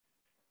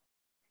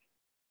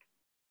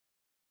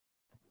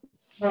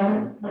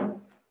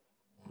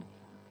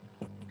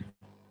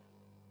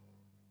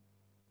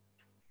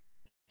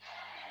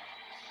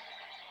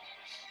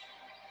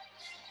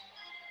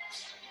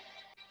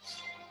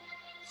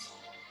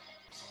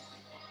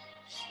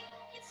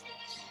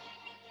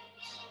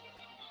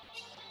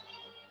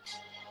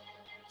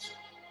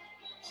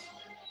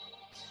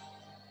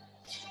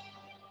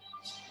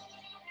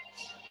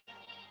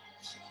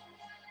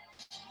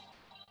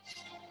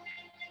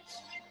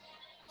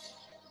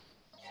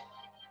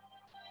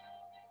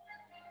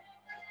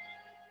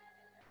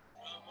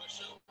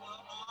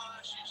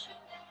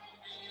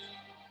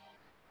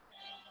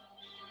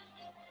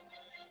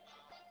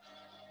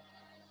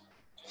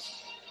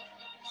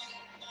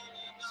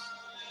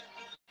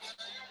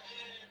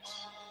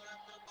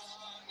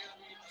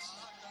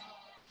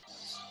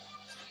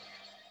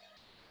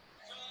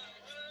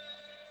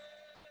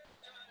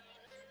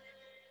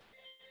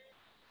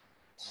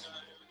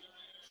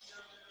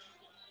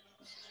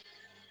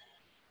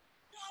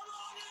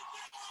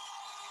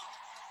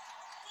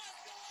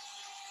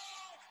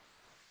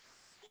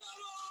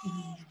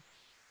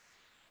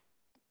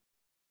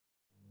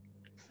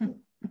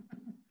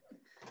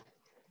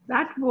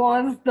That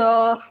was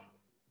the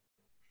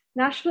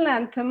national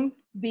anthem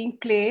being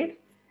played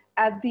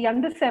at the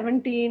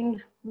Under-17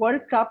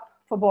 World Cup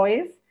for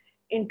boys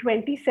in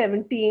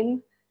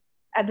 2017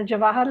 at the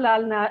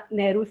Jawaharlal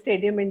Nehru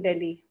Stadium in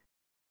Delhi.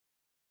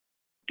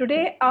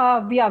 Today,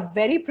 we are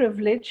very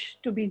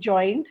privileged to be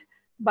joined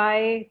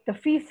by the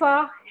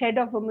FIFA Head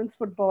of Women's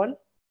Football,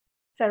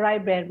 Serai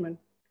Bareman.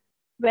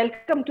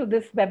 Welcome to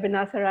this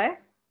webinar, Serai.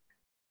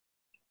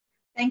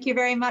 Thank you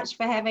very much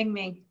for having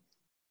me.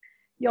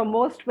 You're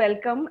most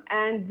welcome,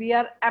 and we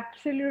are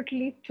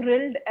absolutely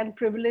thrilled and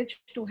privileged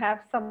to have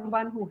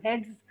someone who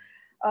heads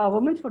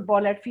women's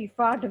football at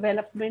FIFA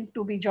development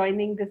to be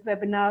joining this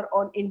webinar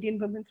on Indian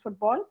women's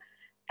football.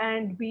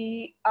 And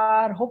we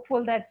are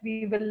hopeful that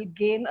we will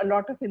gain a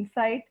lot of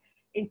insight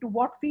into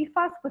what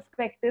FIFA's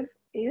perspective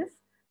is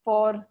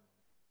for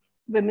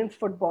women's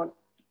football.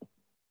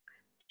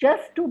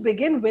 Just to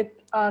begin with,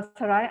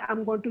 Serai,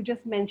 I'm going to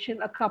just mention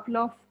a couple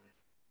of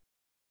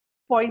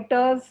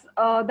pointers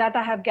that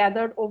I have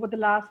gathered over the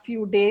last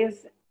few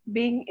days,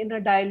 being in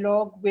a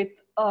dialogue with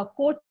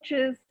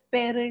coaches,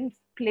 parents,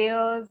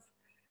 players,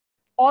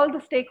 all the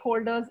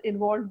stakeholders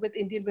involved with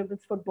Indian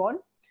women's football.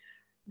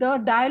 The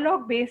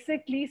dialogue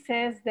basically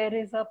says there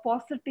is a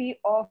paucity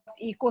of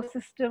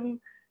ecosystem,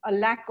 a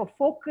lack of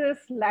focus,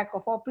 lack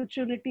of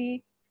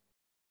opportunity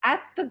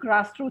at the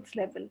grassroots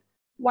level.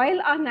 While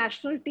our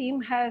national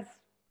team has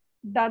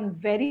done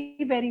very,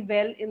 very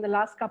well in the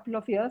last couple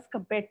of years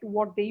compared to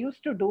what they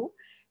used to do,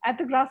 at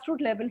the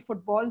grassroots level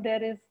football,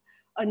 there is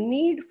a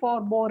need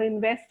for more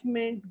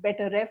investment,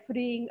 better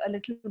refereeing, a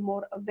little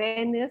more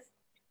awareness,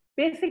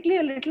 basically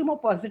a little more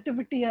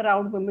positivity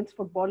around women's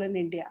football in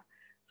India.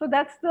 So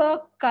that's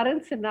the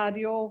current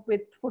scenario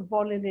with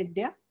football in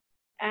India.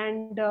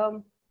 And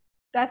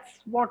that's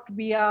what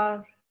we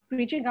are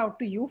reaching out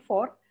to you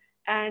for.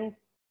 And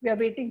we are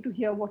waiting to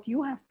hear what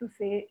you have to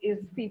say is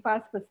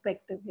FIFA's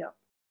perspective here.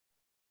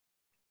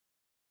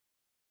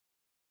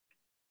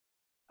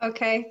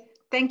 Okay,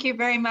 thank you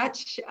very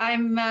much.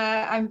 I'm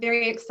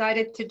very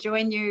excited to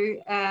join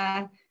you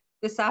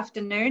this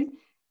afternoon.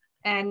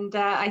 And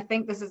I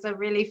think this is a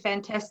really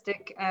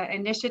fantastic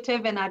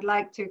initiative, and I'd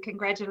like to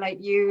congratulate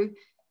you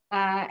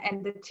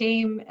and the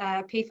team,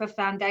 PIFA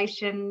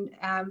Foundation.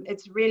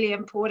 It's really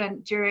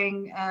important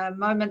during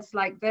moments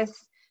like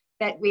this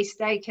that we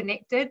stay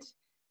connected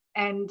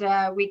and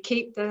we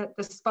keep the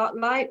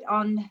spotlight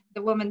on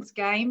the women's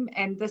game.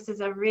 And this is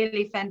a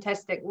really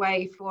fantastic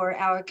way for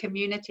our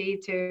community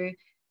to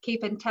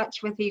keep in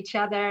touch with each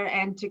other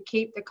and to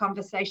keep the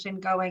conversation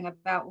going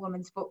about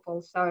women's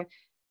football. So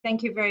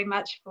thank you very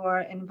much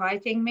for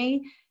inviting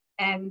me.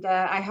 And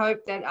I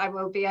hope that I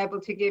will be able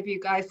to give you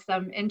guys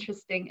some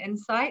interesting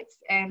insights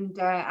and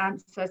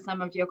answer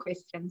some of your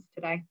questions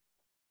today.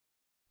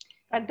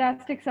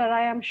 Fantastic,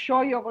 Serai. I'm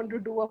sure you're going to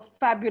do a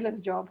fabulous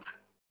job.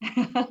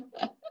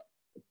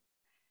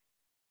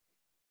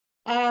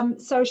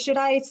 So should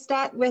I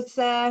start with...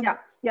 Yeah.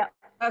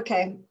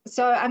 Okay,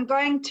 so I'm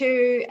going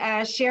to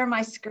share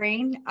my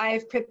screen.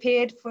 I've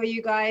prepared for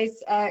you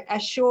guys a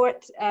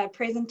short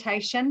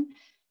presentation,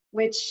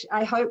 which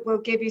I hope will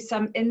give you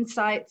some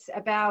insights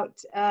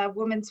about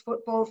women's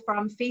football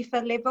from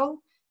FIFA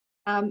level.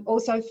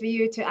 Also for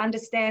you to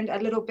understand a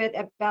little bit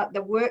about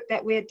the work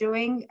that we're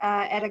doing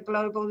at a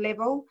global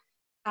level.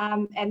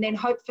 And then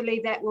hopefully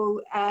that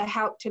will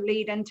help to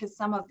lead into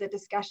some of the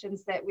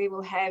discussions that we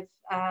will have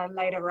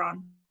later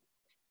on.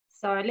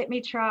 So let me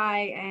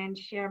try and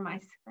share my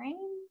screen.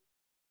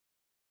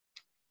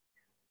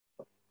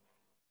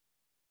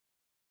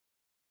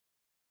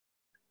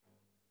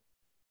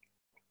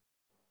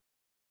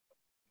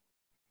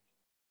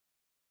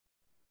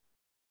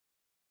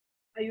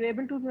 Are you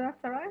able to do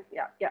that, Serai?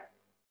 Yeah.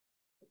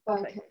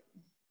 Okay.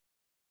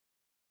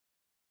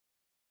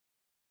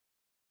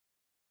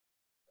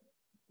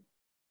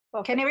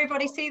 Perfect. Can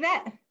everybody see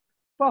that?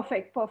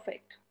 Perfect.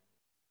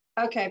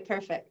 Okay,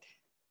 perfect.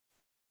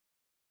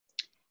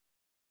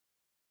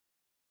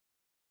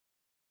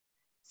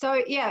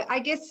 So yeah, I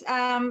guess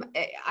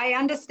I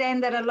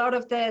understand that a lot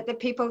of the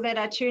people that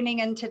are tuning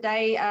in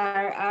today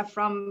are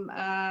from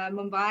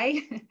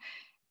Mumbai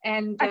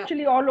and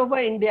Actually, all over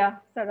India,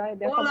 Serai.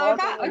 They're all from all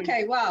over. over Okay,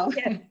 India. wow.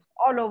 Yes,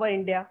 all over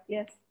India.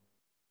 Yes.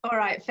 All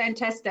right,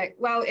 fantastic.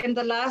 Well, in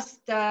the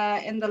last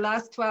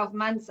 12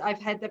 months,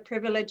 I've had the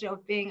privilege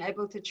of being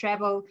able to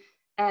travel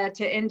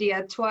to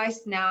India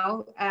twice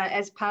now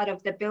as part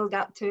of the build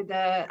up to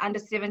the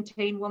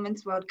Under-17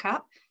 Women's World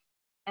Cup.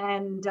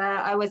 And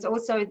I was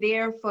also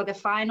there for the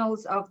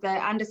finals of the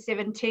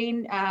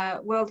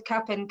Under-17 World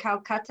Cup in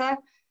Calcutta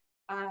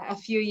a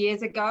few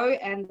years ago,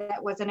 and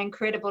that was an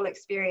incredible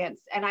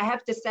experience. And I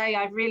have to say,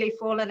 I've really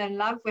fallen in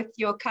love with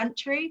your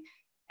country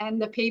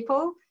and the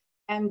people.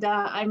 And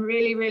I'm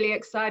really, really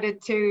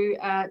excited to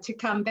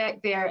come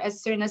back there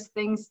as soon as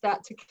things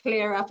start to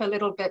clear up a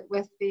little bit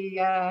with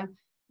the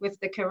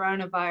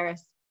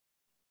coronavirus.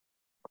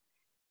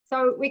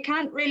 So we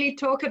can't really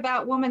talk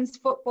about women's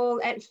football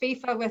at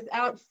FIFA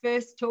without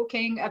first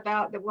talking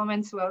about the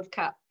Women's World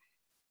Cup.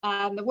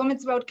 The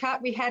Women's World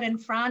Cup we had in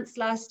France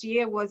last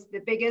year was the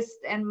biggest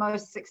and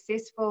most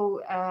successful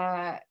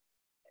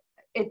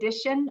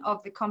edition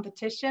of the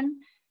competition.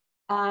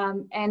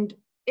 And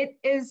it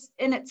is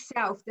in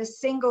itself the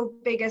single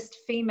biggest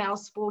female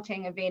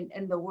sporting event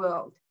in the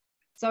world.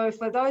 So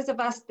for those of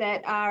us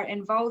that are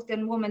involved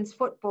in women's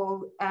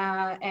football,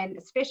 and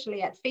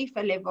especially at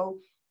FIFA level,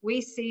 we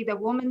see the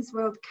Women's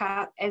World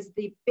Cup as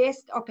the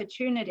best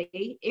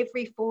opportunity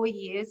every 4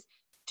 years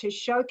to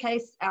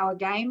showcase our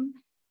game,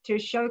 to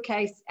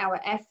showcase our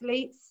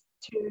athletes,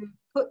 to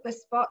put the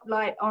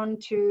spotlight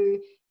onto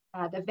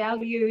the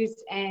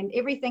values and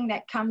everything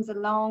that comes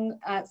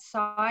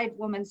alongside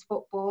women's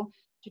football,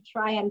 to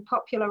try and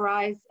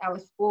popularize our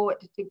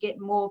sport, to get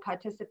more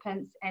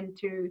participants, and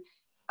to,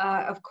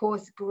 of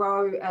course,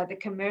 grow the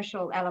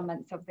commercial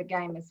elements of the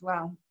game as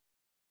well.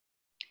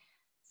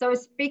 So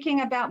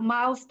speaking about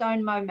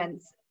milestone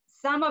moments,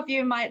 some of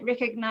you might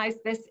recognize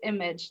this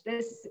image.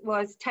 This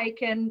was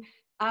taken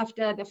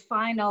after the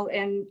final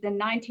in the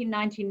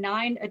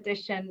 1999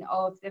 edition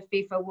of the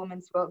FIFA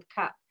Women's World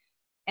Cup.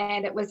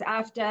 And it was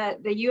after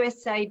the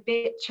USA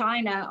beat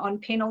China on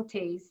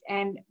penalties.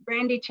 And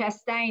Brandi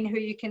Chastain, who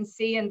you can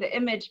see in the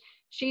image,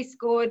 she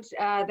scored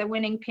the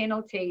winning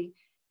penalty.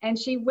 And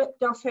she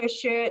whipped off her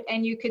shirt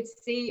and you could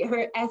see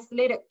her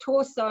athletic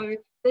torso.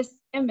 This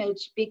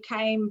image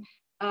became,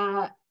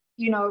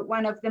 you know,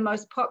 one of the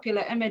most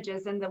popular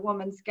images in the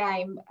women's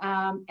game.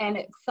 And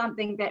it's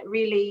something that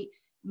really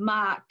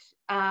marked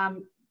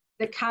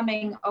the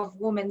coming of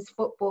women's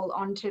football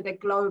onto the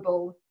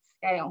global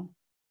scale.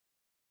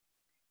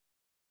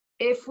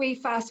 If we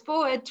fast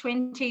forward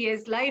 20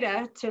 years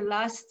later to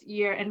last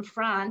year in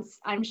France,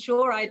 I'm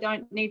sure I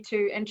don't need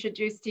to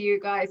introduce to you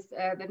guys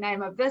the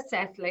name of this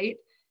athlete.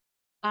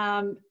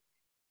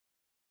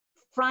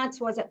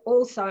 France was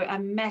also a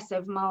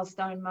massive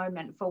milestone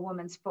moment for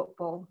women's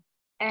football.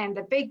 And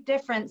the big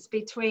difference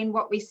between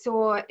what we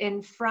saw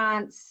in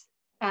France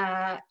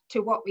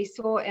to what we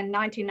saw in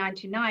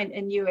 1999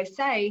 in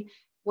USA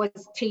was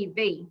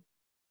TV.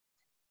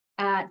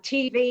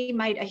 TV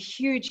made a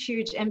huge,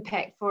 huge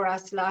impact for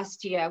us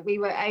last year. We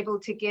were able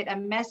to get a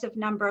massive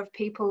number of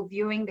people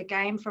viewing the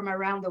game from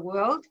around the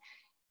world.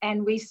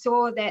 And we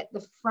saw that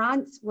the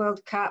France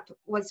World Cup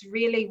was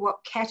really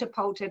what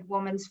catapulted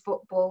women's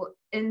football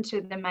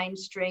into the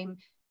mainstream,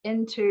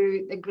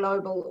 into the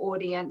global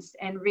audience,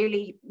 and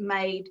really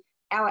made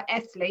our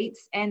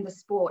athletes and the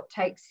sport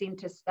take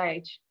center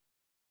stage.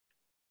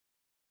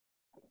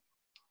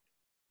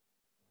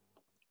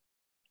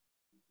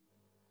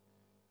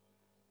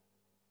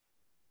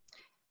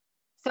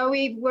 So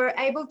we were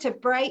able to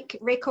break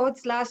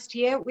records last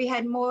year. We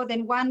had more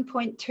than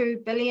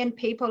 1.2 billion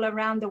people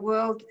around the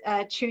world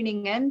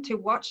tuning in to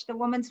watch the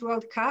Women's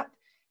World Cup.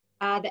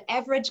 The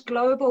average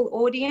global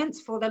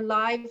audience for the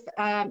live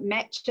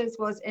matches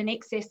was in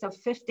excess of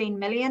 15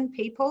 million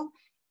people.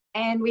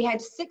 And we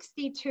had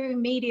 62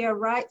 media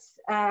rights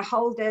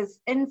holders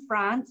in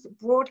France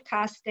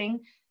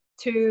broadcasting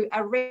to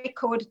a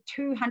record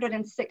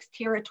 206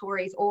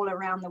 territories all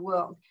around the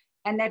world.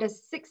 And that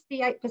is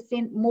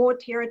 68% more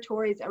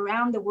territories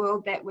around the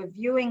world that were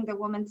viewing the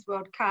Women's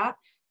World Cup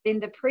than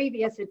the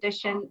previous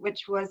edition,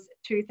 which was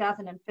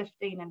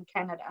 2015 in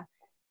Canada.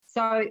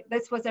 So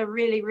this was a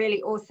really,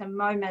 really awesome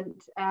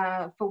moment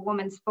for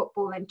women's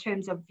football in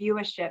terms of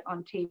viewership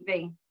on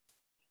TV.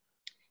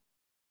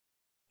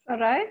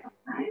 Serai,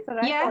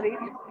 yeah. Sorry,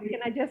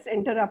 can I just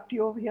interrupt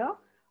you over here?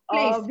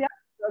 Please.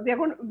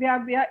 We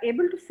are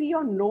able to see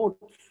your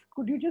notes.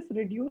 Could you just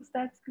reduce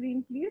that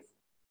screen, please?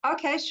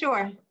 Okay,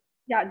 sure.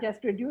 Yeah,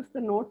 just reduce the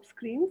note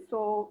screen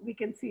so we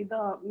can see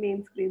the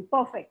main screen.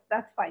 Perfect,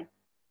 that's fine.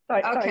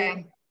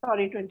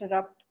 Sorry to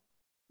interrupt.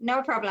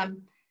 No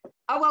problem.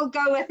 I will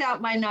go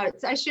without my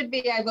notes. I should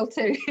be able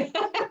to.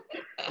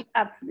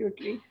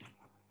 Absolutely.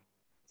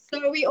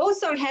 So we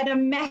also had a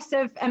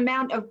massive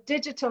amount of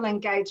digital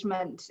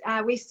engagement.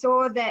 We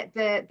saw that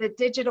the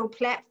digital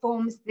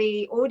platforms,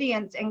 the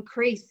audience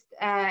increased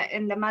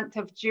in the month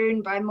of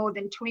June by more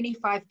than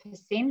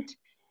 25%.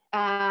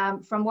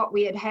 from what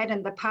we had had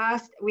in the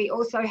past. We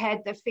also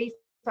had the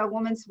FIFA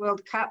Women's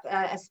World Cup,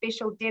 a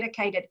special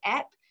dedicated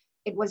app.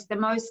 It was the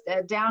most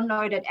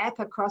downloaded app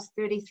across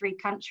 33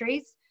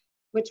 countries,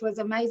 which was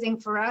amazing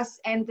for us.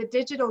 And the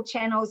digital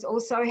channels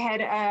also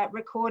had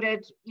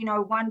recorded,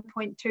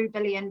 1.2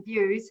 billion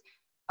views,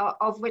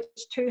 of which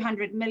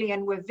 200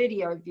 million were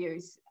video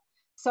views.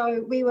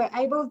 So we were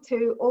able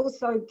to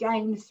also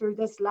gain through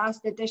this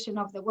last edition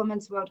of the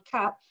Women's World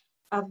Cup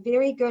a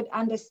very good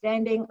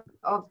understanding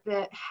of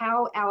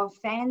how our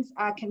fans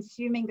are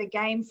consuming the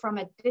game from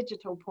a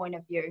digital point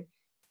of view.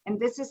 And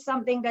this is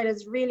something that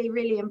is really,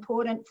 really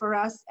important for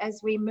us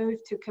as we move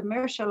to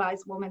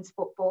commercialize women's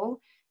football.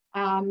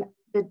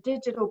 The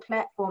digital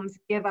platforms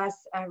give us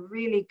a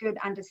really good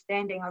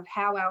understanding of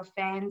how our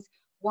fans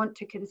want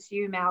to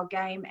consume our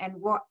game and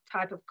what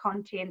type of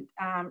content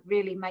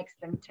really makes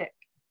them tick.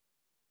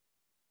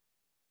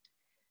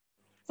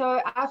 So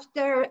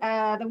after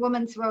the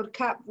Women's World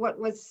Cup, what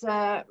was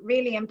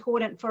really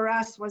important for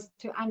us was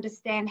to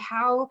understand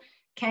how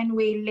can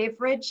we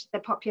leverage the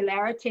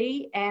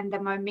popularity and the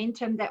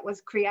momentum that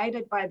was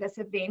created by this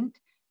event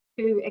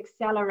to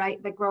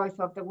accelerate the growth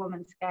of the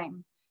women's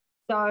game.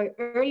 So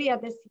earlier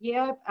this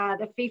year,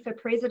 the FIFA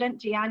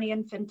president, Gianni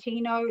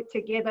Infantino,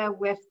 together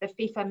with the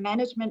FIFA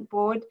management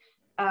board,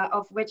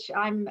 of which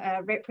I'm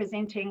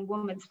representing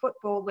women's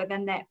football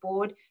within that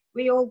board,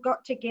 we all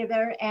got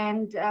together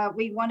and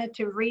we wanted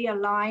to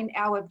realign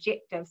our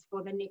objectives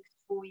for the next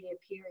 4-year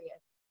period.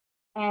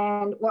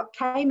 And what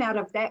came out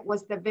of that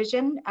was the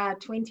vision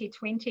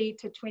 2020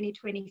 to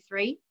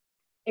 2023.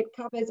 It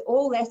covers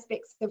all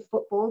aspects of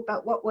football,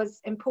 but what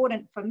was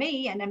important for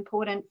me and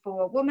important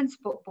for women's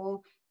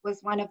football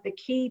was one of the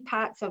key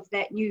parts of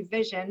that new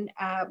vision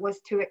was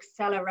to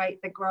accelerate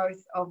the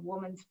growth of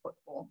women's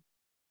football.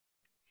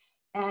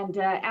 And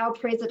our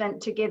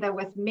president, together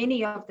with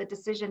many of the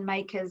decision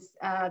makers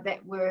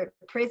that were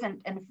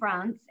present in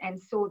France and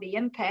saw the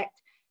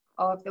impact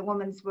of the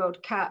Women's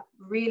World Cup,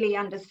 really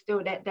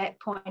understood at that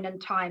point in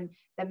time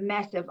the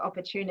massive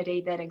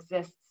opportunity that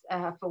exists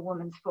for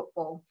women's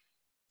football.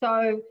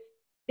 So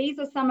these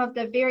are some of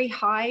the very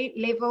high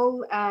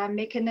level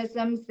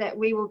mechanisms that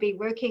we will be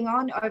working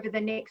on over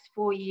the next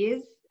 4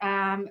 years,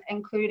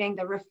 including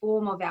the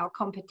reform of our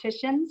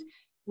competitions.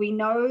 We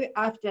know,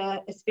 after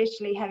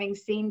especially having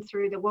seen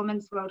through the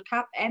Women's World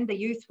Cup and the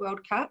Youth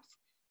World Cups,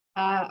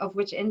 of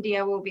which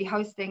India will be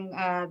hosting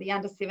the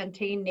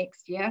Under-17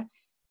 next year,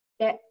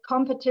 that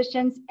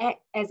competitions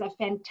act as a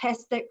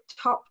fantastic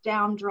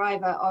top-down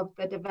driver of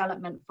the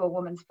development for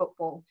women's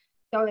football.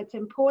 So it's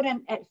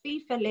important at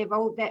FIFA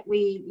level that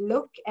we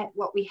look at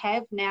what we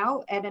have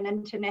now at an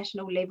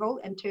international level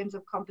in terms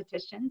of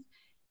competitions,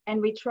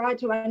 and we try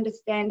to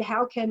understand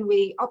how can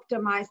we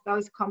optimize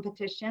those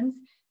competitions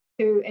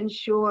to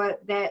ensure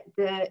that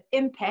the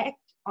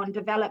impact on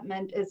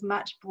development is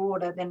much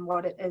broader than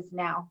what it is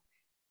now.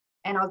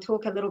 And I'll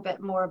talk a little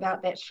bit more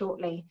about that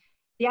shortly.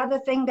 The other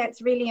thing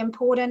that's really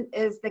important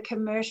is the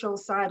commercial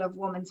side of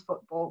women's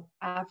football.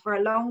 For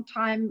a long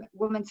time,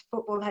 women's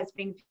football has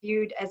been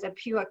viewed as a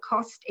pure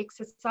cost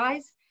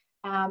exercise.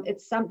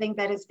 It's something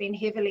that has been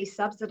heavily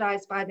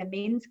subsidized by the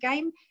men's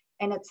game.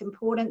 And it's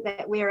important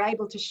that we're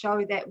able to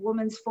show that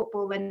women's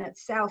football in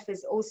itself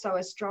is also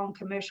a strong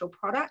commercial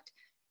product,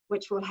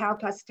 which will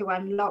help us to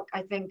unlock,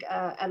 I think,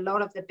 a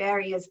lot of the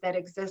barriers that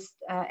exist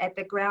at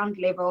the ground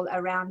level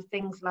around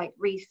things like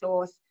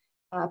resource,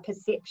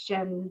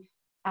 perception,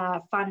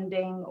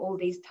 funding, all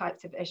these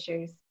types of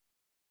issues.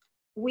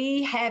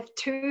 We have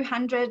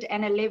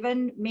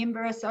 211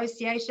 member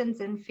associations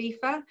in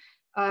FIFA,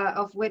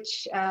 of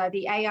which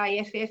the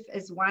AIFF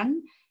is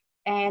one.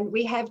 And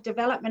we have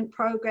development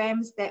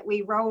programs that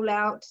we roll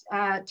out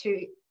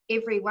to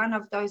every one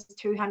of those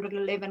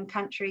 211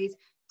 countries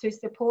to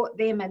support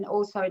them in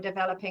also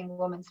developing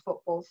women's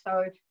football.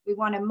 So we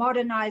want to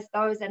modernize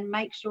those and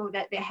make sure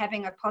that they're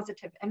having a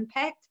positive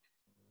impact,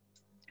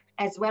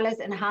 as well as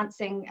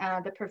enhancing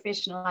the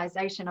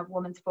professionalization of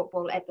women's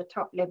football at the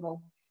top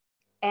level.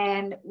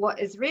 And what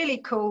is really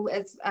cool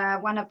is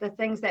one of the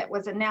things that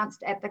was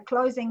announced at the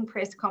closing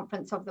press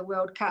conference of the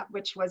World Cup,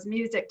 which was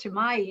music to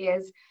my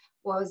ears,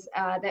 was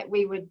that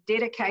we would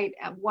dedicate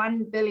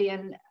 $1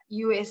 billion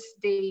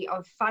USD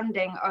of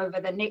funding over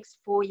the next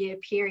 4-year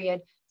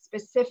period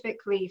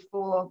specifically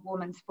for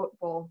women's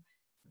football,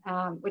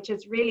 which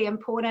is really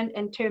important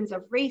in terms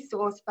of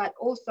resource, but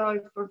also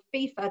for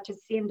FIFA to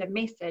send a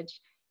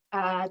message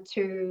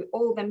to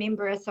all the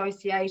member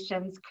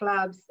associations,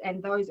 clubs,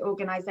 and those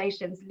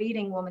organizations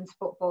leading women's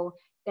football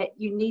that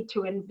you need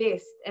to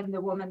invest in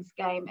the women's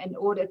game in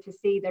order to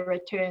see the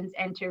returns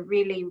and to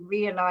really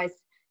realize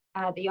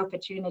the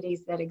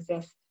opportunities that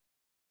exist.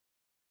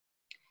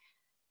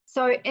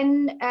 So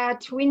in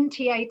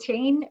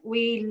 2018,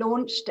 we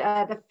launched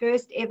the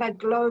first ever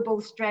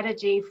global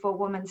strategy for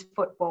women's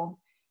football.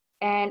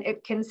 And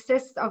it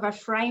consists of a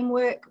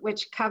framework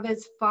which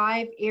covers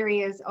 5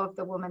 areas of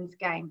the women's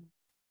game.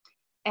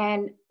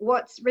 And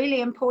what's really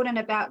important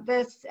about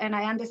this, and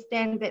I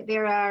understand that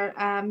there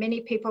are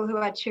many people who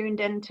are tuned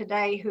in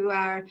today who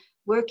are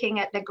working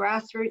at the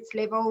grassroots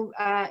level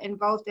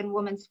involved in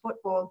women's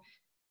football,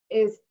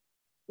 is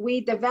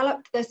we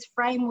developed this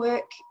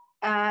framework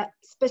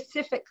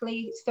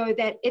specifically so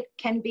that it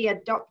can be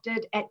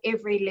adopted at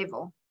every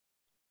level.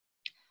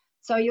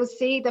 So you'll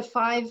see the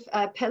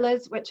 5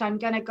 pillars, which I'm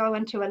going to go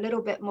into a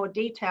little bit more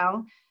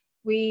detail.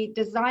 We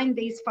designed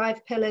these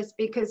 5 pillars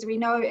because we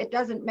know it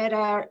doesn't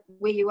matter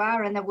where you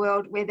are in the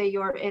world, whether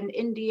you're in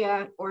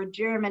India or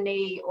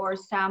Germany or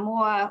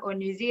Samoa or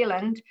New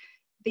Zealand,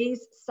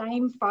 these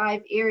same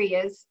 5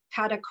 areas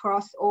cut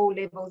across all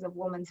levels of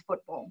women's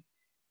football.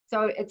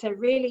 So it's a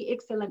really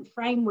excellent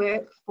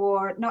framework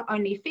for not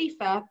only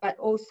FIFA, but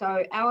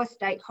also our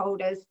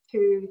stakeholders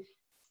to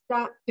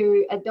start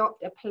to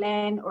adopt a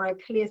plan or a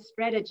clear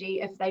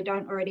strategy, if they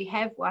don't already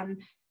have one,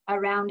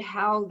 around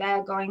how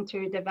they're going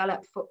to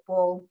develop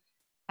football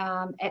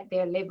at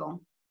their level.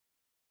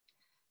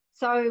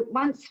 So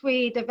once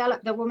we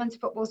developed the women's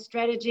football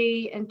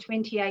strategy in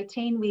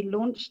 2018, we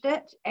launched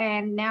it,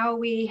 and now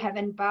we have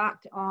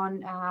embarked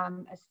on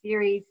a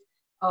series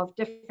of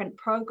different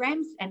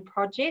programs and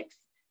projects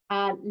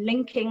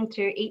linking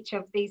to each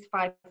of these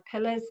 5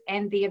 pillars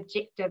and the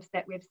objectives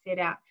that we've set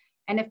out.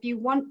 And if you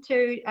want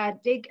to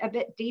dig a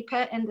bit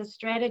deeper in the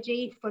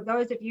strategy, for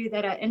those of you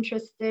that are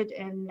interested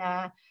in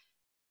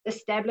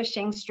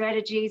establishing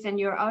strategies in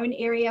your own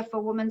area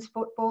for women's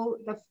football,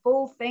 the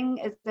full thing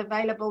is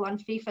available on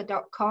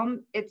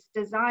FIFA.com. It's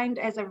designed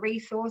as a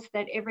resource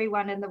that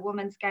everyone in the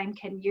women's game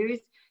can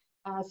use.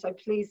 So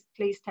please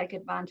take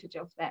advantage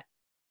of that.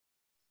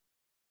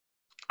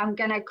 I'm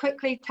going to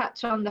quickly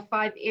touch on the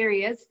 5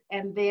 areas,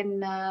 and then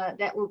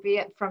that will be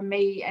it from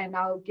me, and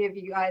I'll give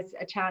you guys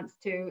a chance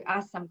to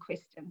ask some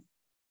questions.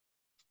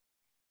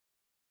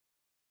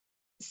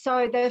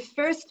 So the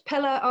first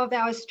pillar of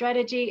our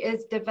strategy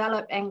is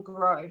develop and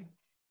grow.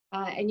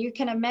 And you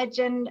can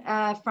imagine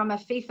from a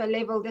FIFA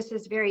level, this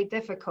is very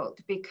difficult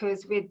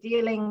because we're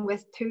dealing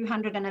with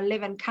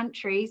 211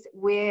 countries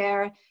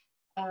where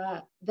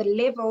the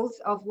levels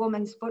of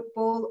women's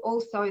football,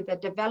 also the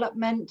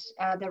development,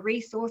 the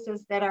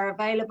resources that are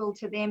available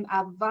to them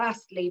are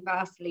vastly,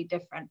 vastly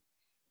different.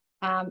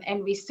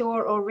 And we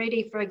saw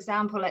already, for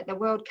example, at the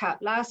World Cup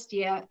last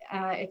year,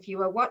 if you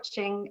were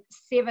watching,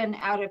 7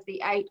 out of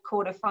the 8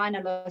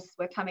 quarterfinalists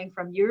were coming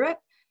from Europe.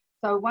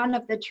 So one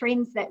of the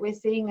trends that we're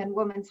seeing in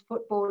women's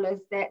football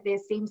is that there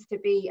seems to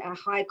be a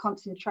high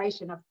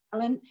concentration of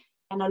talent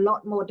and a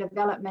lot more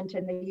development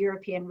in the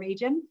European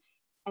region.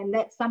 And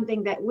that's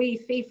something that we,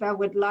 FIFA,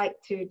 would like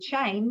to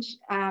change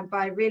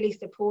by really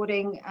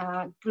supporting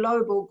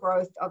global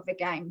growth of the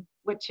game,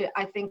 which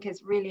I think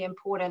is really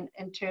important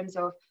in terms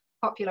of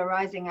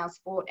popularizing our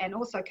sport and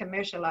also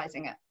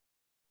commercializing it.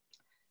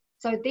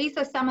 So these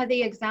are some of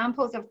the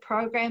examples of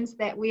programs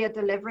that we are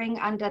delivering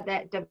under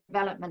that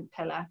development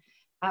pillar.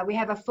 We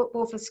have a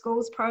Football for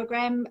Schools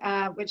program,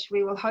 which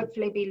we will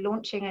hopefully be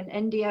launching in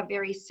India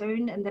very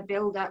soon in the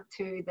build up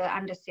to the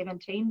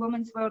Under-17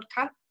 Women's World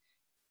Cup.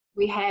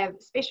 We have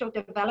special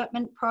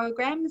development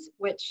programs,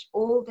 which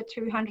all the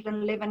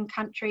 211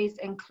 countries,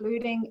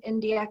 including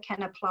India,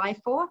 can apply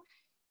for.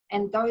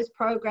 And those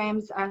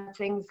programs are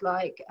things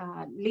like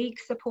league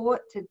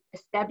support to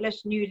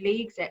establish new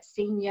leagues at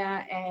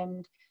senior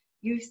and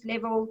youth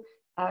level,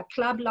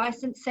 club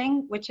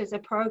licensing, which is a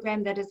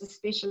program that is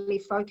especially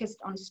focused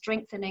on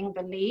strengthening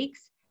the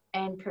leagues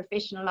and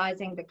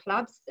professionalizing the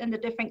clubs in the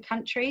different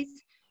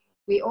countries.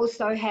 We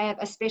also have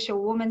a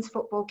special women's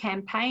football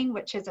campaign,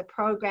 which is a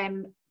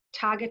program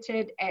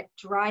targeted at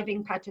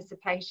driving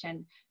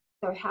participation.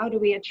 So how do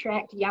we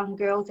attract young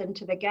girls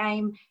into the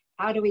game?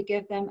 How do we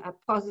give them a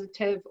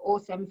positive,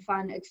 awesome,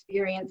 fun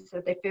experience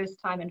of their first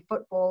time in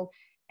football?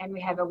 And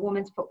we have a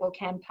women's football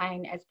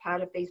campaign as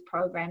part of these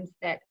programs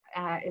that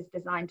is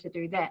designed to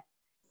do that.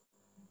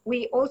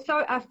 We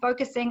also are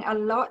focusing a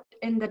lot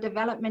in the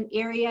development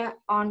area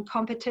on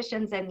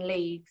competitions and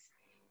leagues.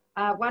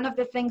 One of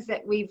the things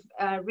that we've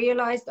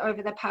realized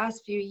over the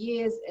past few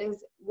years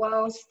is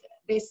whilst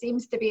there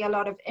seems to be a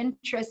lot of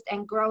interest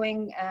and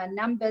growing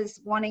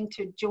numbers wanting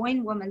to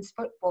join women's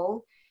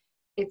football,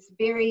 it's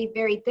very,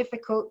 very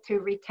difficult to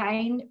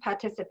retain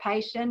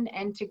participation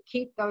and to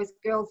keep those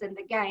girls in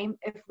the game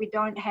if we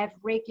don't have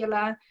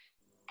regular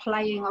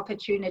playing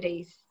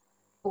opportunities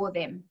for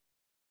them.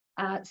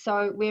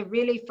 So we're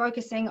really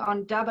focusing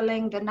on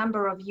doubling the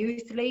number of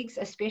youth leagues,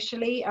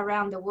 especially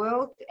around the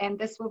world. And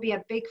this will be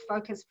a big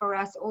focus for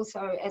us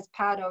also as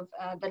part of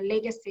the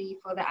legacy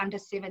for the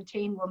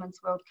Under-17 Women's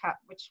World Cup,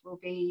 which will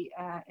be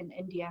in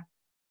India.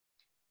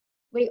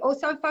 We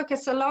also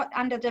focus a lot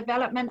under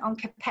development on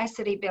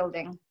capacity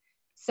building.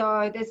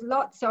 So there's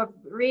lots of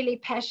really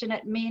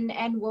passionate men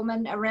and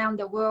women around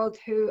the world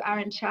who are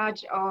in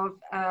charge of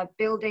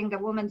building the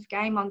women's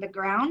game on the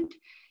ground.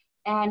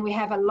 And we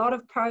have a lot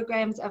of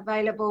programs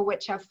available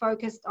which are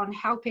focused on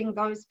helping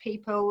those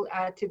people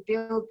to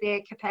build their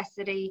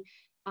capacity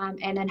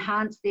and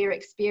enhance their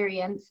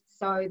experience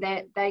so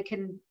that they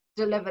can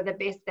deliver the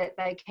best that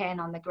they can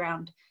on the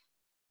ground.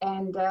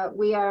 And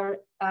we are,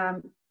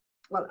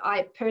 well,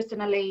 I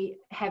personally,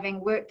 having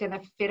worked in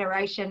a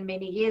federation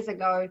many years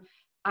ago,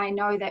 I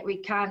know that we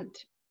can't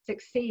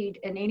succeed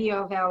in any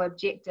of our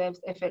objectives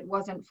if it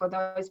wasn't for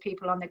those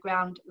people on the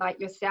ground like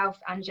yourself,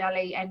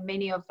 Anjali, and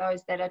many of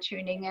those that are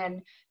tuning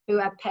in who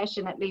are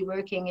passionately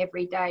working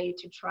every day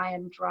to try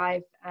and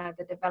drive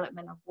the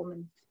development of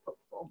women's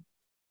football.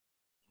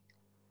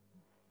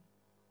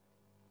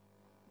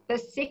 The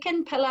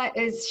second pillar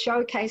is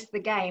showcase the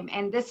game,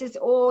 and this is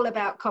all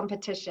about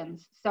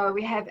competitions. So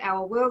we have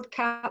our World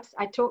Cups.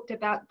 I talked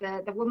about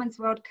the Women's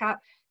World Cup.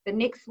 The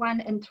next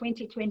one in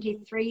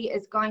 2023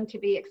 is going to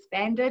be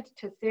expanded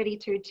to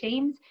 32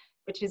 teams,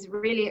 which is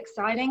really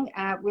exciting.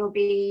 We'll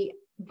be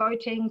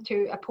voting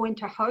to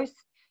appoint a host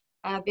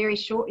very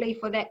shortly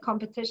for that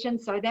competition.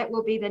 So that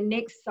will be the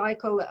next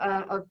cycle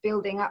of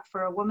building up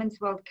for a Women's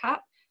World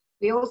Cup.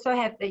 We also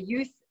have the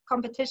youth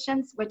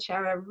competitions, which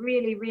are a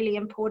really, really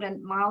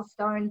important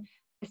milestone,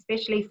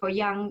 especially for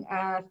young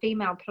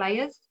female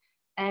players.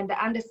 And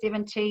the under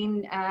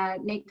 17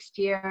 next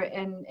year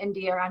in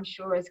India, I'm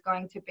sure, is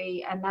going to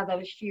be another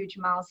huge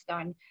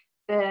milestone.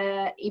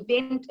 The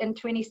event in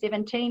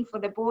 2017 for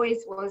the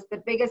boys was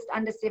the biggest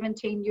under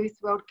 17 Youth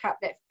World Cup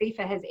that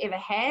FIFA has ever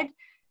had.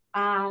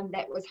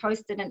 That was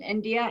hosted in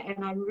India,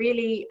 and I'm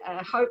really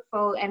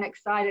hopeful and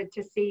excited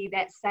to see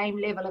that same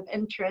level of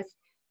interest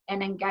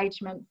and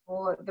engagement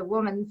for the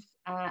Women's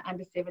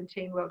under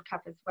 17 World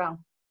Cup as well.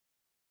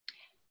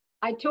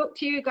 I talked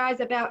to you guys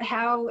about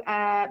how,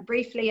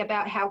 briefly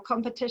about how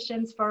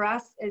competitions for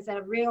us is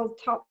a real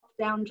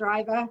top-down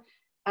driver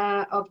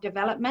of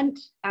development,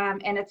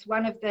 and it's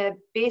one of the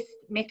best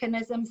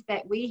mechanisms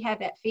that we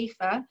have at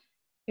FIFA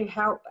to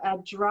help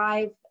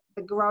drive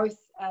the growth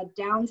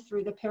down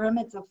through the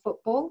pyramids of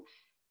football.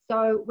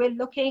 So we're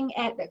looking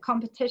at the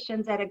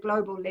competitions at a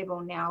global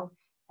level now.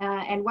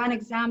 And one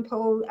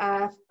example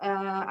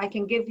I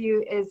can give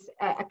you is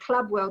a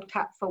Club World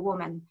Cup for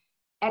women.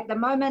 At the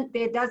moment,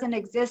 there doesn't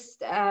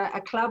exist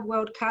a Club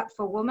World Cup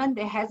for women.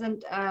 There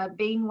hasn't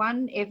been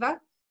one ever.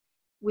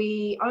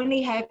 We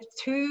only have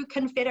 2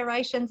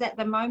 confederations at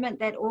the moment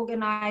that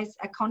organize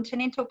a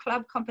continental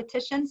club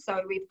competition.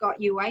 So we've got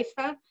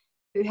UEFA,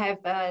 who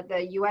have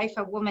the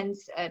UEFA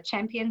Women's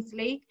Champions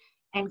League,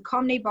 and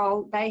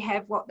CONMEBOL, they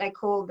have what they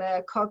call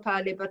the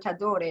Copa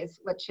Libertadores,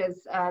 which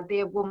is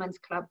their women's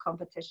club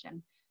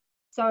competition.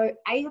 So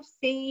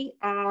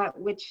AIFF,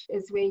 which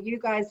is where you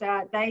guys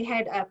are, they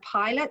had a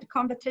pilot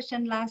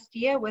competition last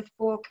year with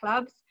 4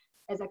 clubs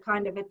as a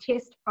kind of a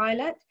test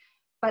pilot.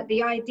 But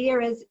the idea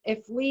is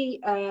if we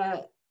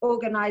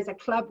organize a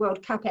Club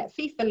World Cup at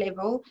FIFA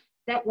level,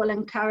 that will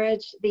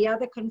encourage the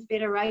other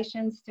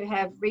confederations to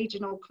have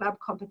regional club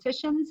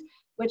competitions,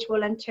 which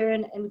will in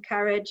turn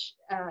encourage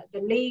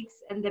the leagues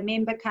and the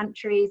member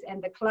countries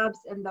and the clubs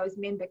in those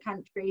member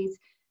countries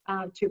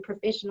to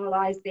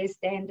professionalize their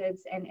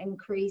standards and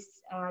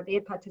increase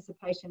their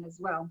participation as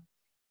well.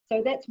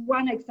 So that's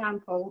one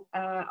example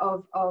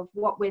of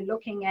what we're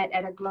looking at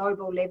a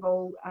global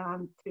level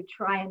to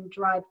try and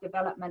drive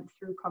development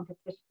through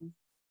competitions.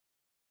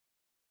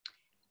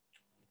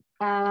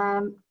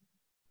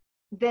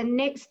 The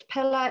next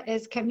pillar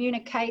is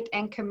communicate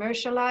and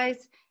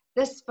commercialize.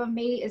 This for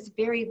me is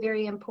very,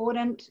 very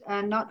important,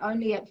 not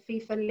only at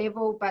FIFA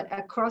level, but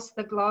across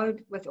the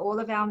globe with all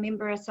of our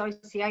member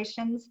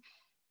associations.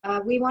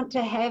 We want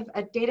to have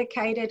a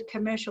dedicated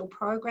commercial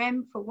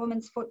program for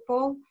women's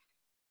football.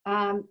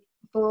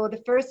 For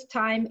the first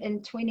time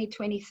in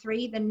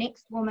 2023, the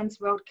next Women's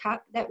World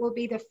Cup, that will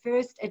be the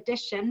first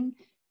edition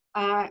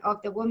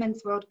of the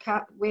Women's World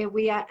Cup where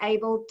we are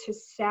able to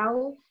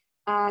sell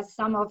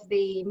some of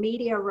the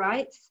media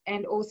rights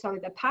and also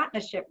the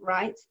partnership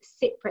rights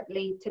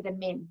separately to the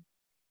men.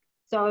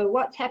 So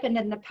what's happened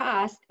in the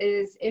past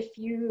is if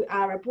you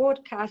are a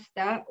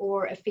broadcaster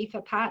or a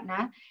FIFA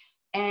partner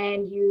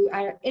and you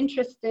are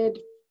interested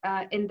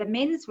in the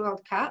Men's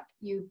World Cup,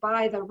 you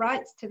buy the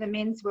rights to the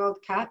Men's World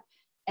Cup,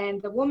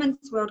 and the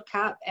Women's World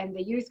Cup and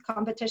the youth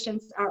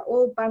competitions are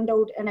all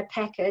bundled in a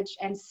package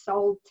and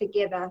sold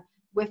together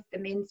with the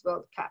Men's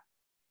World Cup.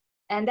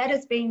 And that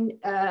has been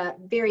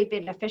very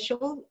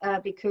beneficial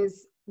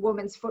because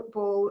women's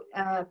football,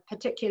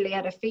 particularly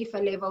at a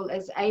FIFA level,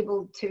 is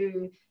able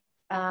to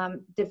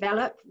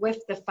develop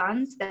with the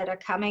funds that are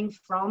coming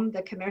from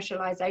the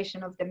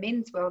commercialization of the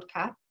Men's World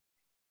Cup.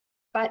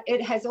 But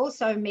it has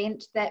also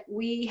meant that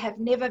we have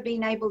never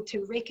been able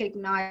to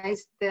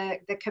recognize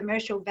the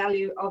commercial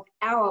value of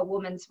our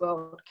Women's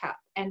World Cup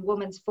and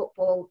women's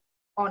football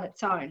on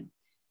its own.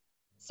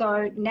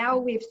 So now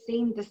we've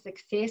seen the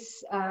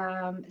success,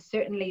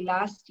 certainly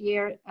last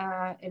year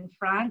in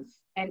France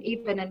and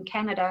even in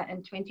Canada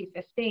in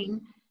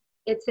 2015.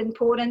 It's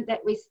important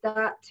that we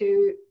start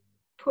to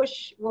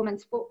push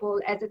women's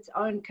football as its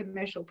own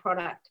commercial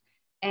product.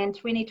 And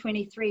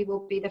 2023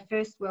 will be the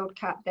first World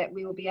Cup that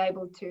we will be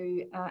able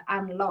to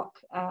unlock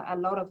a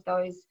lot of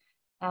those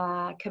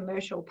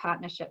commercial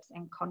partnerships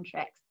and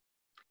contracts.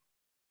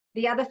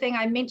 The other thing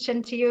I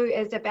mentioned to you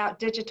is about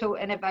digital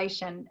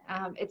innovation.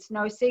 It's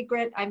no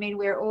secret. I mean,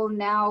 we're all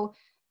now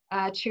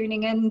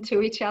tuning in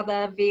to each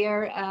other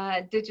via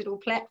a digital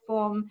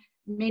platform.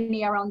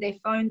 Many are on their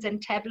phones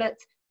and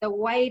tablets. The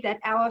way that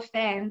our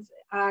fans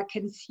are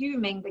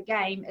consuming the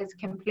game is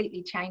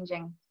completely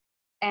changing.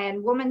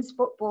 And women's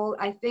football,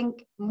 I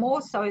think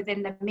more so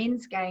than the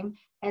men's game,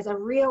 has a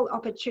real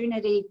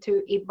opportunity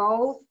to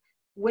evolve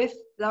with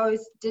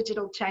those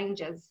digital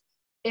changes.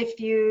 If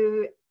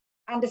you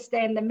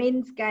understand the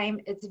men's game,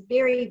 it's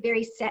very,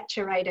 very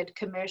saturated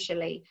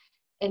commercially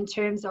in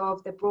terms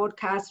of the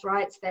broadcast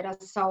rights that are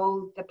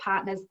sold, the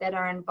partners that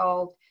are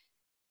involved.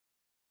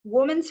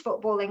 Women's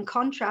football, in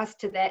contrast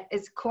to that,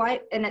 is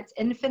quite in its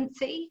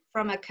infancy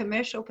from a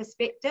commercial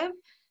perspective.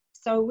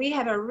 So we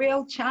have a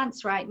real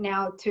chance right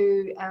now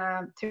to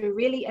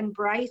really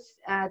embrace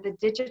the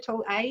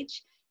digital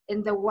age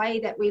in the way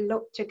that we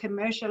look to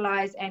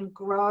commercialize and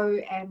grow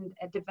and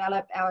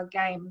develop our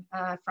game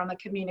from a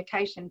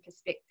communication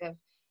perspective.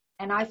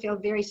 And I feel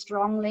very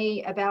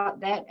strongly about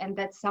that, and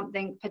that's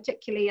something,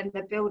 particularly in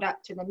the build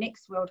up to the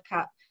next World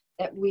Cup,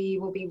 that we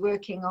will be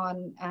working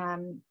on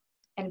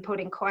and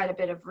putting quite a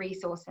bit of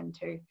resource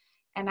into.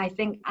 And I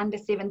think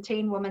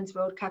Under-17 Women's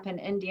World Cup in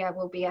India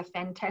will be a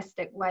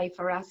fantastic way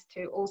for us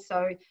to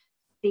also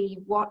see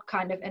what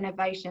kind of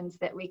innovations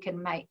that we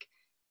can make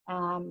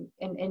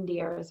in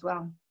India as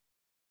well.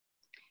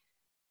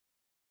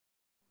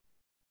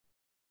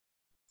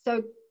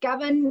 So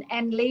govern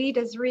and lead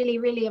is really,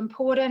 really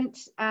important.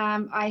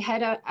 I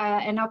had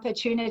an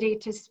opportunity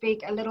to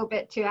speak a little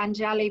bit to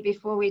Anjali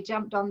before we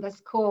jumped on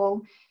this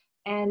call.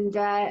 And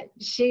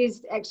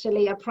she's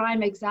actually a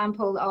prime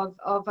example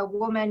of a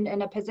woman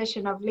in a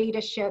position of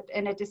leadership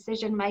in a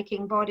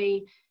decision-making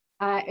body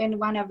in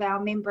one of our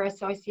member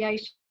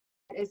associations,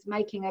 is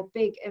making a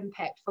big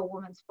impact for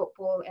women's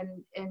football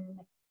in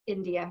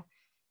India.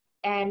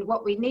 And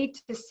what we need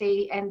to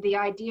see, and the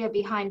idea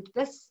behind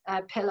this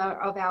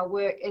pillar of our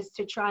work, is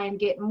to try and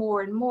get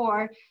more and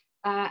more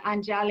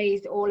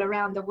Anjalis all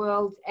around the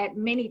world at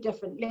many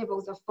different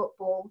levels of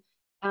football,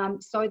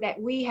 so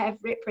that we have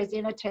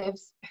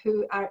representatives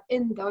who are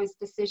in those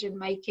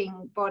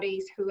decision-making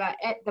bodies, who are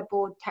at the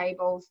board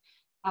tables,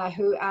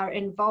 who are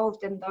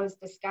involved in those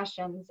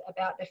discussions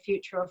about the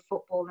future of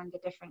football in the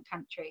different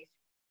countries.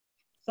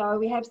 So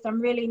we have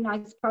some really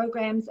nice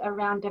programs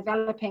around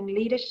developing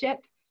leadership.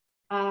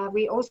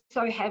 We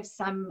also have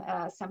some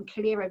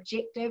clear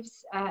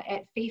objectives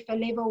at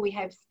FIFA level. We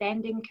have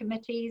standing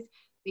committees.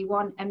 We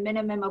want a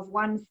minimum of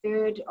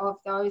 1/3 of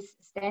those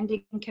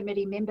standing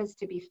committee members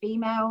to be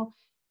female.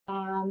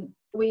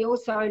 We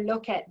also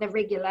look at the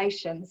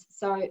regulations.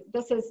 So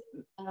this is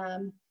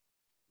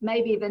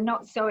maybe the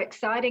not so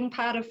exciting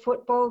part of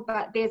football,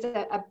 but there's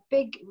a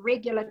big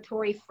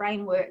regulatory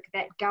framework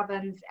that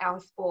governs our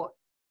sport.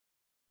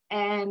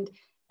 And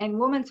in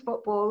women's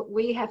football,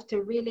 we have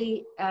to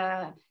really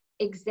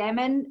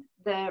examine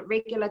the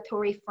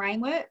regulatory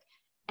framework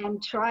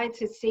and try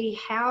to see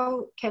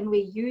how can we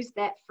use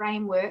that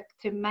framework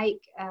to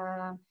make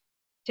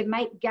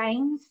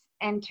gains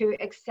and to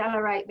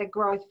accelerate the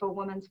growth for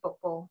women's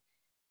football.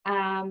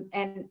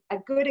 And a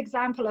good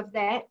example of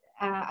that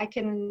I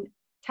can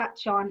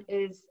touch on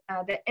is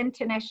the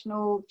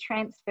International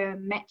Transfer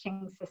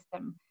Matching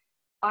System,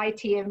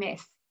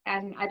 ITMS.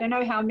 And I don't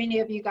know how many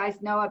of you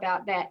guys know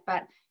about that,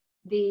 but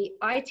the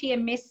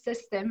ITMS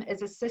system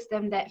is a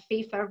system that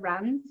FIFA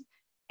runs,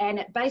 and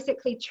it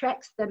basically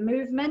tracks the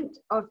movement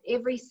of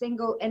every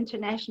single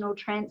international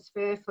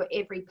transfer for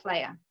every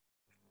player.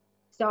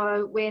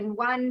 So when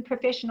one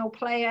professional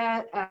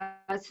player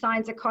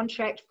signs a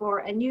contract for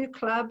a new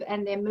club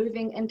and they're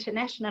moving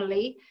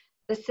internationally,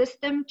 the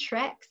system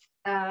tracks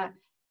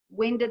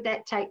when did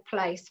that take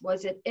place?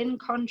 Was it in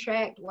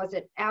contract? Was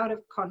it out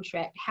of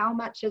contract? How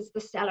much is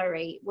the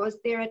salary? Was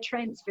there a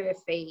transfer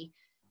fee?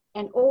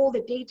 And all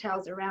the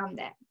details around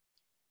that.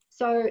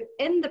 So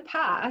in the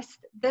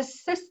past,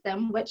 this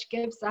system, which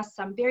gives us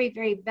some very,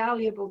 very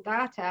valuable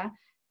data,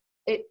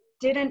 it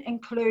didn't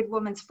include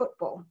women's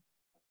football.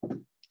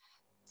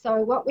 So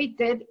what we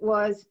did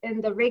was, in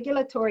the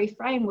regulatory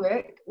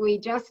framework, we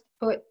just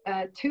put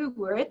 2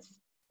 words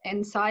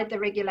inside the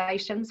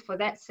regulations for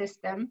that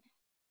system.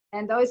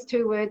 And those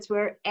 2 words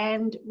were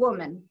 "and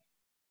woman."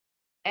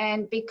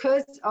 And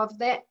because of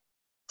that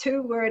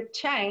 2-word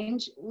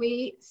change,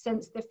 we,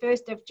 since the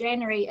 1st of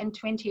January in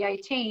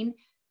 2018,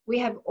 we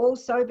have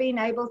also been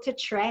able to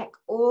track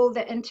all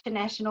the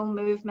international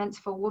movements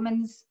for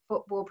women's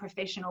football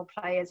professional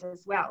players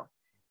as well.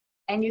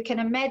 And you can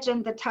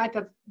imagine the type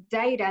of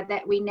data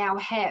that we now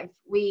have.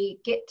 We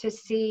get to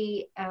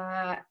see,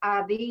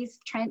 are these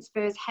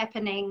transfers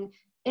happening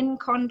in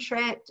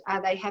contract?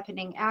 Are they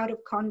happening out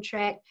of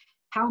contract?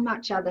 How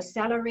much are the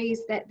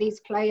salaries that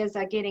these players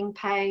are getting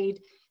paid?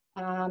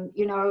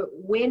 You know,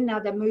 when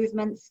are the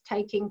movements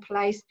taking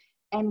place,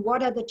 and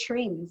what are the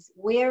trends?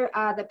 Where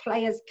are the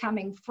players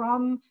coming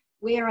from?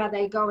 Where are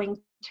they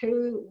going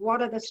to?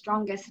 What are the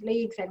strongest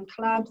leagues and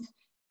clubs?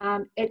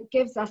 It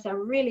gives us a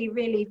really,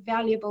 really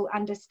valuable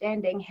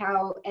understanding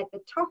how, at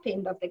the top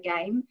end of the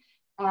game,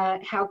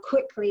 how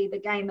quickly the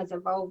game is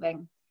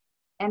evolving.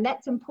 And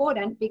that's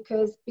important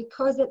because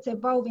it's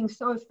evolving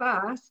so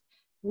fast.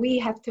 we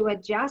have to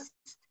adjust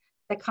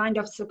the kind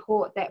of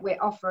support that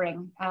we're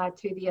offering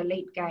to the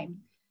elite game.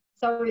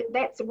 So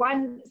that's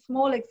one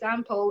small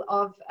example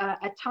of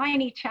a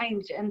tiny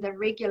change in the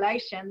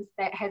regulations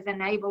that has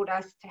enabled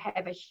us to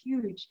have a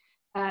huge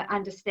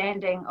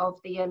understanding of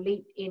the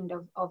elite end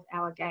of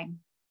our game.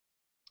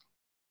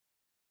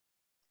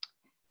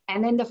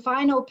 And then the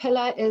final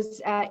pillar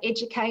is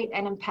educate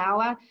and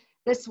empower.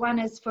 This one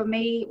is, for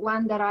me,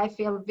 one that I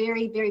feel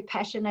very, very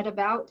passionate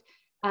about.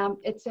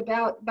 It's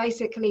about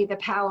basically the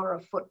power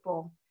of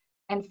football.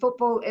 And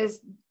football is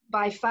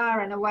by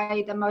far and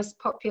away the most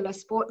popular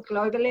sport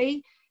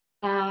globally.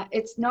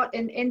 It's not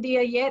in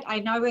India yet. I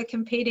know we're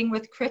competing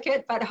with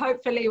cricket, but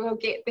hopefully we'll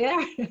get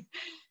there.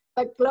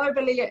 But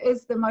globally, it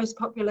is the most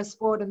popular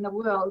sport in the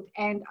world.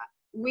 And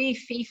we,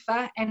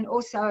 FIFA, and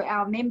also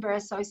our member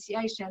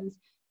associations,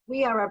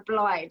 we are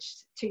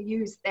obliged to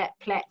use that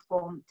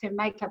platform to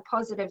make a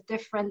positive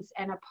difference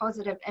and a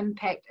positive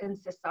impact in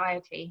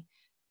society.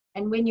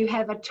 And when you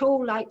have a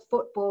tool like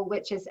football,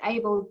 which is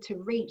able to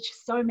reach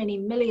so many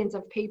millions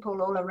of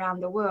people all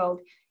around the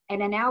world,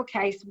 and in our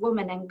case,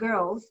 women and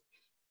girls,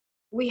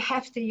 we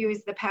have to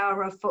use the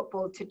power of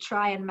football to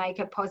try and make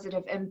a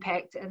positive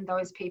impact in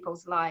those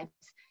people's lives.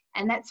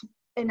 And that's,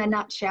 in a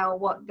nutshell,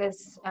 what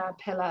this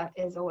pillar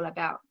is all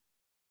about.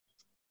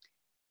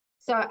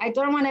 So I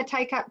don't want to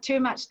take up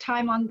too much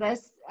time on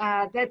this.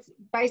 That's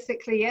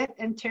basically it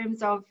in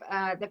terms of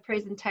the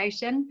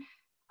presentation.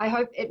 I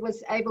hope it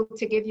was able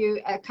to give you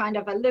a kind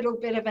of a little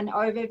bit of an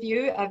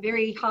overview, a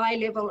very high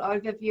level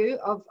overview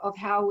of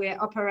how we're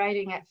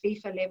operating at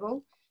FIFA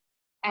level.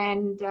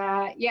 And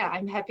yeah,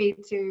 I'm happy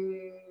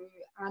to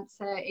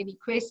answer any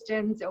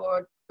questions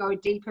or go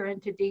deeper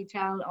into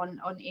detail on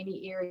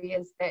any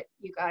areas that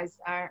you guys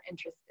are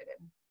interested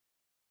in.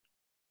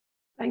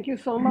 Thank you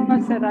so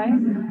much, Serai.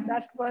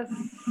 That was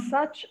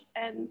such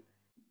an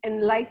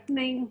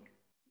enlightening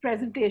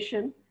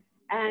presentation.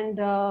 And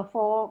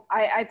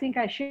I think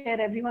I share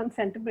everyone's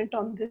sentiment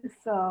on this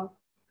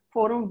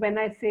forum when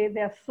I say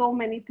there are so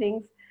many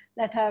things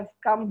that have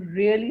come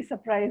really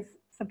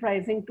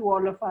surprising to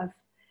all of us.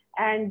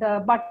 And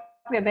but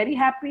we're very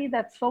happy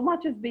that so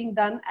much is being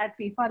done at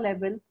FIFA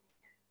level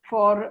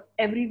for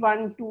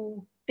everyone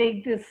to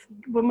take this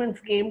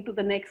women's game to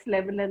the next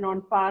level and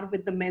on par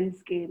with the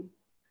men's game.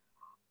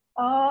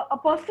 A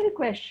personal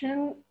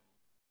question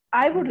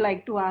I would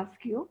like to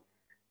ask you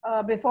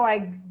before I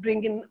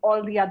bring in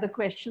all the other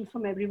questions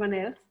from everyone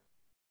else.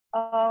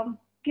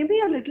 Give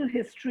me a little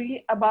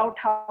history about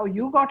how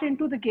you got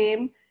into the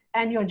game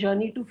and your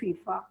journey to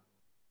FIFA.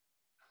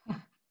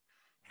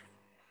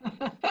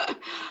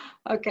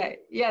 Okay,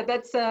 yeah,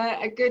 that's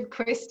a good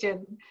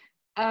question.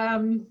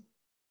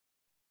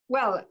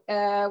 Well,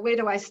 where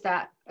do I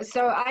start?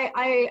 So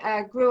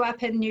I grew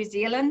up in New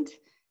Zealand.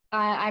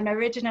 I'm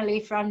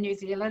originally from New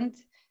Zealand.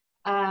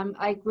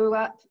 I grew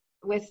up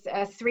with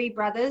 3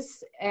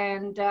 brothers,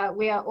 and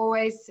we are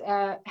always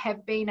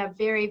have been a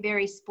very,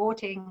 very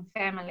sporting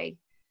family.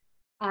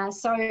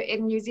 So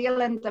in New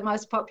Zealand, the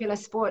most popular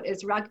sport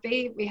is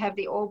rugby. We have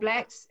the All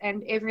Blacks,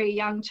 and every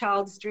young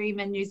child's dream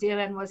in New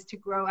Zealand was to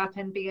grow up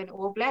and be an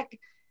All Black.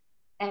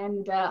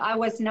 And I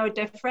was no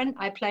different.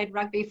 I played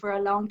rugby for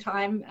a long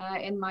time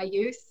in my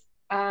youth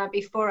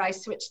before I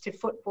switched to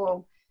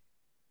football.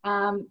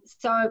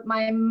 So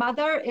my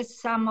mother is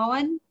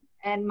Samoan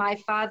and my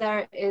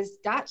father is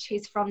Dutch.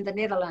 He's from the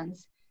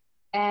Netherlands.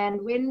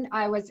 And when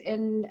I was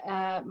in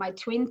my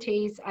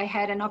 20s, I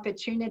had an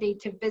opportunity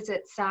to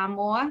visit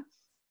Samoa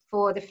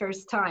for the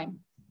first time.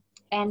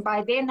 And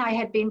by then I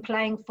had been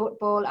playing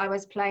football. I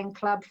was playing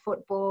club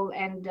football,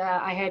 and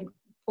I had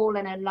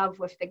fallen in love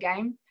with the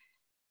game.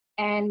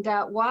 And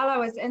while I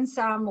was in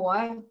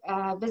Samoa,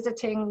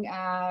 visiting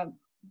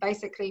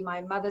basically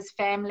my mother's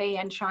family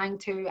and trying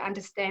to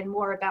understand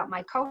more about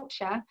my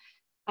culture,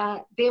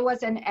 there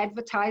was an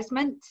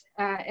advertisement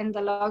in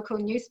the local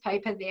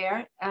newspaper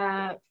there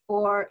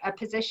for a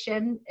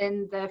position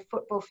in the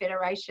Football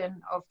Federation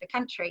of the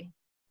country.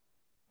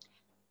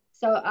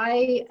 So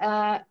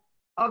I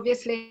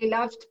obviously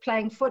loved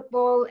playing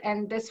football,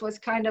 and this was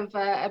kind of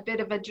a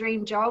bit of a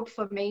dream job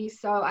for me.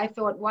 So I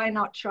thought, why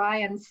not try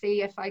and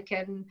see if I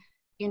can,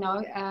 you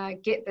know,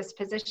 get this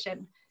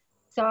position.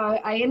 So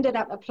I ended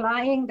up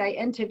applying. They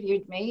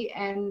interviewed me,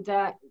 and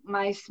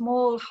my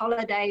small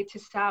holiday to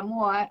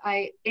Samoa,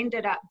 I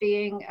ended up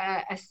being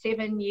a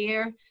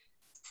 7-year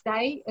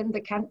stay in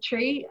the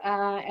country,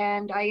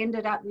 and I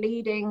ended up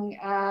leading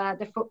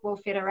the Football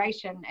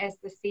Federation as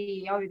the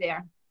CEO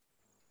there.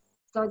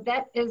 So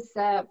that is,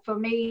 for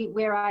me,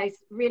 where I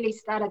really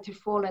started to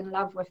fall in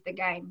love with the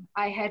game.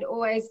 I had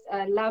always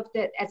loved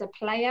it as a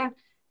player.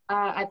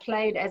 I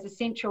played as a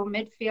central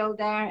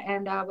midfielder,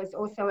 and I was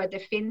also a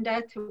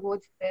defender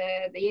towards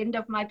the end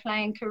of my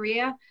playing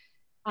career.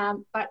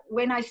 But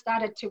when I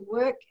started to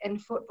work in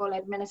football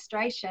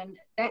administration,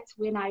 that's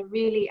when I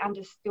really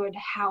understood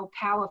how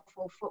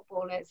powerful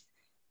football is,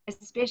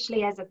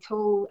 especially as a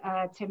tool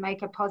to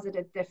make a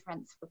positive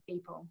difference for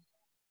people.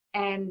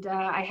 And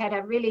I had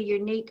a really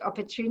unique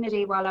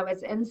opportunity while I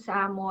was in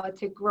Samoa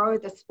to grow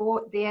the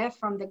sport there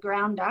from the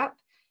ground up.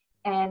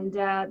 And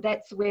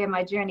that's where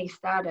my journey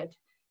started.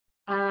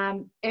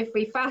 If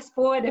we fast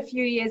forward a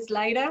few years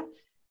later,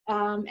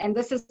 and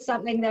this is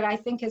something that I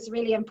think is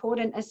really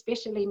important,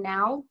 especially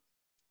now,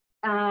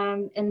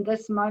 in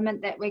this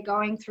moment that we're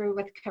going through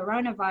with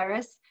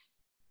coronavirus.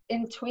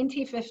 In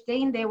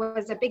 2015, there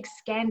was a big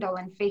scandal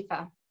in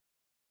FIFA.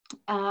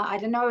 I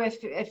don't know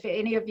if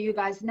any of you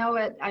guys know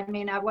it. I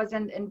mean, I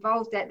wasn't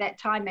involved at that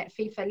time at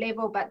FIFA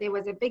level, but there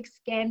was a big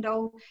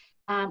scandal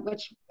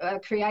which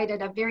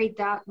created a very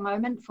dark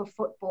moment for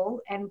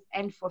football and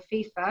for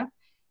FIFA.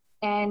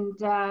 And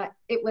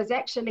it was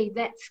actually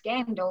that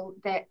scandal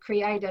that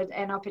created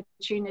an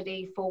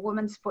opportunity for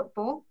women's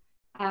football,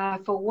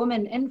 for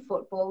women in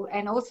football,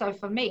 and also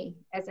for me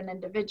as an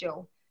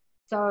individual.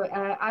 So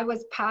I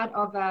was part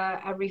of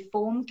a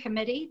reform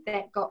committee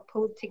that got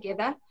pulled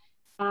together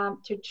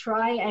to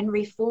try and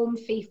reform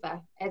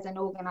FIFA as an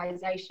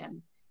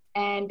organization.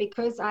 And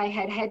because I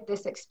had had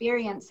this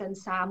experience in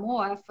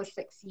Samoa for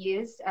 6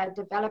 years,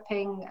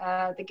 developing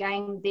the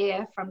game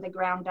there from the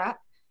ground up,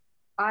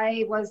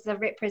 I was the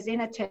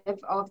representative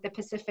of the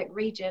Pacific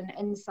region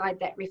inside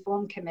that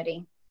reform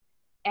committee.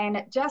 And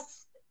it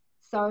just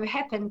so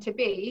happened to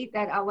be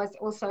that I was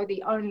also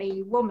the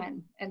only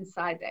woman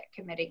inside that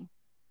committee.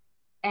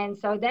 And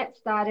so that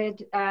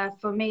started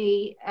for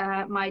me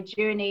my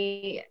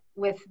journey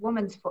with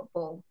women's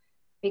football,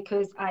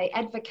 because I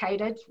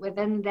advocated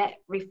within that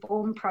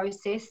reform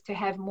process to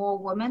have more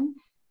women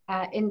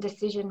in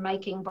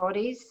decision-making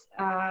bodies,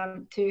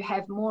 to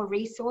have more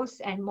resource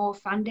and more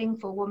funding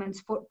for women's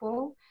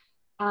football,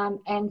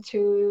 and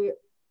to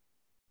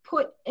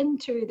put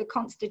into the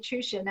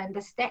constitution and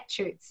the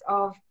statutes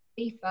of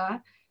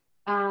FIFA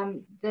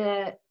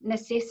the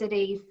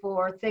necessity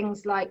for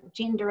things like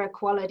gender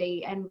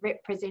equality and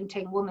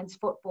representing women's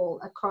football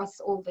across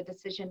all the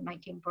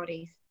decision-making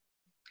bodies.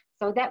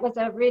 So that was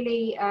a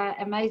really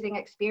amazing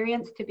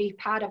experience to be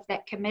part of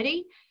that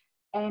committee.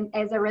 And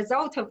as a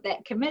result of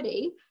that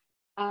committee,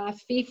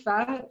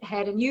 FIFA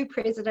had a new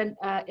president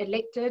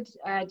elected,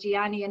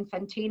 Gianni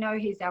Infantino.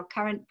 He's our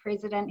current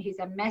president. He's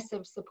a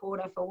massive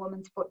supporter for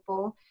women's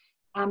football.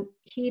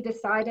 He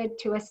decided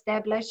to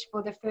establish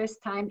for the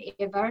first time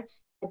ever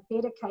a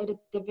dedicated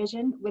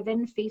division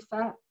within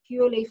FIFA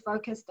purely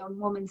focused on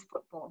women's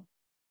football.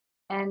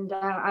 And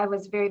I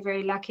was very,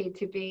 very lucky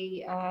to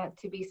be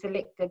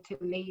selected to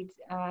lead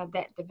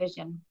that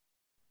division.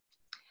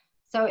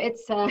 So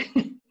it's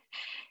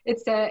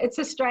it's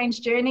a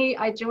strange journey.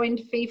 I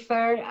joined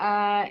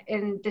FIFA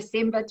in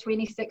December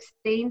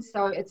 2016,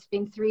 so it's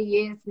been 3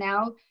 years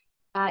now.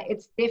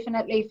 It's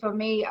definitely, for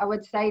me, I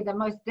would say, the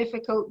most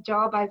difficult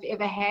job I've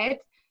ever had.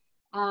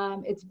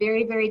 It's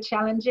very, very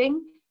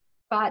challenging,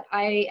 but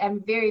I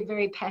am very,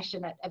 very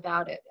passionate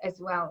about it as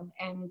well.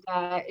 And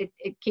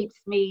it keeps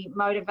me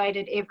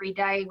motivated every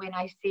day when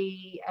I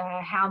see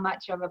how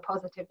much of a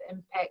positive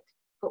impact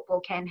football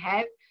can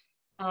have,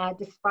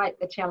 despite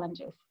the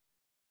challenges.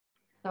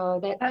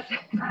 So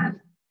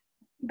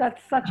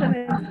that's such an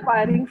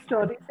inspiring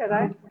story,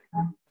 Serai.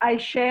 I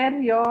share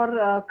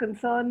your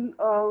concern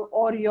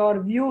or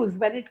your views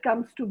when it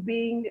comes to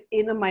being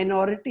in a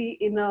minority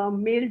in a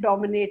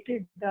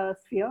male-dominated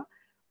sphere.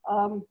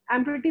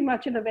 I'm pretty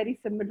much in a very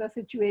similar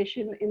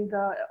situation in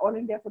the All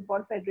India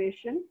Football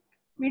Federation.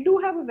 We do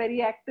have a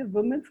very active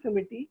women's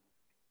committee.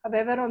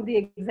 However, on the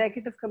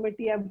executive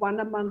committee, I'm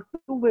one among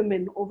 2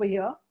 women over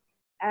here.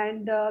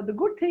 And the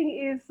good thing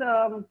is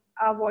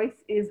our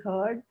voice is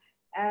heard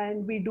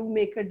and we do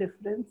make a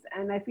difference.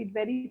 And I feel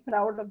very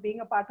proud of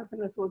being a part of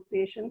an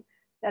association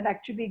that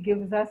actually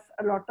gives us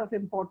a lot of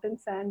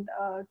importance and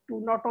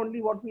to not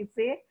only what we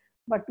say,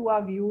 but to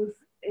our views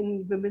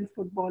in women's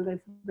football as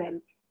well.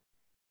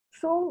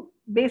 So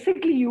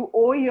basically you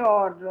owe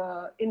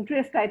your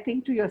interest, I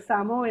think, to your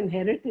Samoan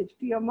heritage,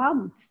 to your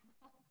mom.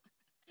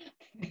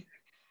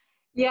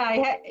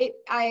 Yeah,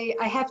 I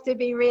have to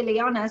be really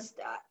honest.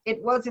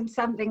 It wasn't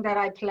something that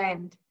I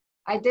planned.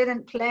 I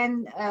didn't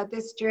plan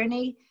this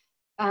journey,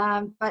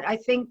 but I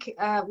think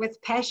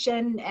with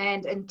passion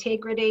and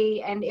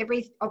integrity and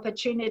every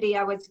opportunity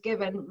I was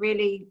given,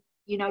 really,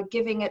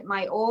 giving it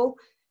my all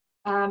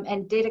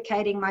and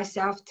dedicating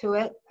myself to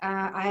it,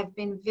 I have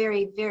been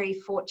very, very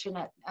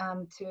fortunate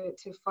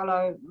to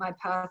follow my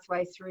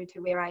pathway through to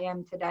where I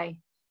am today.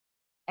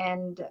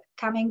 And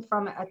coming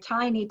from a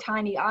tiny,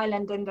 tiny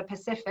island in the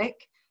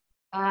Pacific,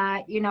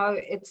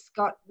 it's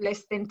got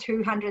less than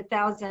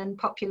 200,000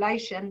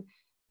 population.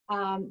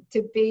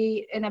 To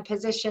be in a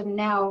position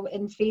now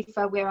in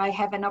FIFA where I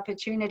have an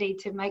opportunity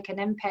to make an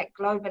impact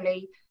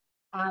globally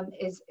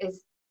is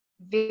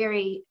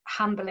very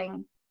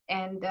humbling.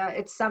 And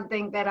it's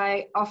something that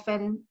I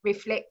often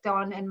reflect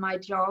on in my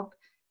job.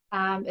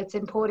 It's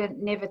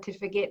important never to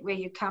forget where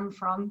you come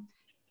from.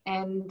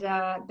 And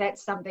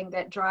that's something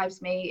that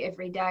drives me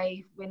every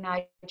day when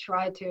I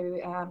try to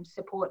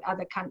support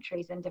other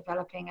countries in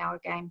developing our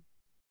game.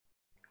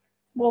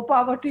 More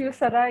power to you,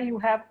 Serai. You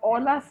have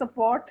all our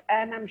support,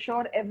 and I'm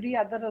sure every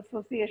other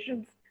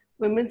association's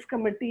women's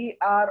committee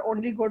are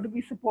only going to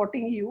be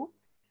supporting you.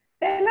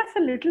 Tell us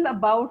a little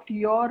about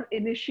your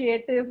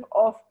initiative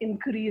of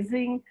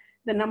increasing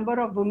the number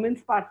of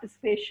women's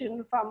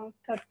participation from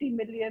 30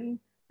 million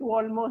to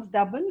almost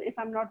double, if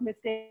I'm not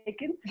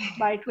mistaken,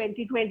 by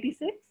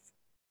 2026.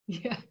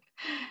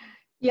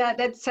 Yeah,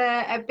 that's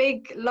a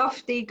big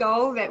lofty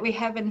goal that we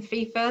have in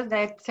FIFA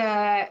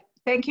that,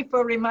 thank you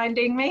for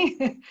reminding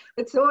me.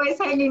 It's always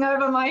hanging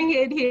over my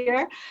head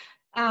here.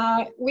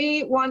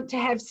 We want to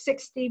have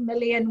 60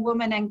 million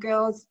women and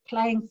girls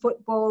playing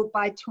football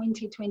by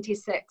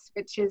 2026,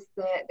 which is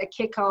the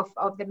kickoff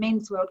of the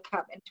Men's World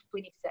Cup in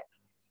 26.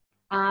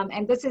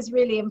 And this is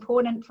really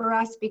important for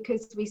us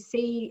because we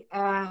see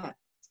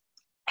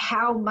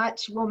how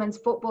much women's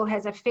football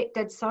has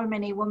affected so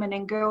many women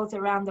and girls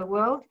around the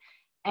world.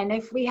 And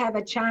if we have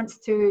a chance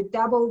to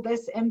double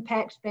this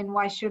impact, then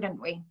why shouldn't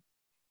we?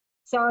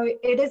 So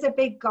it is a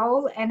big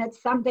goal, and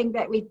it's something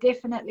that we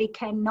definitely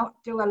cannot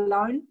do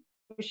alone,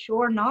 for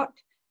sure not.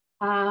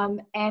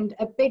 And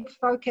a big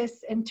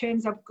focus in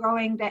terms of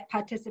growing that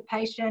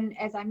participation,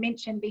 as I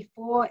mentioned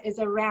before, is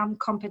around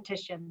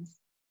competitions.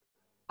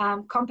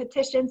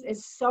 Competitions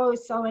is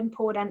so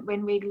important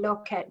when we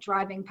look at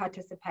driving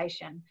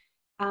participation.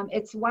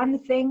 It's one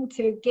thing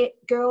to get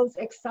girls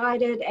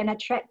excited and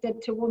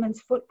attracted to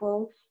women's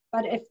football,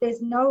 but if there's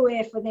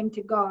nowhere for them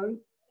to go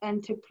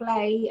and to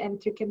play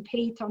and to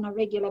compete on a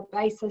regular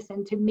basis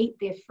and to meet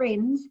their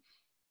friends,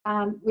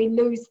 we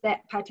lose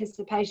that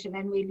participation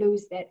and we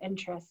lose that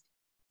interest.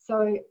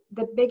 So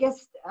the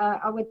biggest,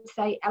 I would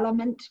say,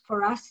 element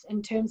for us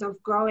in terms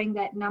of growing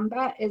that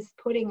number is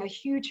putting a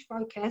huge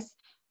focus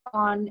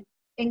on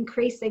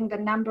increasing the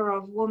number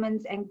of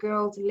women's and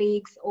girls'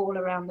 leagues all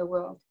around the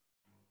world.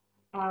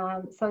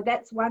 So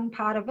that's one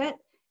part of it.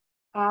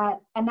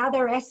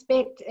 Another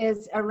aspect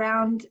is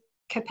around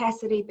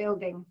capacity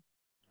building.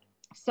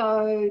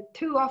 So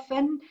too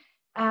often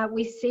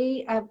we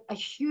see a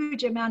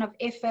huge amount of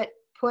effort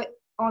put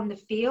on the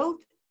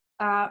field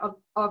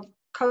of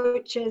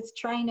coaches,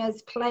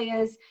 trainers,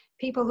 players,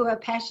 people who are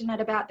passionate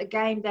about the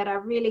game that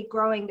are really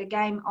growing the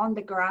game on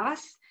the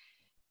grass.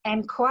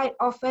 And quite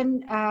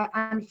often,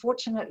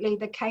 unfortunately,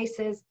 the case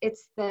is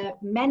it's the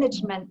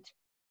management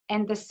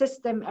and the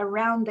system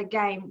around the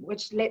game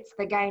which lets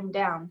the game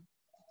down.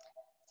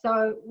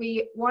 So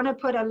we want to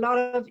put a lot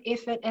of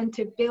effort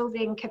into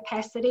building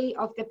capacity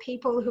of the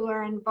people who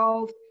are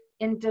involved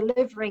in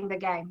delivering the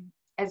game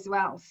as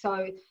well.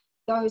 So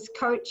those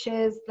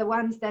coaches, the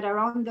ones that are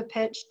on the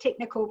pitch,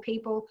 technical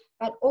people,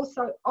 but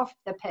also off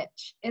the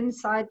pitch,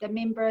 inside the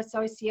member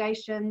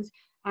associations,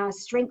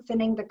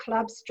 strengthening the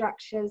club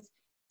structures,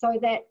 so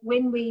that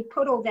when we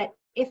put all that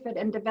effort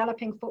in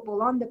developing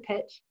football on the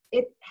pitch,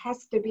 it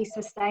has to be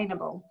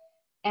sustainable.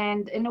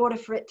 And in order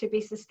for it to be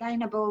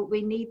sustainable,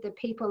 we need the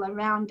people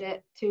around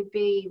it to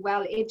be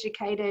well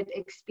educated,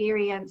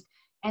 experienced,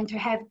 and to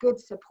have good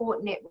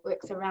support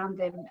networks around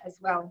them as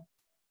well.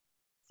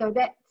 So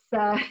that's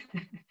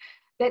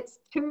that's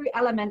two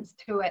elements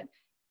to it.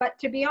 But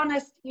to be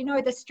honest, you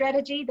know, the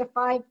strategy, the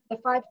five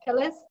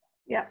pillars.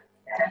 Yeah.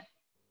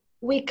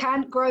 We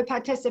can't grow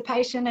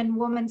participation in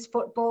women's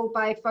football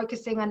by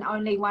focusing on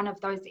only one of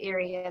those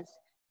areas.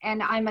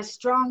 And I'm a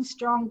strong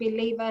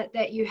believer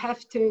that you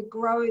have to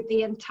grow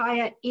the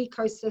entire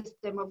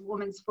ecosystem of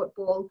women's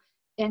football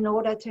in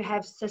order to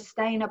have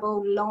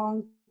sustainable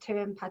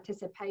long-term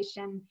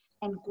participation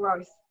and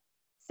growth.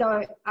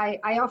 So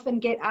I often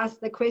get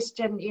asked the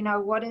question, you know,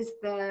 what is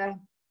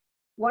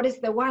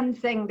the one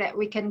thing that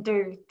we can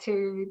do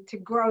to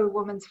grow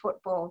women's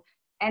football?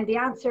 And the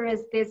answer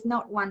is there's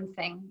not one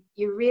thing.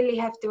 You really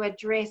have to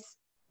address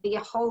the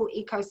whole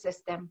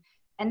ecosystem.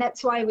 And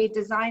that's why we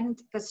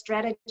designed the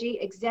strategy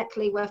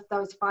exactly with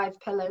those 5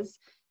 pillars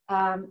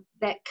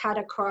that cut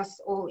across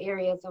all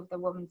areas of the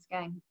women's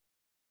game.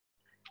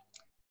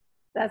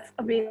 That's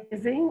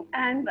amazing.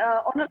 And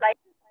on a light side,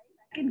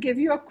 I can give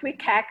you a quick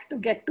hack to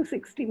get to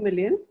 60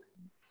 million.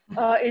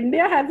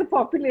 India has a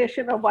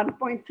population of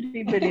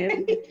 1.3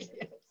 billion. Yes.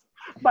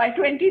 By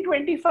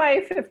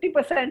 2025,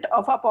 50%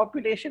 of our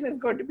population is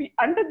going to be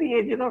under the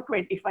age of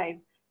 25.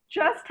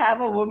 Just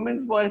have a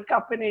Women's World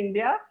Cup in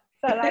India.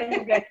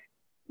 Serai,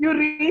 you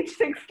reach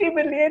 60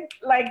 million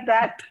like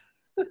that.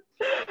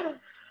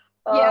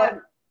 Yeah.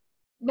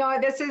 No,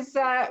 this is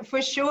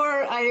for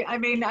sure. I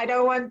mean, I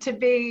don't want to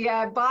be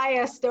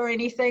biased or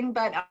anything,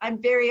 but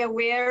I'm very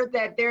aware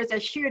that there's a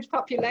huge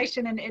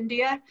population in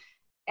India.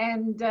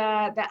 And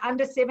the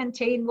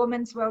Under-17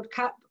 Women's World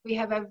Cup, we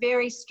have a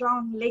very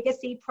strong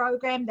legacy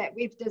program that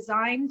we've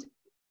designed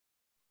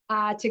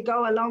to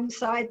go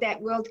alongside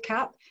that World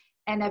Cup.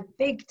 And a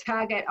big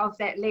target of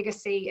that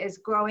legacy is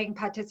growing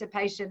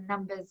participation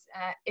numbers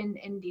in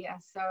India.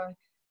 So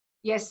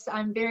yes,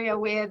 I'm very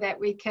aware that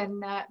we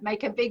can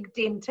make a big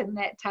dent in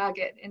that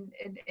target in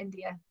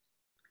India.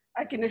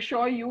 I can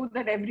assure you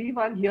that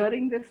everyone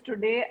hearing this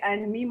today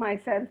and me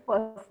myself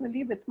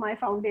personally with my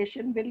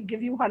foundation will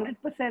give you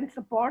 100%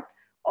 support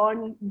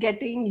on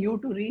getting you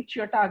to reach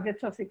your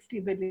targets of 60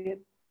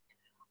 billion.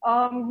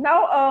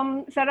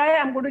 Now, Serai,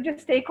 I'm going to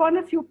just take on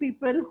a few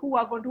people who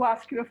are going to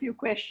ask you a few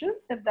questions,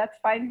 if that's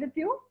fine with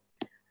you.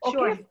 Okay,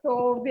 sure.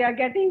 So we are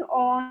getting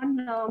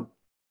on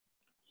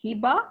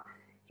Hiba.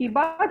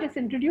 Hiba, just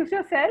introduce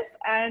yourself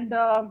and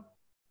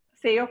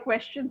say your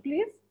question,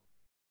 please.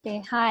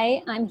 Okay,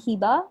 hi, I'm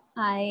Hiba.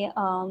 I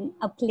am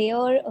a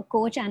player, a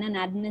coach, and an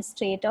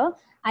administrator.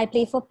 I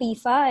play for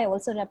PIFA. I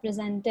also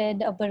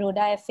represented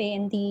Baroda FA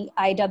in the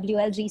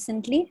IWL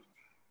recently.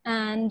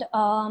 And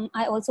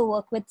I also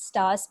work with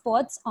Star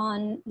Sports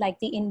on like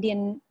the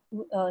Indian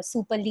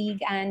Super League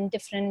and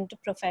different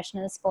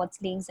professional sports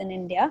leagues in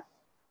India.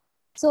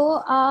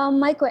 So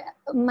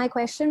my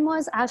question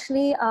was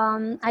actually,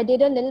 I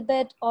did a little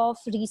bit of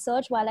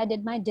research while I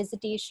did my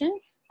dissertation.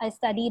 I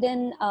studied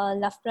in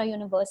Loughborough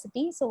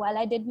University. So while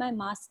I did my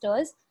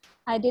master's,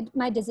 I did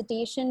my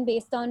dissertation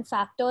based on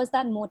factors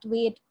that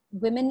motivate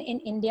women in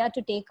India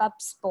to take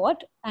up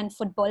sport and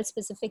football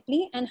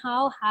specifically, and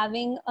how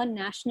having a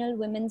national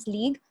women's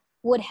league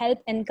would help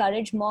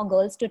encourage more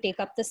girls to take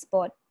up the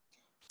sport.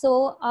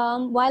 So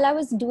while I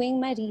was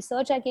doing my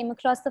research, I came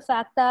across the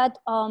fact that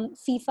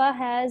FIFA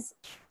has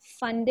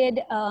funded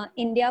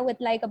India with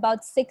like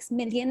about 6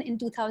 million in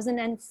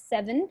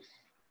 2007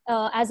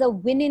 as a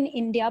Win in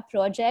India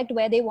project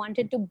where they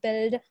wanted to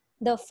build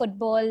the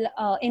football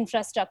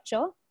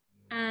infrastructure.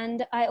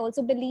 And I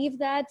also believe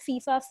that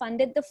FIFA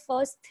funded the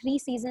first 3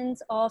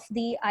 seasons of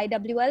the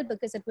IWL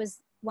because it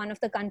was one of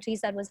the countries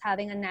that was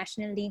having a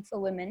national league for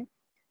women.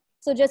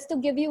 So just to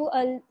give you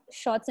a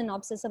short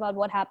synopsis about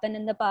what happened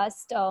in the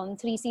past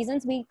 3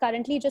 seasons, we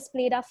currently just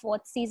played our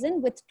 4th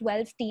season with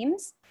 12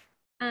 teams.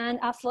 And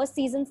our first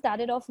season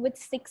started off with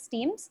 6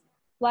 teams,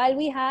 while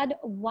we had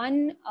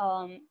one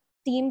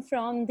team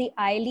from the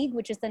I-League,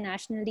 which is the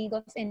National League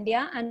of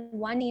India, and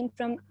one team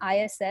from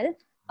ISL.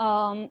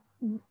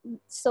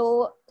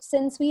 So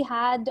since we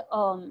had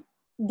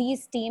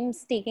these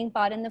teams taking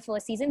part in the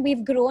first season,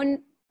 we've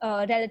grown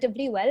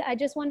relatively well. I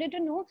just wanted to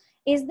know,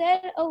 is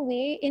there a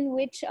way in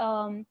which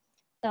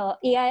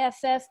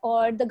AIFF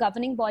or the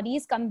governing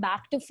bodies come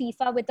back to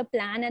FIFA with a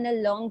plan and a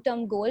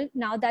long-term goal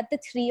now that the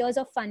 3 years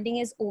of funding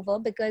is over,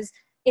 because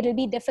it'll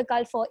be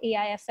difficult for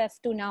AIFF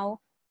to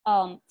now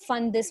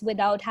fund this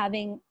without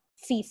having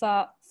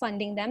FIFA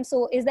funding them.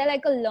 So is there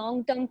like a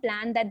long-term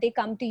plan that they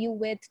come to you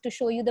with to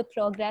show you the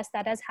progress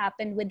that has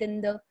happened within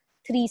the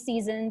 3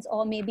 seasons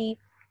or maybe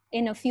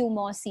in a few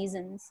more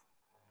seasons?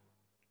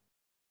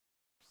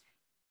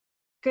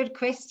 Good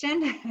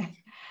question.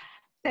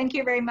 Thank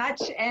you very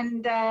much.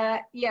 And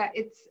yeah,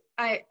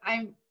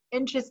 I'm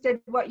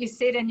interested what you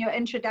said in your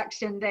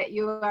introduction, that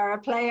you are a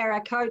player, a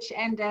coach,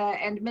 and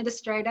an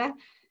administrator.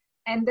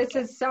 And this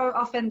is so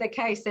often the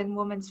case in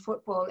women's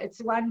football.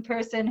 It's one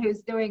person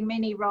who's doing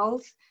many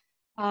roles.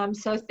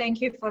 So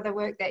thank you for the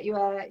work that you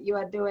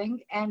are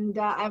doing. And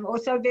I'm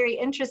also very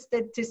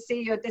interested to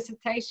see your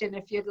dissertation.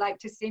 If you'd like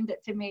to send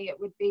it to me, it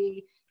would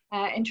be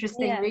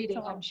interesting reading,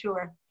 sure. I'm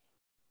sure.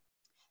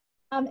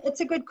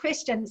 It's a good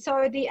question.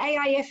 So the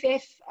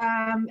AIFF,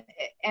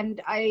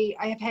 and I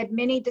have had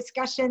many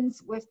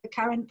discussions with the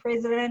current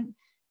president,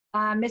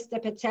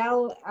 Mr.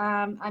 Patel.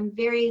 I'm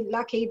very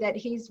lucky that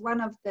he's one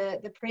of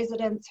the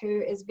presidents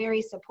who is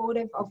very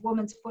supportive of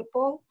women's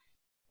football.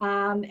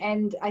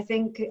 And I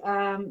think,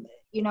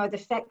 you know, the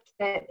fact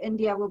that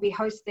India will be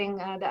hosting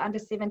the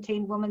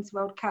Under-17 Women's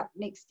World Cup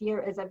next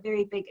year is a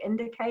very big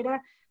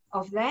indicator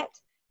of that.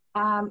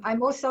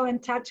 I'm also in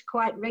touch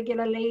quite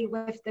regularly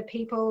with the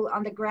people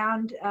on the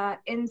ground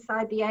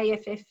inside the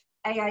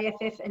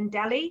AIFF in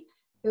Delhi,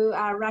 who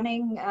are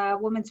running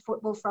women's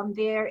football from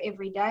there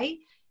every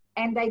day.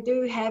 And they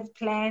do have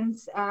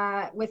plans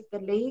with the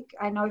league,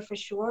 I know for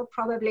sure.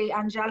 Probably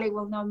Anjali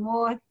will know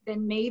more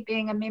than me,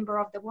 being a member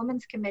of the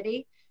Women's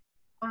Committee.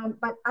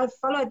 But I've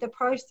followed the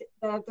progress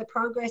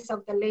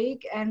of the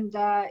league, and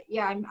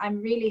yeah,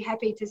 I'm really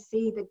happy to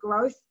see the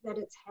growth that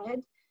it's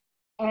had.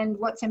 And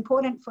what's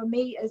important for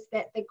me is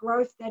that the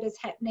growth that is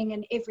happening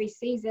in every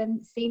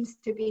season seems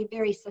to be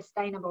very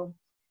sustainable,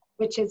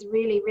 which is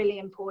really, really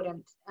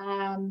important.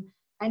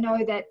 I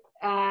know that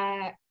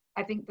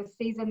I think the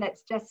season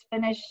that's just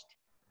finished,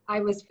 I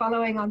was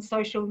following on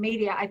social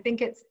media. I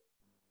think it's,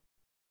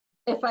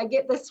 if I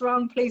get this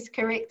wrong, please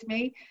correct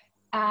me.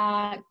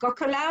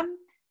 Gokulam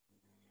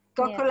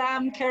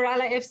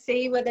Kerala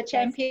FC were the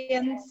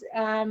champions.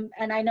 And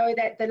I know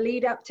that the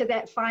lead up to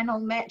that final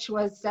match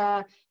was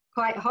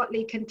quite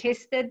hotly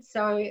contested,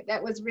 so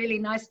that was really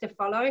nice to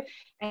follow.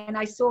 And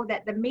I saw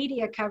that the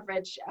media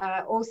coverage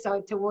also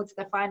towards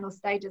the final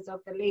stages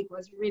of the league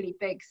was really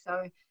big,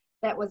 so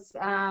that was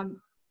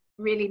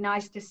really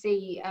nice to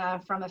see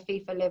from a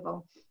FIFA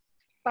level.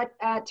 But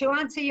to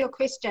answer your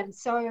question,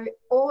 so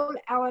all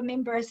our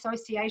member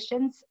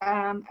associations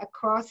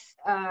across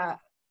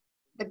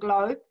the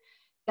globe,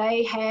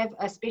 they have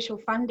a special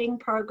funding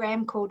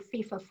program called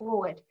FIFA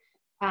Forward,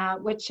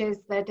 which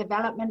is the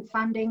development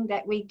funding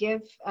that we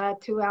give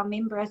to our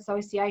member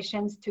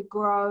associations to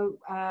grow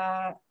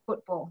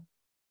football.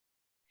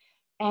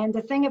 And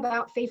the thing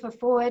about FIFA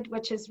Forward,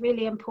 which is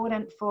really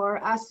important for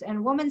us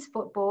in women's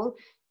football,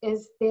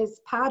 is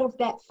there's part of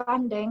that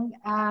funding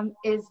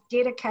is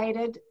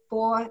dedicated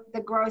for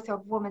the growth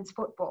of women's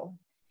football.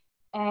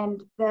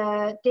 And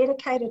the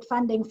dedicated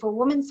funding for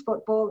women's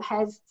football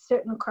has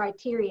certain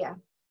criteria.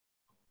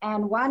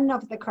 And one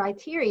of the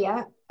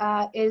criteria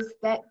is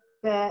that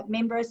the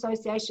member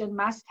association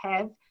must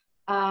have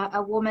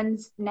a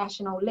women's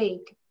national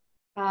league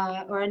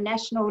or a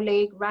national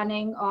league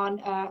running on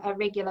a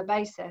regular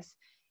basis.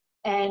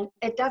 And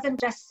it doesn't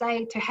just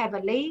say to have a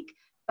league,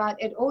 but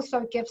it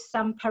also gives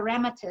some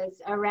parameters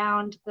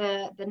around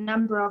the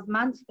number of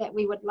months that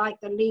we would like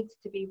the leagues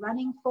to be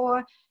running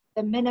for,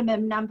 the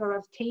minimum number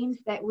of teams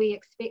that we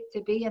expect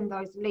to be in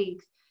those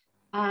leagues.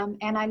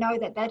 And I know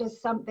that that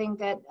is something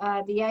that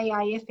the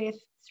AIFF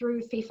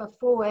through FIFA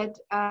Forward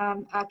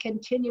are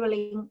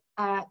continually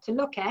to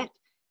look at,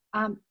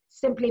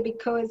 simply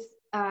because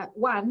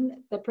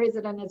one, the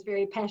president is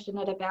very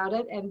passionate about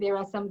it, and there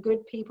are some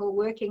good people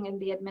working in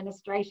the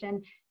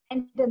administration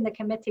and in the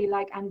committee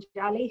like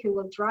Anjali who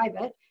will drive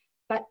it.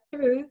 But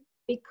two,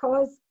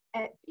 because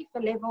at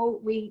FIFA level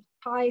we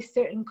tie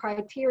certain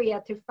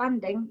criteria to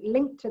funding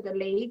linked to the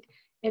league,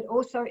 it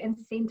also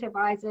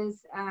incentivizes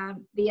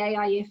the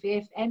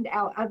AIFF and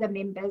our other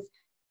members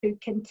to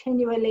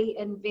continually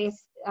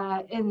invest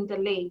in the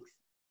leagues.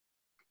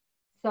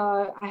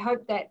 So I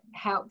hope that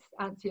helps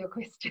answer your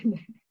question.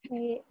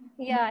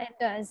 Yeah, it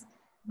does.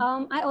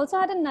 I also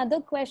had another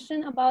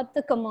question about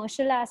the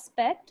commercial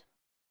aspect.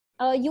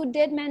 You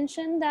did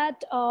mention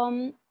that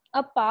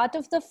a part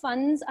of the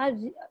funds are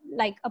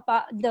like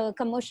the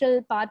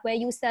commercial part where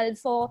you sell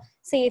for,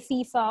 say,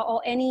 FIFA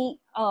or any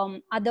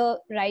other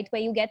right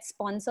where you get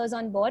sponsors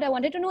on board. I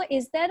wanted to know,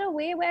 is there a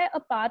way where a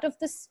part of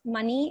this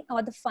money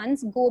or the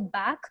funds go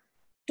back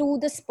to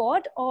the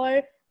sport?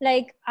 Or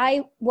like,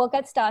 I work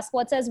at Star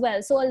Sports as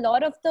well, so a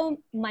lot of the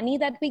money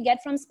that we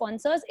get from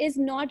sponsors is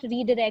not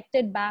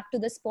redirected back to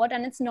the sport,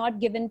 and it's not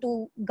given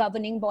to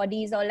governing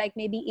bodies or like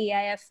maybe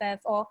AIFF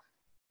or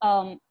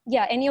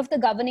any of the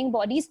governing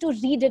bodies to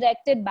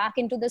redirect it back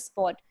into the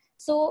sport.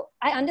 So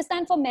I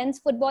understand for men's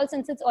football,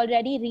 since it's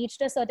already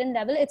reached a certain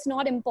level, it's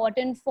not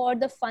important for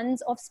the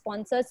funds of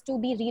sponsors to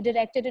be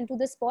redirected into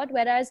the sport.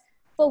 Whereas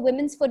for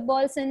women's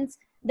football, since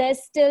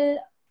there's still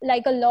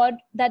like a lot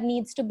that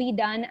needs to be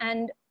done,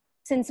 and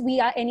since we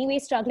are anyway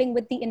struggling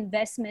with the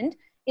investment,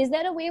 is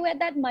there a way where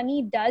that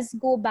money does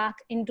go back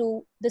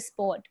into the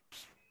sport?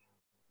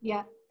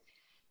 Yeah,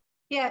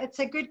 it's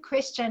a good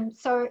question.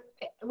 So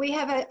we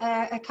have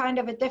a kind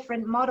of a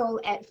different model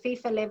at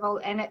FIFA level,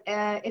 and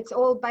it's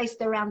all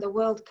based around the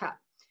World Cup.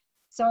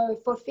 So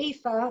for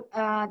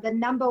FIFA, the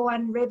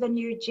 #1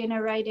 revenue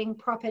generating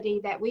property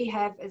that we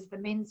have is the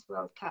Men's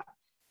World Cup.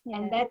 Yeah.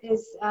 And that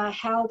is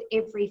held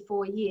every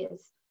 4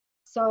 years.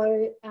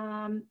 So,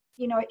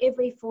 you know,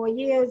 every 4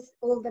 years,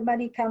 all the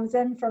money comes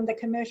in from the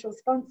commercial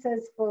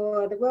sponsors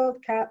for the World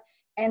Cup.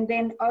 And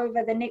then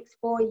over the next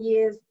 4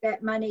 years,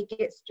 that money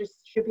gets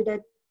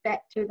distributed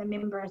back to the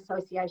member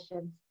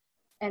associations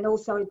and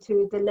also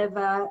to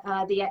deliver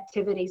the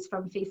activities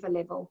from FIFA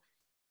level.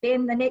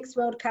 Then the next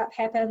World Cup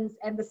happens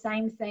and the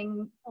same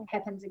thing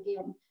happens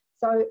again.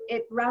 So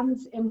it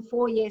runs in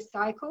 4-year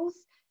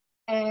cycles,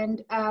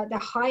 and the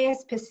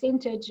highest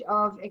percentage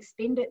of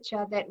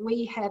expenditure that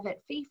we have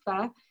at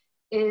FIFA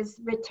is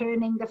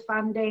returning the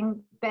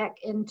funding back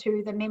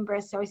into the member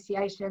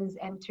associations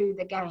and to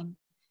the game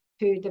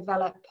to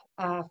develop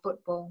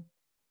football.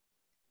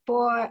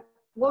 For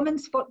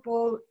women's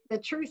football, the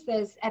truth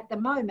is at the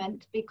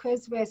moment,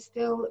 because we're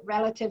still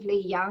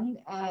relatively young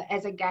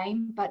as a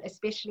game, but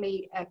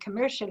especially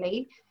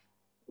commercially,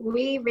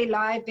 we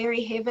rely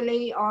very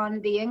heavily on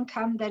the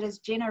income that is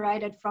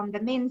generated from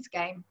the men's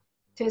game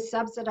to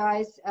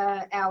subsidize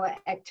our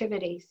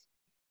activities.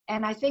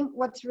 And I think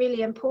what's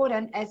really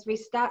important as we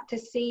start to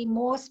see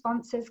more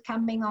sponsors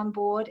coming on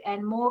board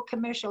and more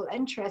commercial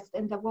interest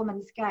in the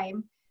women's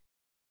game,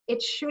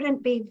 it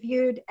shouldn't be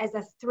viewed as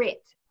a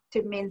threat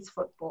to men's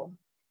football.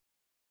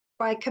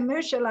 By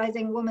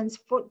commercializing women's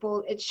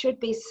football, it should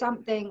be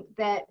something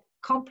that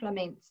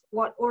complements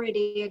what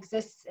already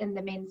exists in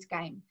the men's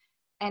game.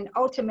 And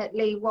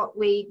ultimately, what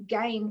we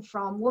gain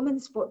from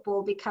women's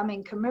football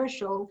becoming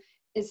commercial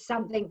is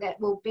something that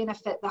will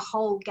benefit the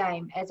whole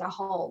game as a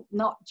whole,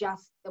 not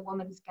just the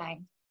women's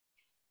game.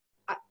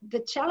 The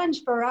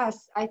challenge for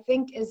us, I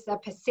think, is the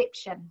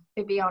perception,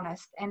 to be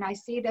honest. And I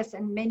see this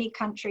in many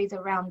countries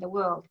around the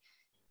world.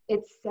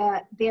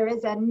 There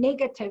is a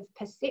negative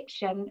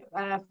perception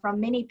from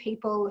many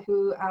people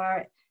who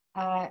are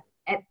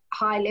at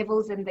high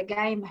levels in the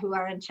game, who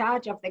are in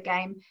charge of the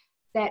game,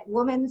 that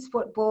women's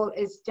football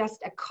is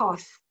just a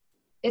cost.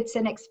 It's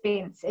an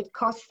expense. It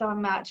costs so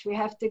much. We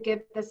have to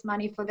give this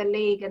money for the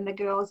league and the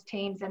girls'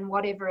 teams and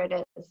whatever it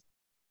is.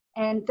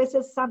 And this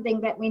is something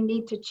that we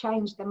need to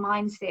change the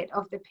mindset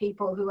of the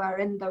people who are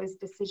in those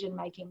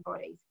decision-making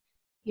bodies.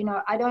 You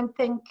know, I don't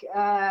think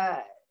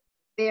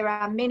there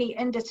are many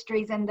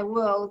industries in the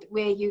world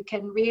where you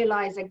can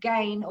realize a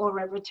gain or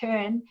a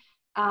return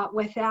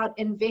without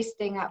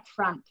investing up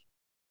front.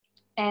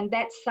 And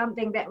that's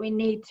something that we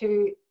need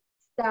to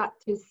start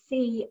to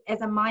see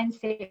as a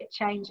mindset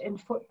change in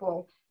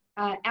football.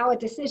 Our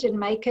decision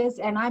makers,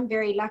 and I'm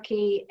very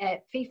lucky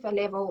at FIFA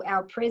level,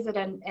 our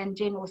president and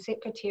general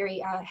secretary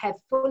have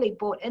fully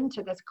bought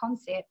into this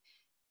concept,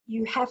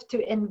 you have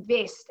to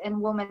invest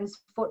in women's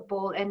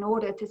football in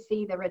order to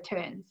see the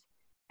returns.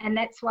 And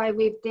that's why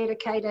we've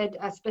dedicated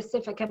a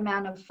specific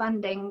amount of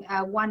funding,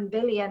 1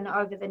 billion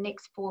over the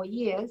next 4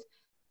 years,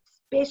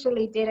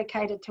 especially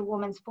dedicated to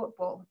women's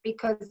football,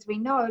 because we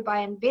know by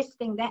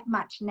investing that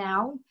much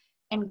now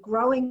and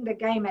growing the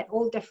game at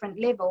all different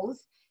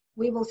levels,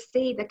 we will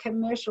see the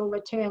commercial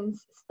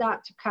returns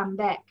start to come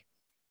back.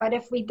 But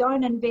if we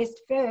don't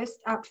invest first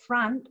up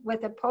front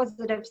with a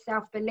positive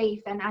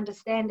self-belief and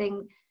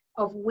understanding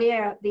of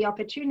where the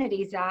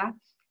opportunities are,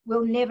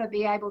 we'll never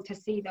be able to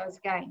see those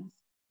gains.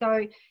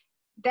 So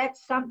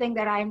that's something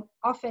that I'm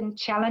often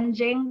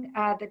challenging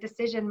the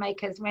decision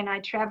makers when I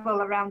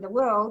travel around the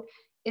world,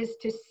 is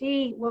to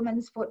see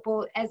women's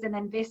football as an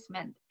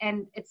investment.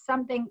 And it's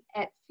something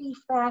at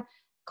FIFA,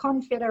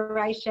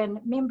 confederation,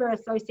 member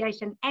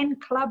association,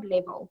 and club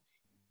level.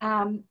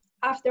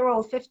 After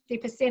all,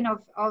 50%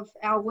 of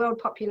our world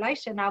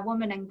population are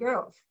women and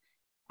girls.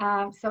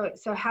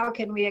 So how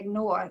can we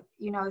ignore,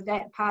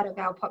 that part of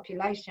our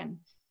population?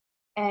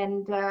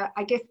 And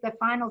I guess the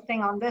final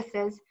thing on this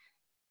is,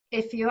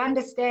 if you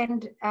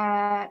understand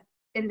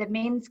in the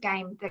men's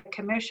game, the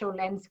commercial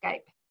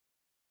landscape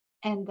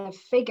and the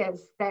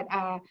figures that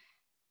are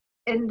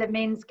in the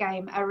men's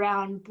game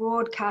around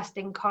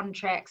broadcasting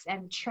contracts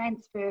and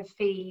transfer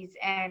fees,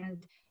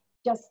 and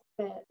just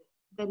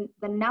the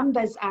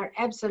numbers are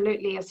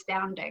absolutely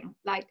astounding,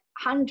 like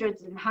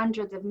hundreds and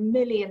hundreds of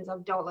millions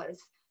of dollars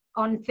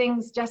on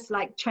things just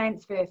like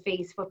transfer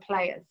fees for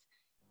players.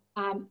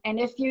 And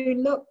if you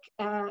look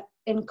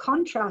in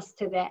contrast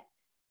to that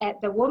at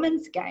the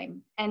women's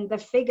game and the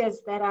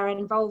figures that are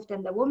involved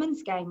in the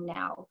women's game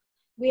now,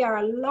 we are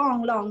a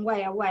long, long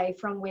way away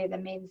from where the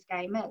men's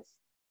game is.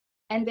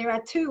 And there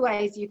are two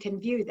ways you can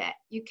view that.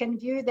 You can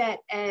view that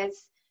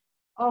as,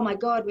 oh my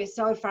God, we're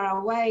so far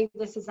away,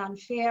 this is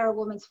unfair,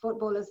 women's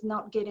football is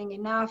not getting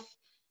enough.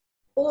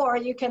 Or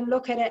you can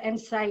look at it and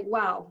say,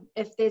 wow,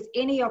 if there's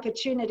any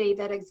opportunity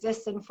that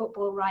exists in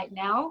football right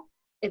now,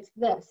 it's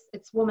this,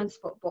 it's women's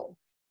football.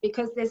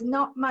 Because there's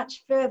not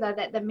much further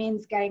that the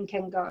men's game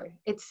can go.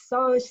 It's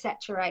so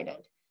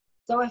saturated.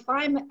 So if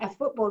I'm a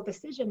football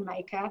decision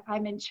maker,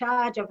 I'm in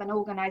charge of an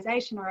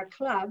organization or a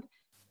club,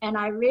 and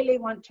I really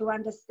want to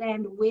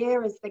understand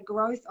where is the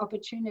growth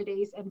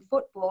opportunities in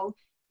football,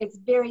 it's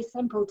very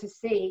simple to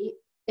see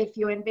if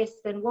you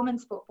invest in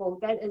women's football,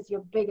 that is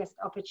your biggest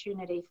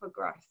opportunity for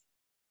growth.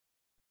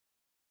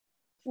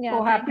 Yeah,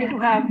 so happy to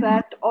have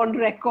that on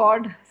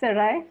record,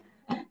 Serai.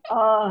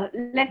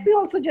 Let me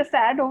also just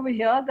add over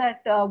here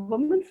that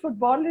women's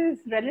football is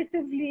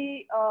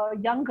relatively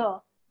younger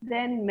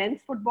than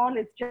men's football.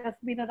 It's just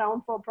been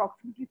around for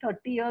approximately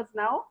 30 years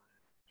now.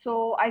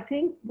 So I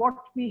think what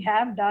we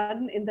have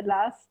done in the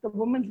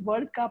Women's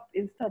World Cup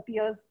is 30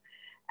 years.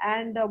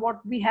 And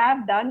what we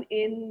have done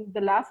in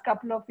the last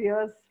couple of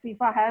years,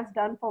 FIFA has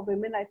done for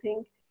women, I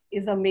think,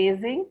 is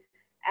amazing.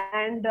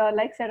 And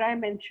like Serai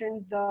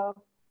mentioned, the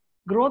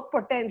growth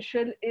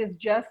potential is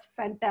just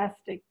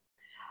fantastic.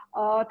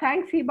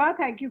 Thanks, Hiba.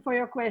 Thank you for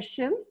your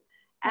questions.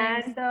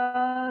 Thanks.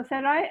 And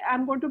Serai,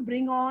 I'm going to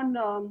bring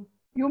on,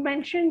 you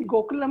mentioned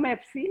Gokulam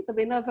FC, the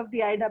winners of the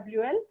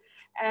IWL.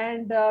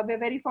 And we're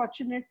very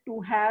fortunate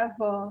to have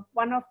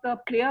one of the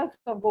players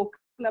of Gokulam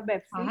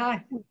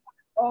FC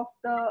of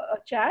the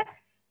chat.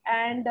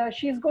 And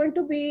she's going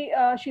to be,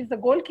 she's the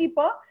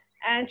goalkeeper,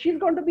 and she's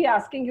going to be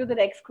asking you the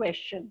next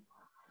question.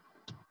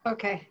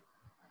 Okay.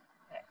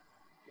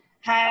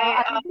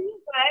 Hi,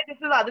 this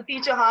is Aditi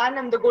Chauhan.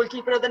 I'm the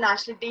goalkeeper of the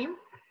national team.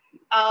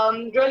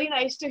 Really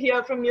nice to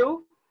hear from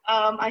you.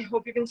 I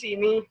hope you can see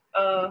me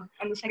on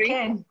the screen. I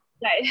can.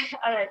 Right.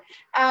 All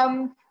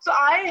right. So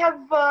I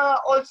have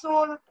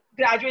also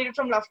graduated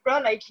from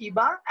Loughborough like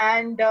Hiba,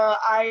 and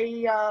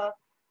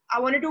I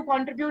wanted to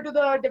contribute to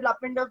the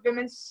development of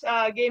women's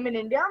game in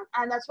India,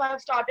 and that's why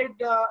I've started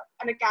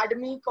an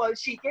academy called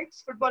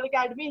SheKicks Football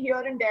Academy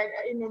here in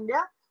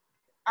India.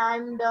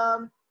 And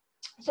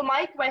so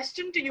my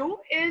question to you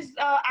is,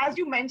 as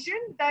you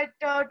mentioned, that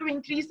to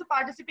increase the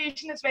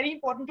participation, it's very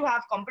important to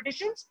have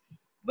competitions,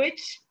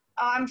 which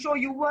I'm sure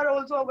you were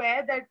also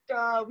aware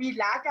that we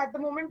lack at the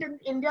moment in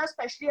India,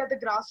 especially at the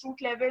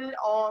grassroots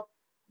level.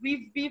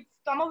 We've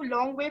come a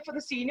long way for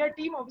the senior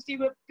team. Obviously,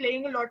 we're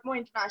playing a lot more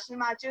international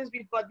matches.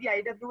 We've got the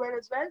IWL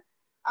as well.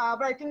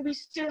 But I think we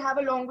still have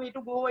a long way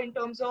to go in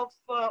terms of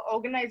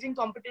organizing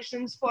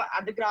competitions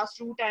at the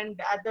grassroots and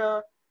at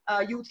the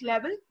youth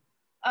level.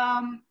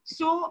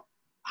 So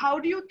how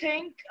do you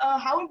think,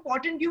 how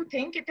important do you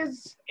think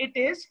it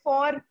is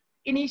for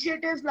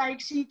initiatives like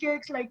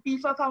SheKicks, like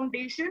PIFA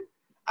Foundation,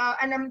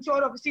 and I'm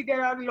sure obviously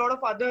there are a lot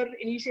of other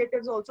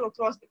initiatives also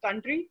across the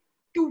country,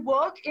 to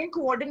work in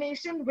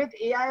coordination with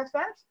AIFF,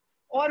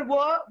 or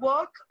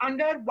work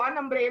under one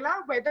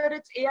umbrella, whether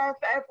it's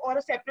AIFF or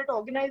a separate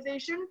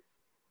organization?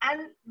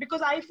 And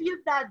because I feel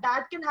that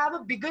that can have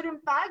a bigger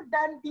impact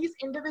than these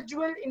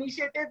individual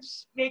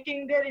initiatives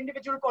making their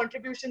individual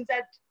contributions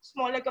at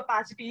smaller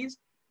capacities.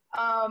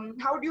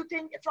 How do you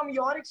think, from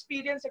your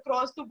experience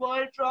across the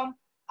world, from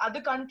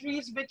other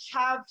countries which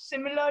have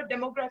similar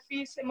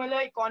demography,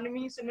 similar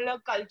economy, similar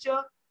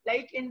culture,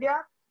 like India.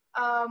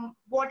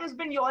 What has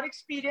been your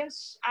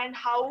experience, and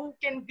how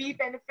can we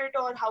benefit,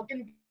 or how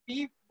can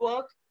we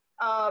work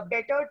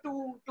better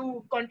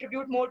to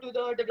contribute more to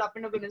the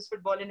development of women's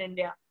football in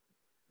India?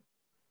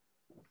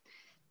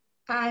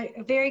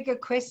 Very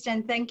good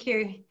question. Thank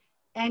you.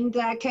 And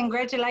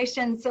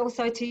congratulations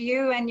also to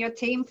you and your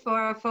team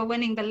for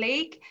winning the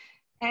league.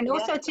 And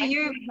also to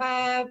you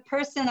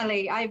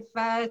personally.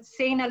 I've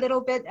seen a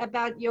little bit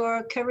about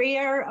your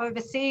career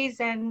overseas,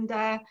 and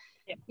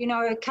you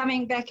know,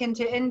 coming back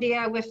into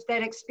India with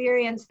that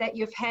experience that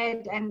you've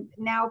had, and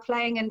now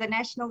playing in the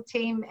national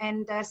team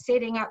and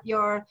setting up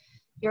your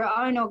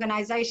own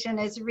organization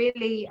is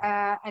really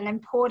an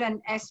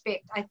important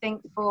aspect, I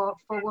think, for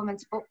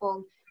women's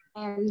football.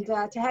 And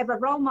to have a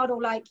role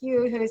model like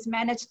you who's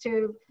managed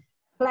to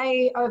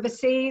play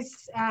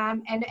overseas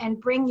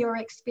and bring your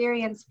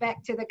experience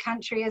back to the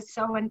country is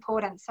so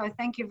important. So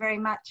thank you very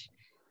much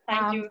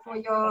for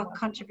your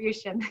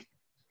contribution.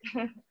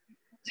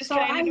 Just so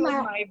trying to do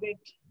my bit.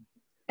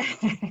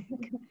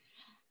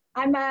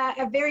 I'm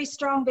a very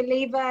strong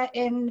believer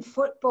in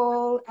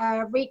football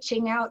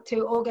reaching out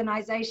to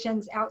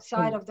organizations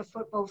outside of the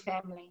football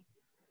family.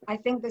 I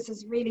think this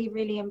is really,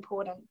 really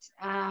important.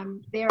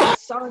 There are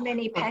so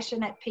many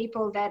passionate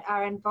people that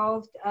are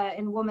involved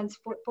in women's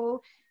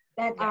football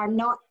that are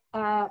not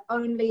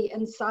only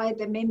inside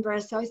the member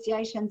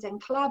associations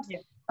and clubs,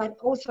 but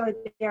also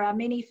there are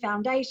many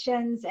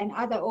foundations and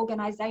other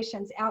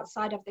organizations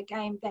outside of the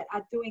game that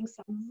are doing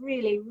some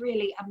really,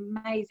 really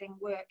amazing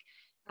work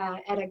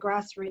at a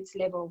grassroots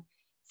level.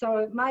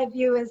 So my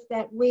view is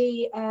that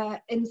we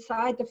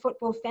inside the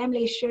football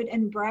family should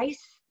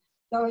embrace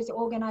those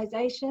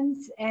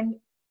organizations, and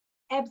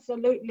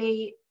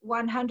absolutely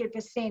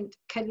 100%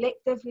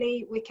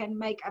 collectively we can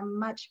make a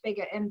much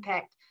bigger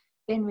impact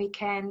than we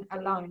can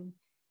alone.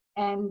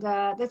 And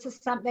this is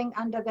something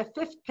under the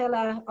 5th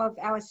pillar of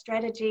our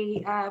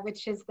strategy,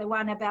 which is the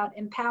one about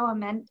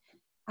empowerment,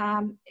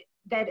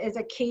 that is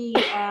a key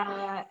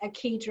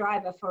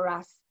driver for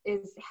us,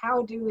 is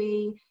how do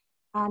we,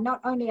 not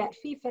only at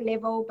FIFA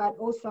level, but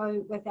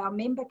also with our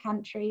member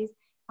countries,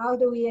 how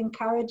do we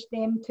encourage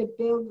them to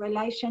build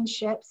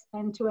relationships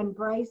and to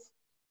embrace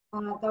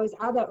those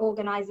other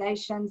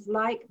organizations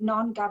like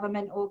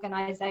non-government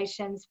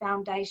organizations,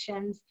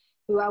 foundations,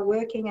 who are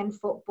working in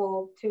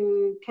football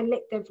to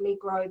collectively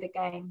grow the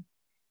game.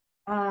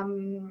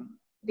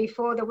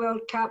 Before the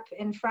World Cup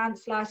in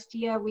France last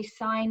year, we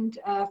signed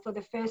for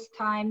the first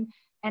time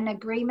an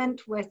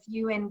agreement with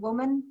UN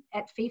Women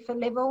at FIFA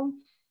level.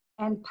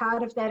 And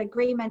part of that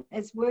agreement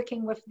is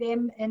working with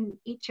them in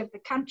each of the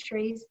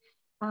countries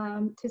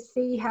to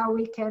see how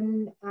we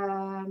can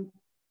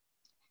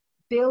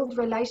build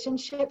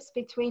relationships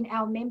between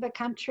our member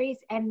countries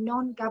and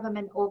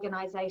non-government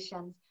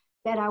organizations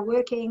that are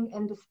working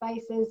in the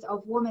spaces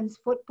of women's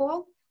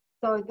football,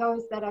 so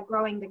those that are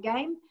growing the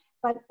game,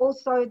 but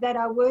also that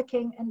are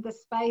working in the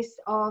space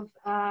of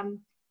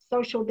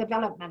social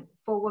development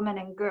for women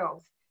and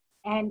girls.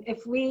 And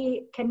if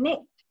we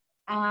connect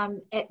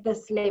at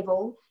this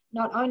level,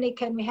 not only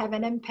can we have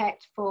an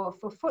impact for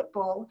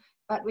football,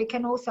 but we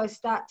can also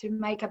start to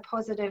make a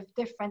positive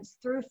difference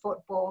through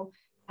football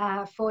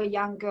for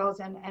young girls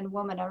and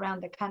women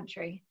around the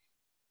country.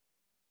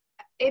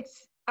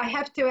 I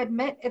have to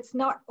admit, it's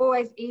not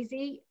always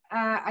easy.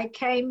 I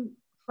came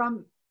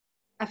from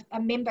a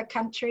member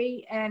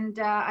country, and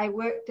I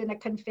worked in a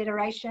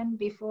confederation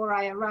before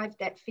I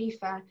arrived at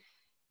FIFA.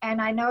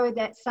 And I know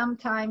that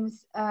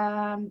sometimes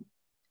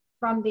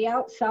from the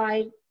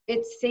outside,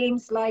 it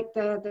seems like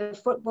the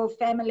football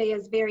family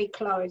is very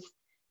closed,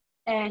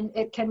 and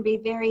it can be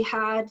very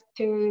hard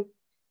to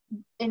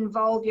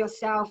involve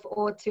yourself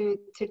or to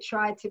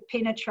try to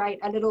penetrate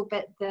a little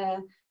bit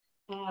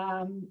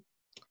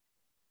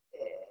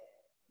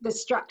the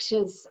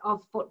structures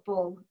of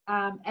football.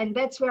 And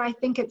that's where I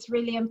think it's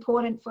really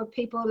important for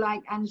people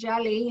like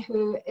Anjali,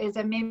 who is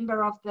a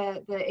member of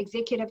the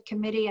executive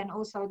committee and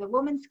also the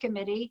women's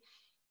committee,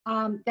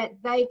 that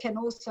they can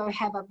also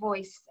have a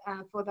voice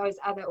for those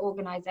other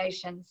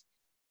organizations.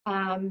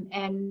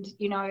 And,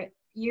 you know,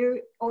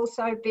 you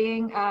also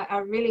being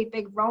a really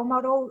big role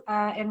model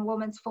in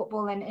women's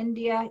football in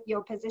India,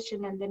 your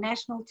position in the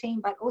national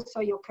team, but also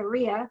your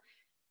career,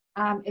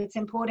 it's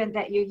important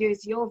that you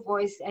use your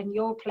voice and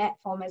your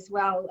platform as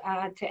well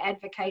to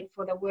advocate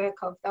for the work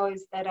of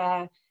those that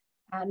are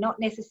not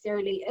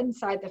necessarily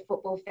inside the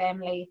football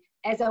family,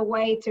 as a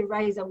way to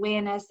raise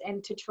awareness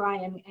and to try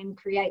and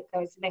create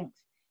those links.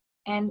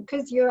 And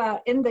because you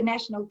are in the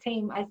national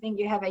team, I think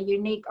you have a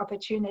unique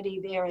opportunity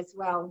there as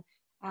well,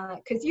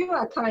 because you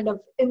are kind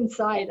of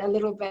inside a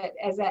little bit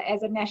as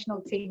a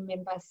national team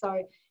member.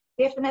 So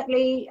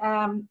definitely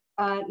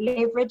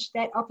leverage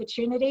that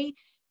opportunity,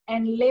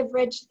 and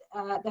leverage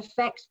the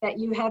fact that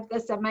you have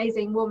this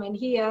amazing woman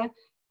here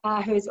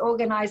who's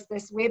organized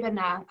this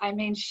webinar. I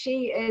mean,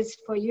 she is,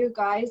 for you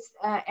guys,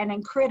 an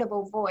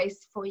incredible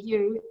voice for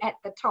you at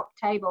the top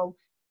table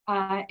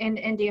in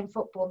Indian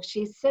football.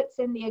 She sits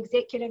in the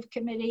executive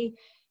committee.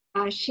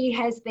 She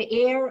has the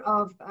ear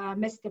of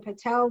Mr.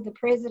 Patel, the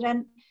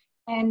president,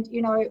 And,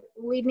 you know,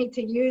 we need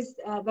to use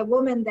the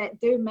women that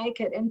do make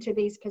it into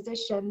these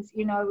positions.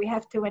 You know, we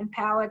have to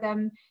empower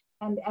them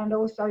and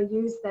also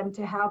use them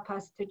to help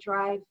us to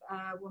drive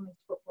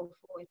women's football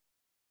forward.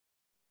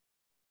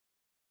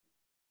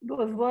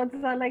 Those words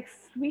are like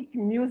sweet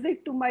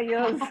music to my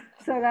ears,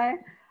 Serai.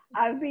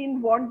 I've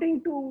been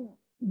wanting to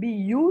be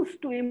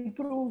used to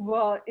improve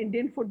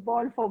Indian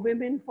football for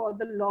women for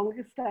the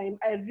longest time.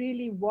 I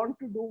really want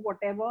to do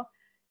whatever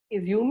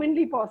is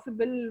humanly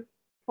possible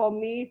for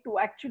me to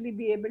actually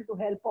be able to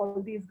help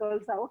all these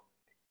girls out.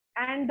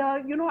 And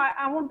you know,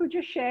 I want to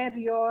just share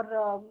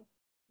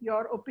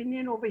your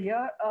opinion over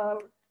here,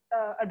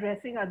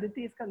 addressing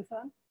Aditi's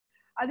concern.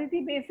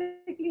 Aditi,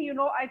 basically, you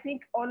know, I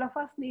think all of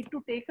us need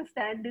to take a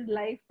stand in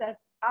life that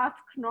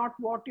ask not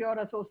what your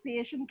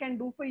association can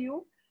do for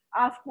you,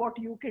 ask what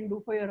you can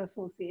do for your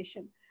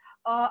association.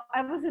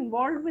 I was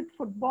involved with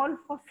football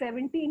for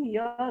 17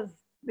 years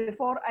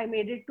before I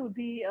made it to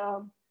the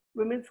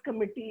Women's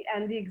Committee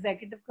and the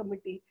Executive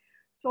Committee.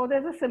 So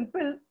there's a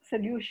simple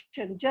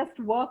solution. Just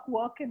work,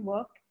 work, and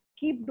work.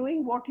 Keep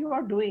doing what you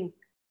are doing.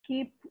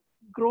 Keep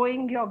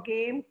growing your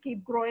game.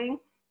 Keep growing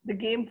the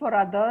game for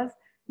others.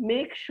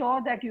 Make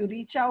sure that you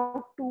reach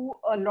out to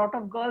a lot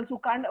of girls who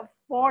can't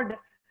afford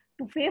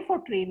to pay for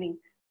training,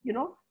 you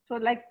know. So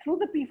like through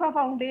the PIFA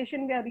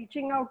Foundation, we are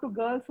reaching out to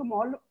girls from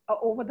all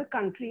over the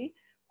country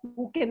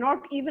who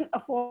cannot even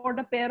afford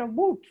a pair of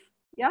boots.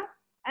 Yeah.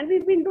 And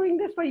we've been doing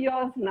this for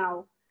years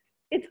now.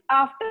 It's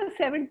after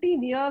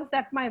 17 years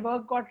that my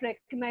work got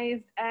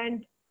recognized,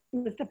 and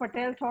Mr.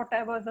 Patel thought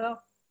I was a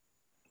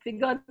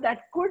figure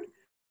that could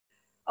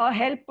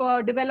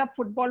help develop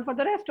football for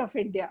the rest of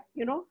India,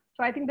 you know.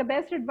 So I think the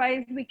best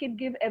advice we can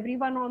give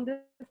everyone on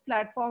this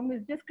platform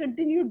is just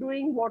continue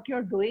doing what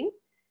you're doing.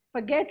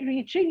 Forget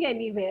reaching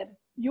anywhere.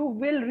 You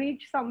will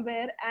reach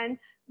somewhere, and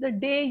the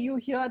day you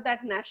hear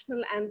that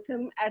national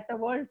anthem at a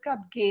World Cup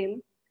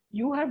game,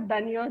 you have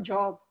done your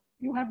job.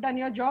 You have done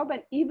your job,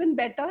 and even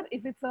better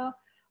if it's a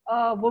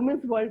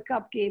Women's World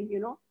Cup game, you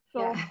know.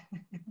 So Yeah.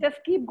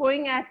 just keep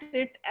going at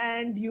it,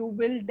 and you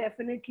will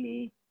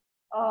definitely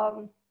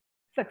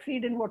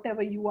succeed in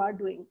whatever you are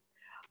doing.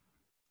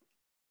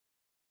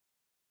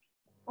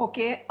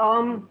 Okay,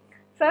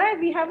 Sarai,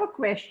 we have a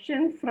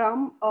question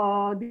from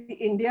the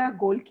India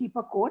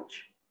goalkeeper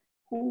coach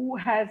who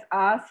has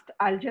asked,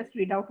 I'll just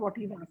read out what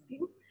he's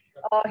asking.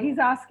 He's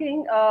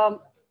asking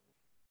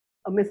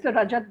Mr.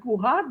 Rajat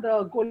Guha,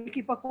 the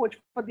goalkeeper coach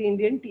for the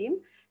Indian team,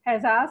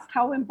 has asked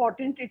how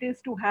important it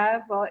is to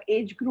have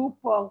age group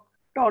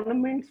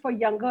tournaments for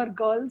younger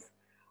girls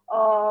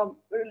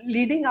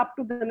leading up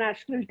to the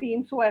national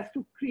team so as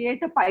to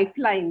create a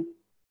pipeline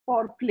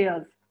for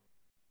players.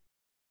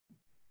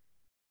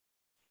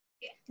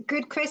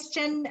 Good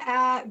question.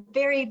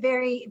 Very,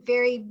 very,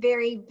 very,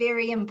 very,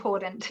 very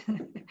important.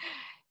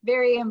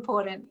 Very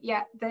important.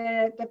 Yeah,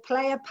 the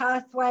player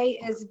pathway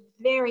is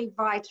very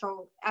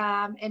vital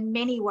in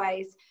many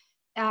ways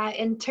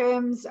in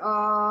terms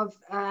of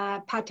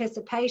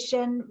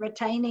participation,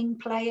 retaining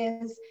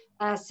players,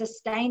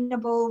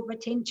 sustainable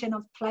retention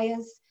of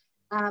players.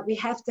 We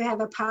have to have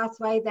a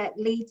pathway that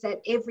leads at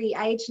every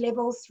age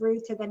level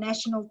through to the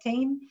national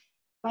team,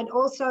 but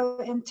also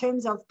in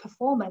terms of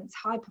performance,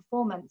 high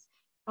performance.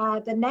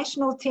 The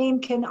national team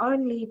can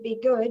only be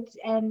good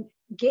and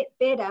get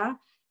better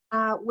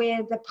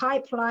where the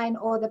pipeline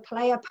or the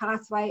player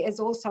pathway is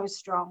also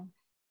strong.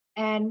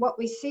 And what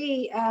we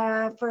see,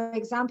 for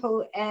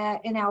example,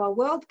 in our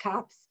World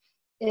Cups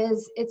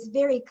is it's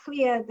very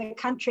clear the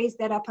countries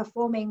that are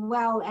performing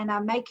well and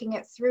are making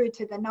it through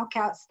to the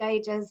knockout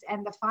stages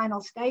and the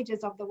final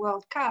stages of the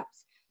World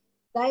Cups.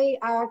 They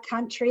are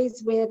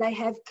countries where they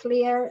have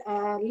clear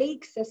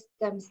league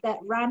systems that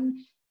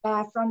run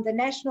from the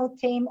national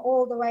team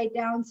all the way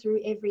down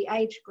through every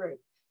age group.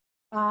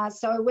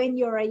 So when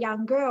you're a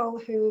young girl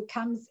who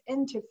comes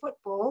into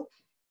football,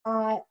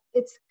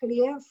 it's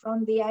clear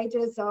from the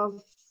ages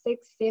of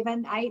 6,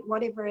 7, 8,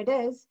 whatever it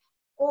is,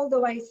 all the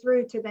way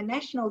through to the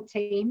national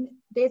team,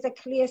 there's a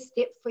clear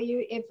step for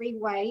you every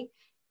way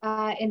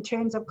in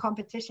terms of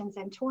competitions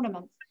and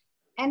tournaments.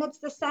 And it's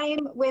the same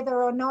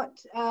whether or not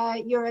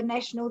you're a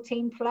national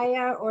team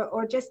player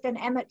or just an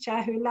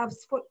amateur who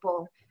loves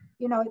football.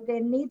 You know, there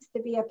needs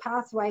to be a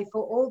pathway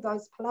for all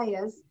those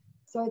players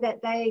so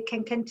that they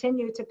can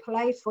continue to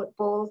play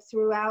football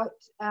throughout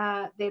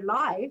their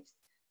lives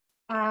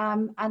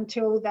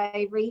until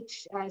they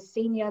reach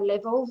senior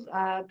level,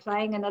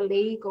 playing in a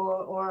league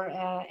or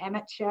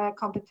amateur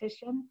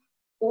competition,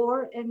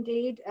 or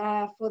indeed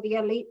for the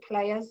elite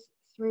players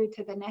through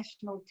to the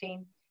national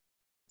team.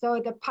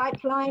 So the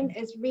pipeline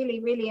is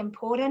really, really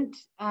important,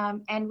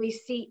 and we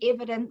see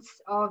evidence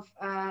of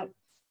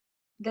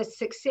the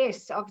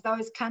success of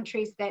those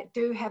countries that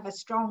do have a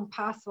strong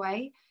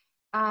pathway.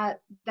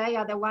 They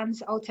are the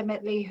ones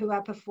ultimately who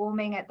are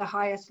performing at the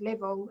highest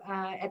level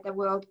at the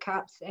World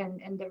Cups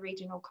and the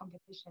regional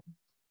competitions.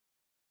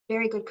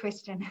 Very good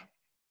question.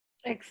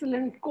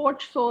 Excellent,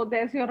 coach. So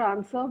there's your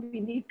answer. We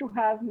need to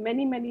have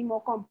many, many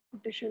more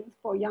competitions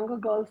for younger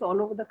girls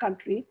all over the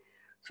country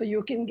so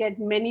you can get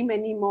many,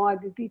 many more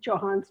Aditi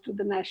Chauhans to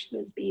the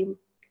national team.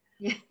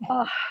 Yeah.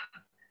 Uh,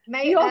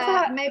 Maybe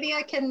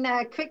I can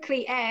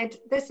quickly add,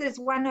 this is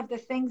one of the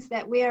things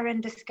that we are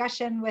in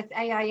discussion with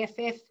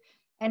AIFF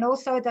and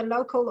also the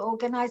local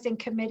organizing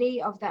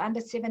committee of the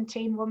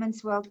Under-17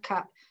 Women's World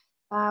Cup.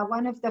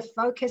 One of the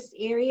focus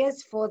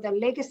areas for the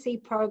legacy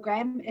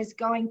program is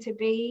going to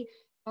be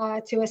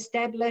to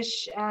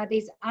establish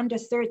these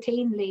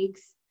Under-13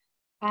 leagues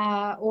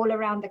all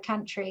around the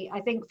country.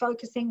 I think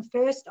focusing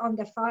first on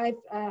the 5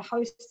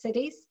 host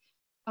cities,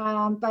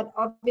 but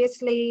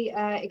obviously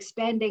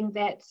expanding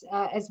that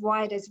as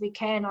wide as we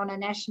can on a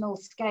national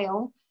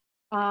scale.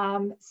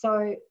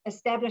 So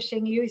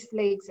establishing youth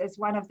leagues is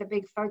one of the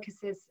big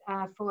focuses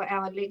for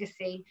our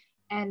legacy,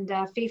 and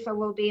FIFA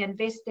will be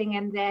investing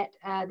in that.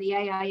 The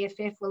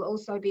AIFF will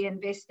also be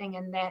investing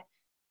in that,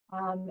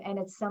 and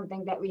it's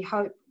something that we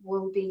hope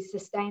will be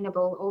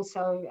sustainable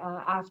also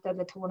after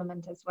the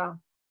tournament as well.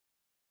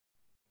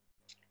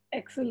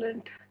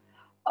 Excellent.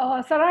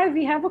 Serai,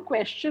 we have a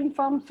question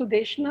from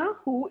Sudeshna,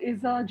 who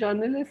is a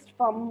journalist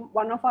from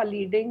one of our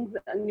leading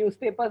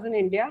newspapers in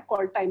India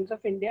called Times of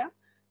India.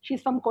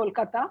 She's from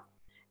Kolkata,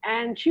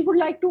 and she would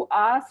like to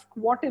ask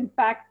what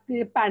impact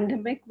the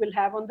pandemic will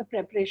have on the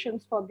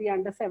preparations for the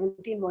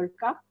Under-17 World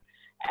Cup,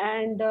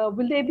 and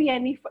will there be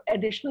any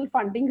additional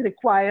funding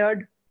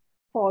required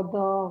for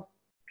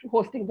the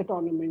hosting the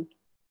tournament?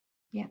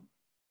 Yeah.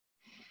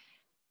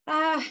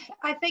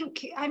 I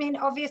think, I mean,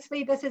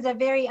 obviously this is a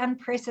very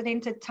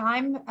unprecedented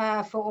time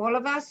for all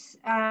of us,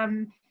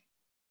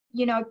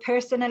 you know,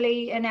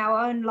 personally in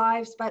our own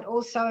lives, but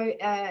also,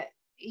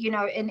 you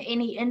know, in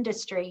any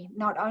industry,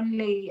 not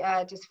only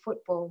just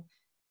football.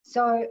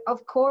 So,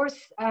 of course,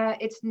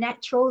 it's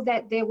natural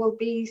that there will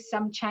be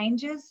some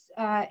changes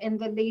in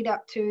the lead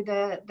up to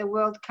the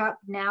World Cup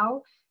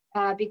now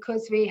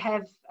because we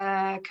have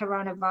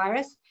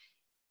coronavirus.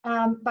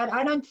 But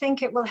I don't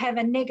think it will have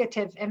a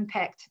negative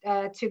impact,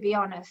 to be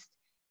honest,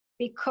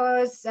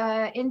 because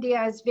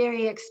India is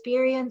very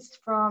experienced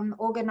from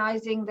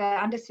organizing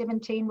the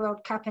Under-17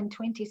 World Cup in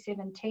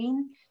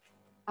 2017.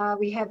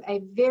 We have a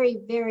very,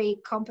 very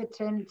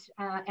competent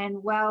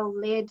and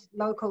well-led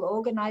local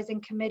organizing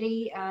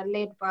committee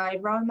led by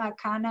Roma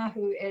Khanna,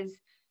 who is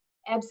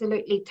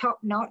absolutely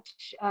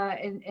top-notch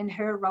in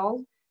her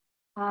role.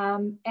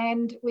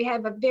 And we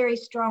have a very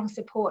strong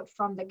support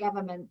from the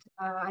government.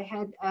 I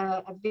had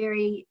a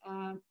very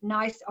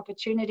nice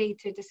opportunity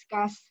to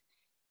discuss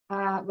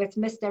with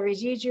Mr.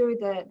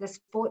 Rijiju, the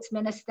sports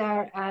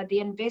minister, the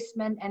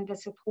investment and the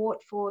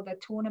support for the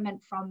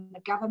tournament from the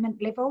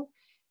government level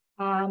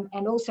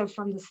and also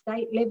from the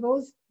state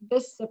levels.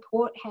 This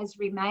support has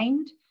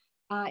remained.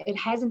 It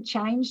hasn't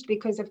changed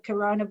because of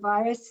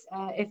coronavirus.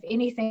 If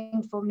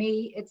anything, for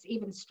me, it's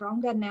even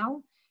stronger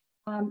now.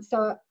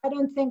 So I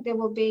don't think there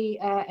will be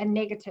a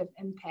negative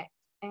impact.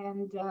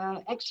 And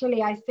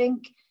actually, I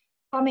think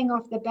coming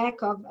off the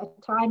back of a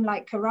time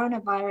like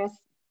coronavirus,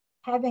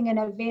 having an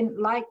event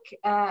like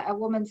a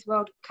Women's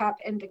World Cup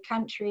in the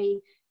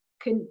country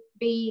can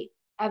be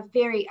a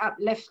very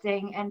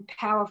uplifting and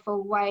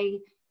powerful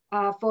way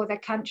for the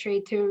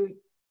country to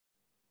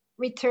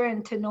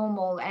return to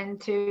normal and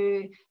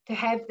to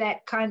have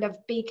that kind of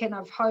beacon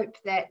of hope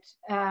that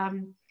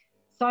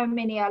so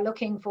many are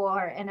looking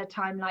for in a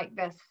time like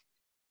this.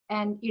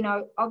 And, you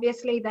know,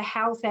 obviously the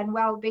health and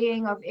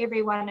well-being of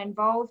everyone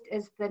involved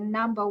is the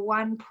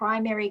 #1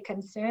 primary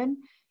concern.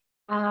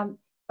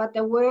 But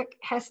the work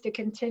has to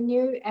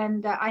continue,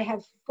 and I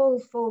have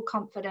full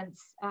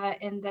confidence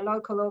in the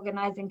local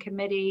organizing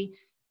committee,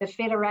 the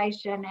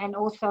federation, and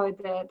also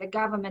the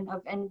government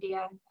of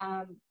India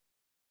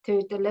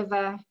to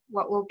deliver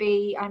what will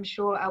be, I'm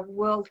sure, a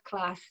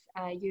world-class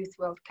Youth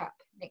World Cup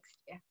next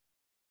year.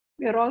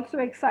 We are also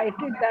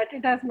excited that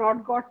it has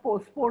not got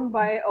postponed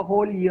by a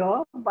whole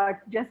year, but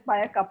just by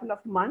a couple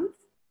of months.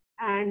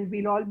 And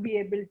we'll all be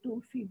able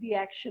to see the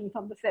action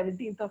from the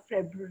 17th of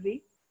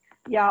February.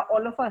 Yeah,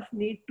 all of us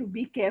need to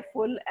be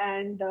careful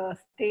and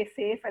stay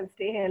safe and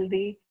stay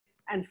healthy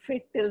and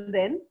fit till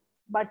then.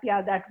 But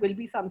yeah, that will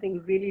be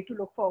something really to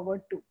look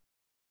forward to.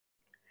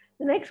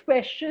 The next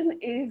question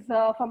is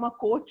from a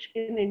coach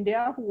in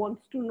India who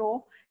wants to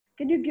know,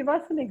 can you give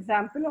us an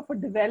example of a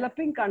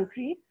developing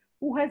country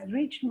who has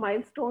reached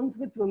milestones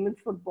with women's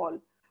football?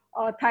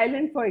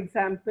 Thailand, for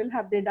example,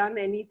 have they done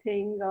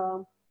anything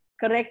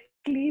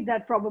correctly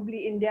that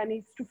probably India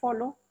needs to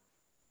follow?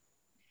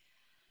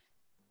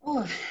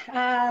 Oh,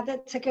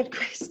 that's a good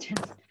question.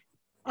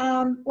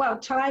 Well,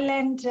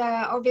 Thailand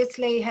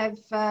obviously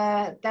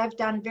they've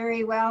done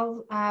very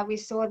well. We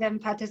saw them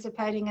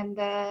participating in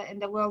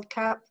the World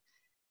Cup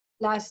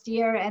last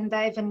year, and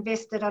they've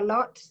invested a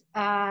lot,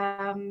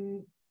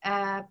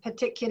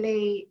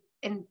 particularly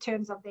in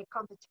terms of their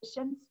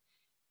competitions.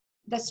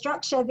 The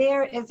structure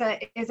there is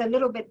a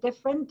little bit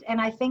different,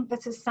 and I think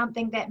this is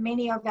something that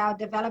many of our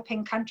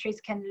developing countries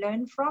can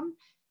learn from.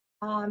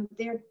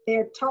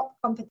 Their top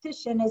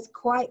competition is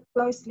quite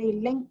closely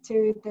linked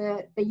to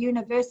the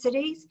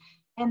universities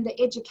and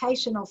the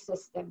educational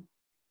system.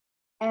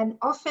 And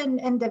often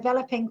in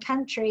developing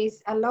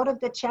countries, a lot of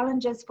the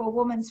challenges for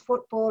women's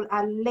football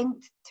are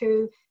linked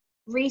to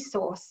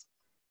resource.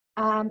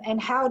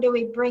 And how do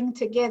we bring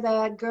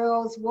together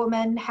girls,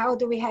 women? How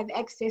do we have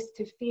access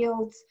to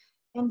fields,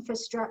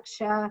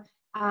 infrastructure,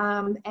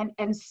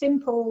 and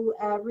simple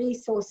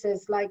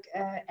resources like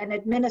an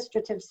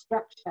administrative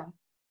structure?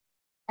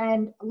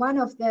 And one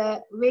of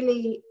the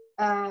really,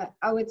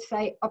 I would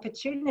say,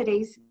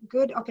 opportunities,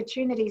 good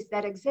opportunities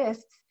that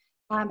exists,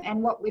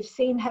 and what we've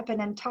seen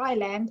happen in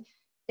Thailand,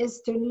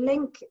 is to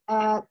link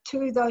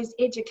to those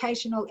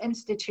educational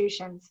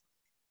institutions,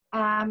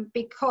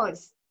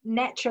 because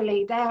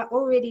naturally they are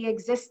already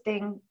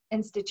existing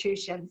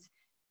institutions.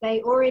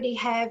 They already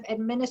have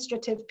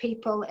administrative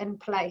people in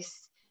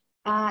place.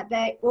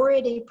 They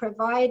already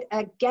provide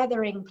a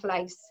gathering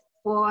place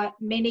for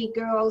many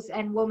girls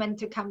and women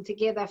to come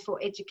together for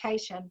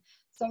education.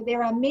 So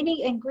there are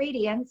many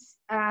ingredients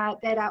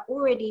that are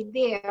already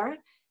there,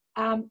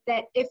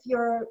 that if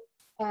you're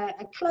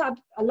a club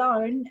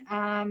alone,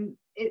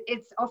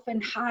 it's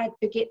often hard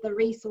to get the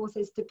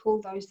resources to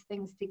pull those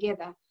things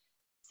together.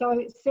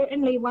 So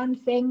certainly one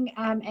thing,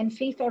 and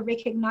FIFA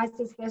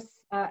recognizes this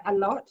a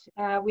lot,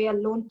 we are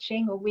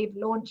launching, or we've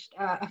launched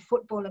a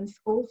football in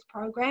schools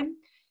program,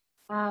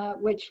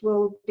 which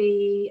will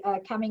be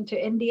coming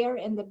to India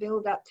in the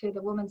build up to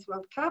the Women's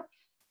World Cup.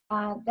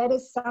 That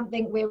is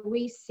something where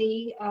we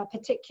see,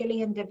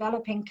 particularly in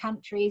developing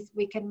countries,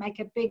 we can make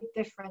a big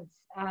difference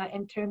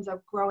in terms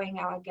of growing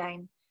our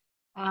game,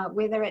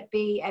 whether it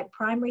be at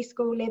primary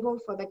school level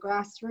for the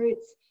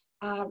grassroots,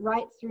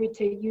 right through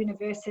to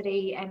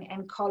university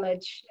and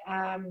college,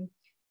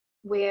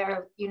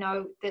 where, you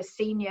know, the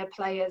senior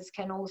players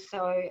can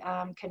also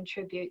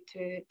contribute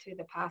to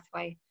the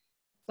pathway.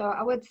 So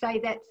I would say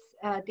that's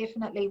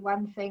definitely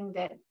one thing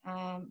that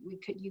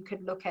you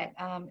could look at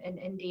in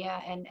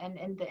India and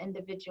in the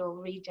individual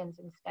regions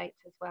and states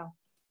as well.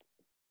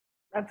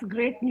 That's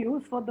great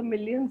news for the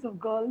millions of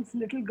girls,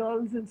 little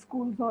girls in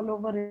schools all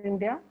over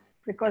India.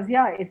 Because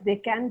yeah, if they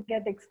can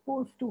get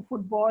exposed to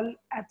football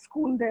at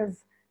school,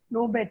 there's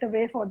no better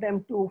way for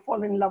them to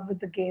fall in love with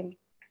the game.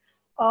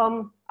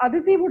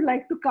 Aditi would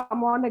like to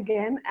come on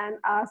again and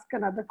ask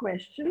another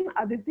question.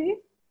 Aditi?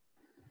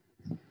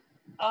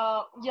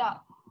 Yeah.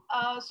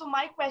 So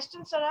my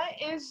question, Serai,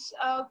 is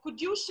could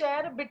you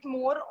share a bit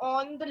more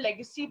on the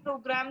legacy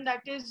program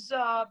that is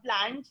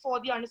planned for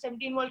the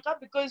Under-17 World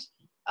Cup? Because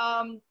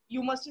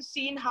you must have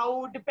seen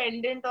how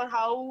dependent or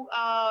how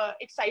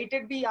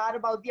excited we are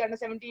about the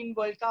Under-17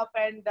 World Cup,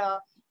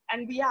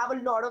 and we have a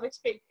lot of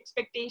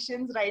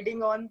expectations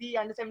riding on the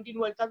Under-17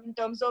 World Cup in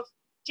terms of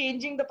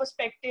changing the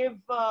perspective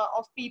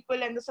of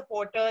people and the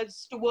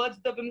supporters towards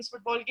the women's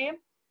football game.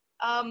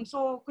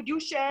 So could you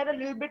share a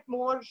little bit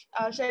more,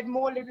 shed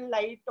more little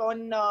light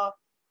on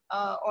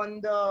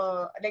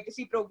the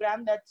legacy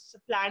program that's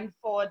planned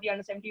for the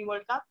Under-17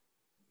 World Cup?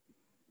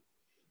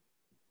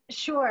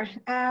 Sure.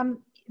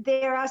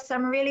 There are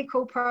some really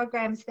cool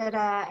programs that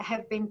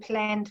have been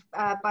planned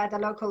by the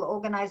local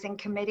organizing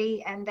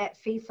committee, and that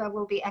FIFA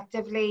will be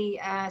actively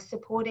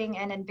supporting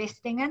and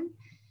investing in.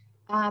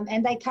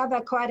 And they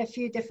cover quite a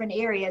few different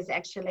areas,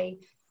 actually.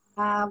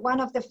 One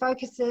of the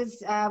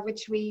focuses,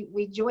 which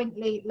we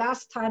jointly,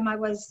 last time I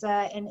was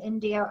in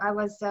India, I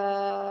was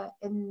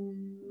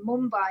in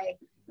Mumbai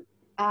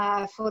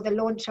for the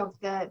launch of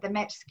the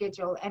match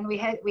schedule, and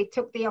we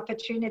took the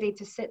opportunity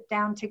to sit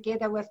down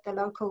together with the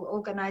local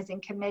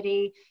organizing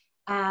committee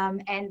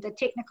and the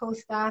technical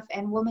staff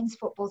and women's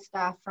football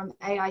staff from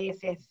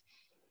AIFF.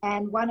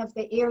 And one of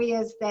the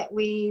areas that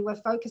we were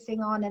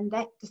focusing on in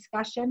that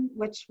discussion,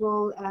 which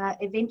will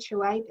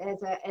eventuate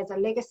as a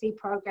legacy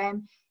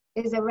program,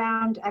 is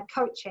around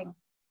coaching.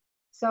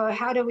 So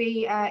how do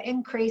we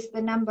increase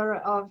the number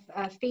of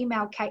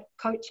female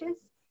coaches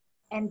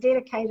and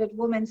dedicated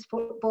women's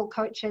football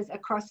coaches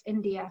across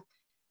India?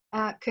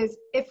 Because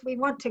if we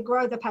want to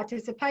grow the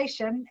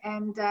participation,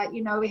 and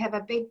you know, we have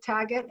a big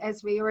target,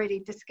 as we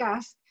already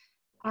discussed,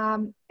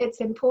 it's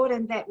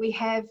important that we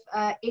have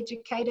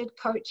educated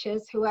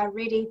coaches who are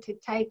ready to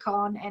take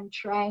on and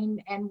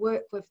train and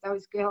work with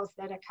those girls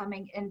that are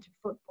coming into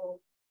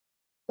football.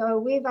 So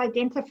we've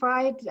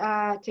identified,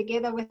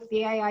 together with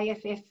the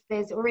AIFF,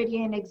 there's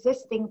already an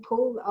existing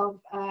pool of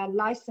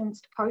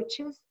licensed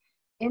coaches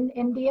in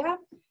India.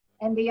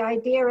 And the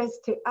idea is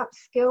to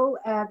upskill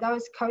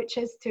those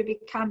coaches to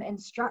become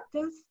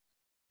instructors,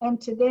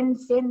 and to then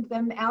send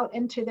them out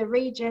into the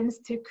regions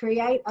to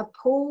create a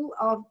pool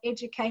of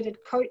educated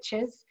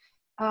coaches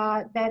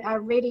that are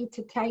ready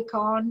to take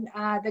on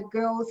the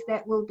girls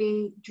that will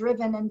be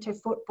driven into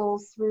football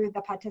through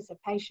the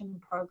participation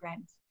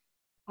programs.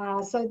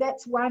 So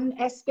that's one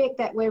aspect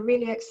that we're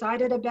really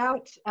excited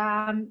about.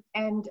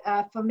 And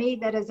for me,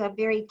 that is a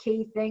very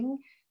key thing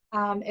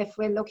if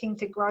we're looking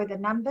to grow the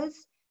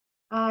numbers.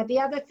 The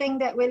other thing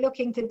that we're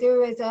looking to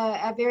do is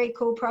a very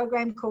cool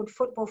program called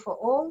Football for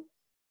All.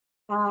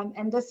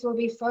 And this will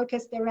be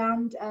focused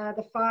around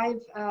the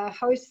 5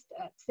 host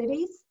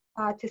cities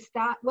to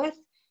start with.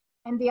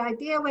 And the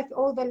idea with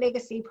all the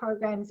legacy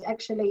programs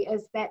actually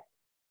is that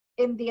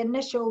in the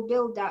initial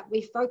build-up,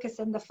 we focus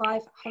in the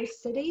 5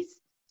 host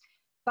cities.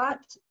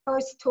 But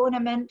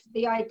post-tournament,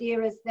 the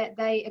idea is that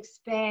they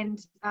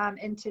expand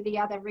into the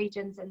other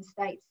regions and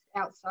states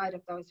outside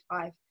of those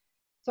 5.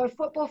 So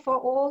Football for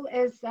All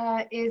is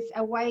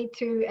a way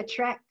to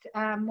attract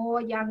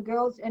more young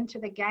girls into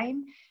the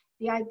game.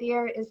 The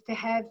idea is to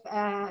have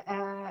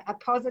a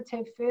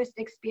positive first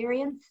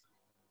experience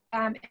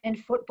in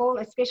football,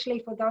 especially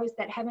for those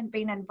that haven't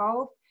been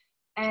involved.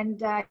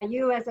 And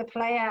you as a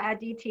player,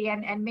 Aditi,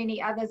 and many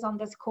others on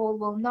this call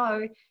will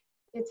know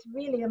it's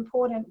really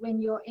important when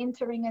you're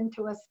entering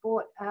into a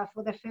sport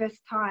for the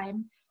first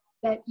time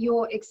that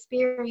your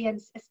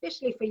experience,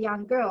 especially for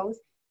young girls,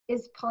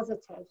 is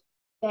positive,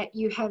 that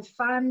you have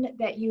fun,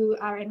 that you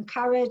are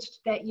encouraged,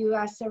 that you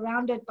are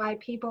surrounded by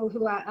people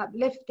who are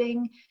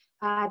uplifting,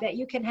 that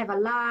you can have a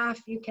laugh,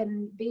 you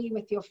can be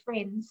with your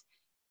friends.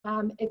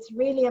 It's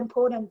really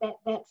important that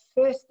that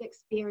first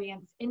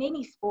experience in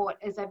any sport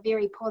is a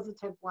very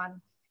positive one.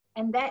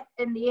 And that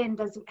in the end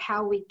is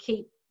how we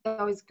keep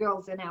those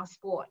girls in our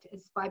sport,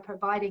 is by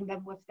providing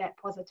them with that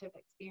positive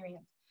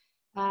experience.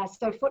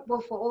 So Football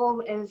for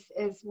All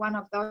is one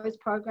of those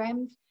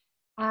programs.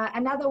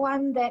 Another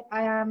one that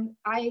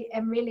I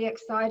am really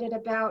excited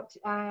about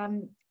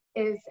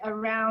is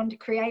around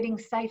creating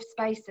safe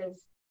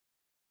spaces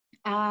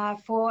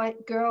for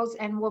girls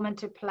and women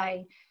to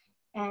play.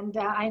 And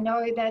I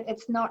know that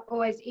it's not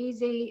always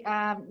easy,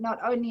 not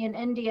only in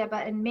India,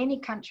 but in many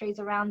countries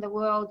around the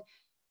world,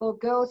 for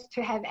girls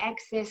to have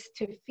access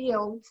to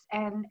fields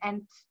and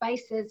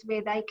spaces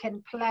where they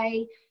can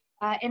play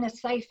in a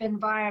safe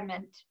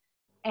environment.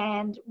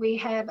 And we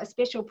have a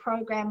special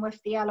program with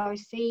the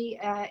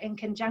LOC in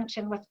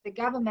conjunction with the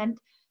government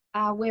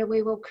where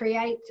we will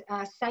create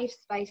safe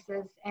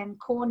spaces and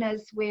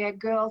corners where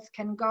girls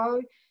can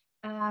go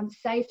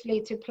safely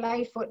to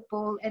play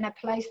football in a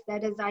place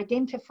that is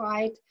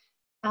identified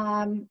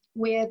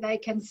where they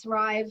can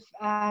thrive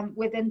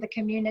within the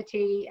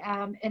community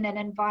in an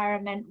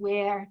environment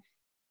where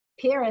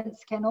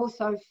parents can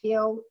also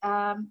feel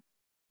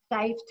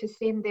safe to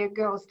send their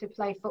girls to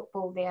play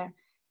football there.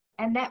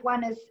 And that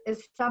one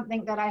is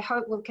something that I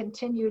hope will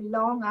continue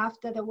long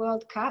after the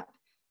World Cup.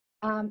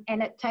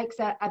 And it takes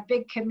a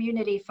big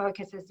community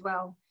focus as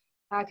well,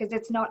 because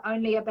it's not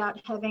only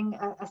about having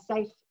a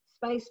safe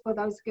space for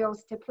those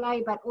girls to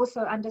play, but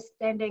also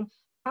understanding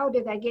how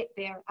do they get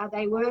there? Are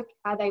they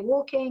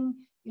walking?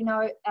 You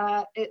know,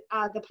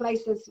 are the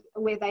places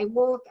where they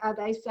walk, are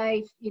they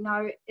safe? You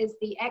know, is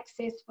the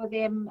access for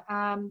them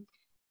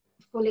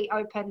fully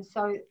open?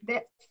 So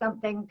that's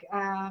something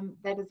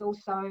that is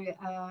also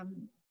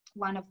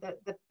one of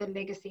the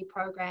legacy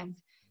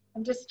programs.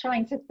 I'm just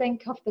trying to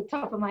think off the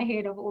top of my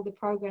head of all the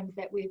programs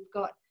that we've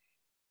got.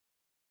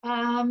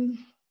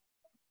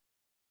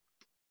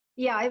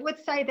 Yeah, I would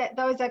say that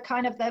those are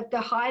kind of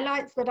the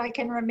highlights that I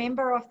can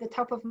remember off the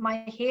top of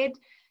my head.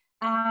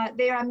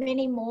 There are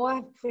many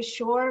more for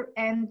sure.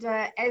 And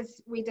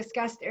as we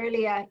discussed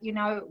earlier, you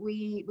know,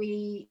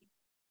 we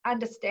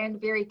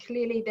understand very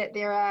clearly that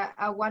there are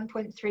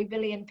 1.3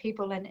 billion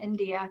people in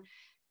India.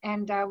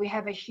 And we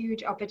have a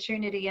huge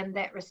opportunity in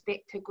that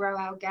respect to grow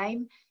our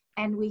game.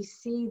 And we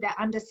see the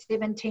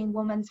Under-17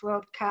 Women's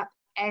World Cup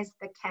as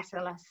the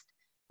catalyst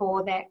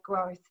for that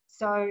growth.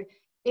 So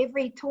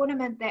every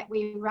tournament that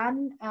we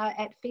run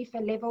at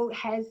FIFA level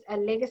has a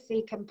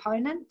legacy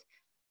component.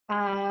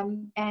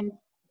 And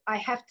I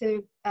have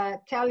to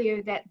tell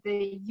you that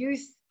the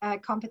youth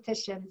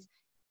competitions,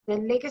 the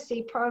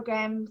legacy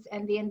programs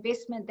and the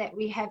investment that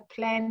we have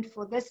planned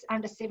for this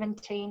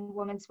Under-17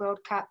 Women's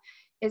World Cup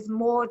is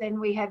more than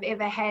we have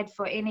ever had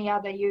for any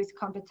other youth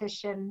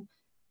competition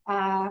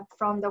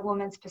from the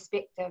women's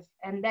perspective.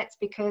 And that's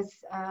because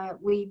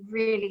we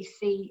really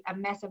see a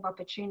massive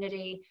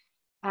opportunity,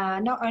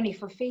 not only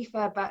for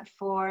FIFA, but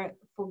for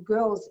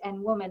girls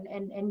and women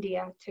in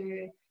India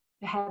to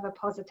have a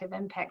positive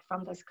impact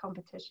from this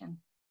competition.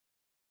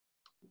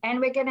 And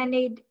we're going to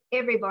need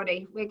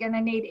everybody. We're going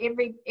to need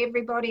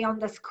everybody on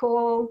this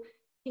call,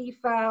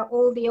 FIFA,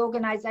 all the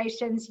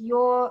organizations,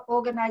 your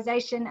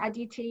organization,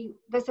 Aditi.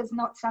 This is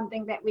not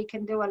something that we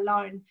can do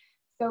alone.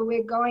 So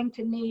we're going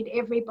to need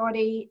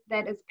everybody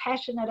that is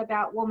passionate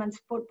about women's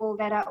football,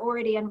 that are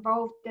already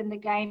involved in the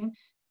game,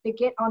 to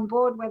get on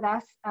board with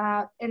us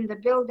in the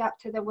build up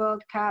to the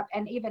World Cup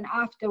and even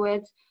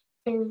afterwards,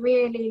 to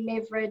really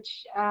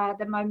leverage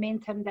the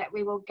momentum that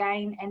we will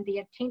gain and the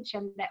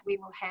attention that we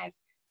will have.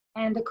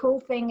 And the cool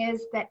thing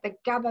is that the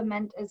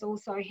government is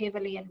also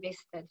heavily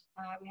invested.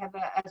 We have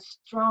a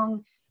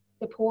strong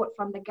support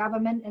from the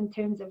government in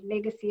terms of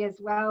legacy as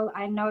well.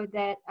 I know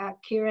that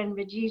Kiran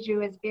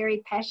Rijiju is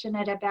very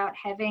passionate about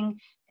having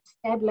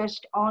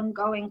established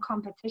ongoing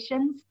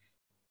competitions.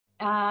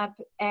 Yeah,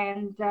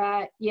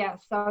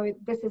 so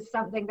this is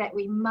something that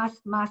we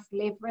must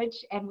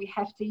leverage, and we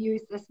have to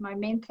use this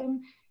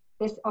momentum.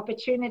 This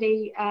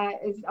opportunity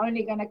is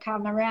only going to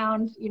come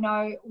around, you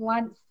know,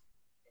 once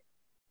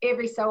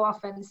every so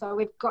often. So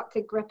we've got to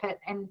grip it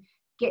and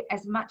get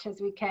as much as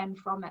we can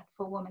from it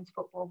for women's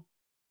football.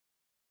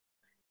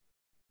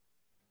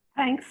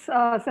 Thanks,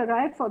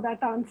 Serai, for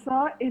that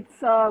answer. It's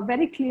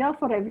very clear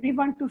for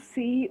everyone to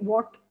see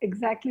what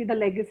exactly the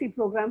legacy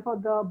program for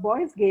the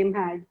boys' game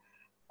had.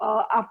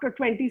 After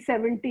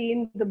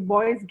 2017, the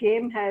boys'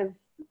 game has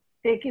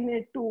taken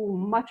it to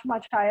much,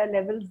 much higher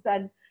levels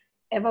than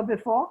ever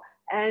before.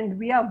 And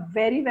we are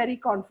very, very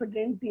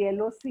confident the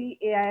LOC,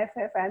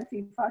 AIFF, and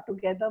FIFA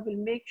together will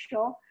make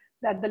sure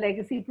that the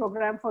legacy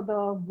program for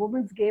the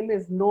women's game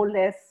is no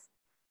less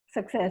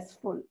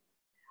successful.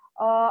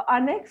 Our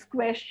next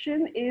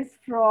question is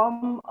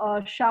from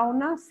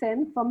Shauna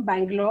Sen from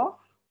Bangalore,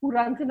 who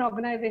runs an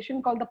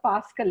organization called the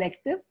Pass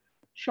Collective.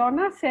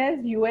 Shauna says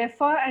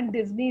UEFA and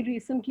Disney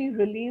recently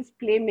released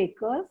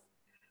Playmakers,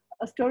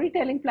 a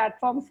storytelling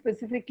platform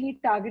specifically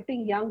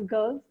targeting young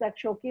girls that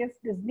showcase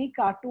Disney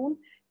cartoon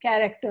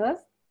characters,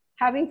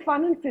 having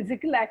fun in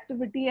physical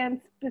activity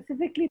and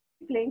specifically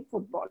playing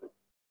football.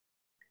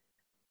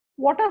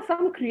 What are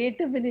some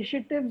creative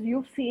initiatives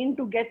you've seen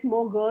to get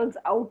more girls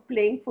out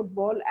playing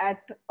football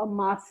at a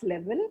mass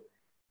level?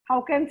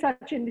 How can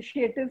such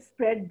initiatives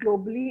spread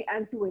globally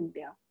and to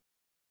India?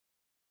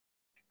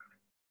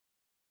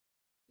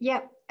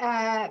 Yeah,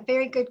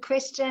 very good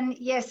question.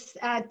 Yes,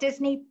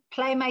 Disney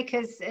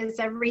Playmakers is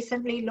a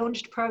recently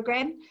launched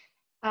program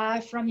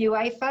from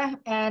UEFA,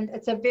 and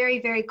it's a very,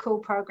 very cool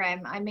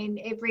program. I mean,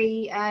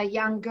 every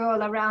young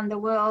girl around the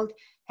world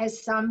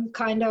has some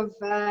kind of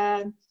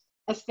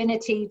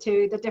affinity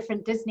to the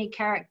different Disney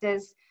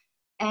characters,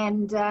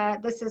 and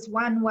this is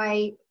one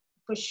way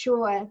for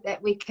sure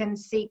that we can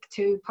seek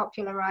to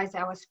popularize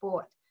our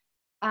sport.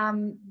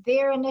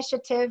 Their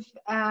initiative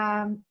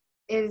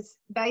is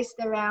based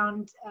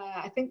around,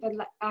 I think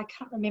I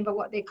can't remember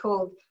what they're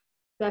called,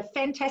 the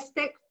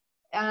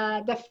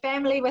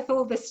family with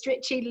all the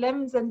stretchy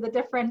limbs and the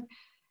different,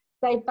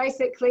 they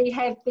basically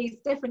have these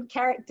different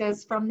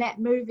characters from that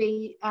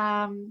movie.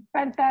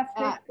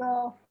 Fantastic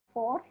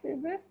Four,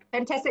 is it?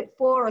 Fantastic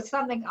Four or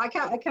something. I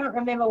can't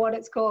remember what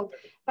it's called,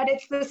 but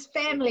it's this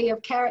family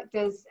of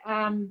characters.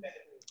 The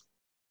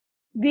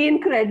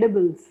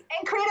Incredibles.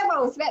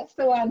 Incredibles, that's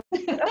the one.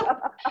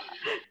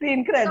 The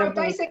Incredibles. So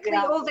basically,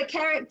 all the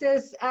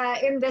characters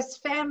in this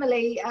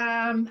family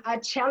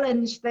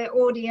challenge the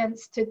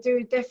audience to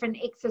do different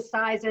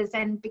exercises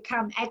and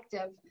become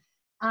active.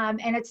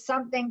 And it's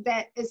something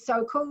that is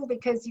so cool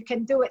because you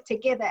can do it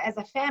together as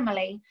a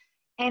family.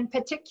 And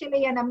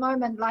particularly in a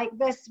moment like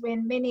this,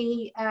 when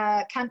many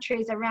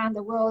countries around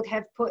the world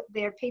have put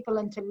their people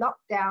into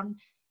lockdown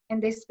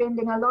and they're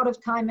spending a lot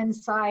of time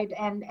inside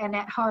and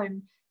at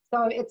home.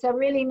 So it's a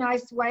really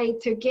nice way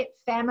to get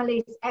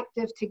families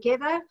active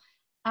together,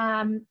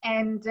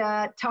 and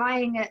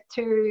tying it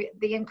to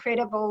the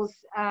Incredibles,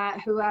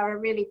 who are a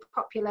really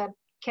popular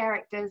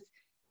characters,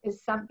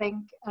 is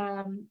something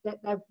that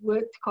they've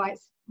worked quite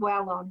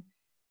well on.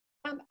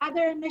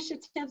 Other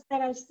initiatives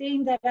that I've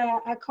seen that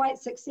are quite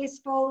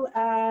successful,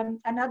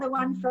 another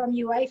one from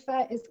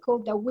UEFA is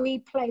called the We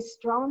Play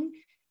Strong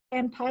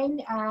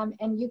campaign,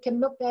 and you can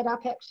look that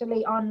up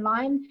actually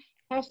online,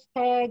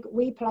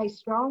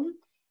 #WePlayStrong.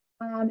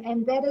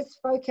 And that is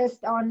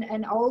focused on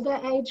an older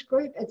age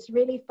group. It's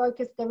really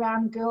focused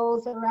around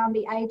girls around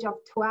the age of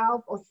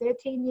 12 or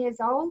 13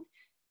 years old.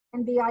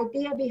 And the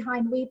idea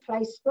behind We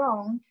Play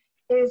Strong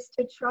is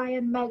to try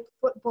and make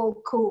football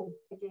cool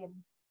again.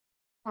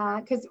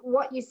 Because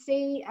what you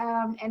see,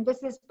 and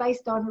this is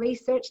based on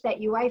research that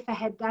UEFA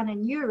had done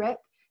in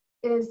Europe,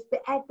 is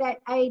that at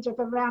that age of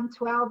around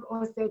 12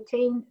 or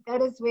 13,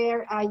 that is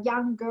where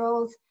young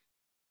girls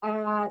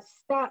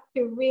start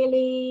to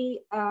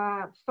really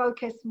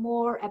focus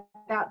more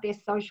about their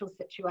social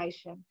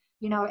situation,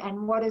 you know,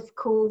 and what is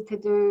cool to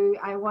do.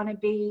 I want to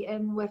be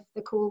in with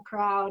the cool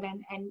crowd,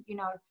 and you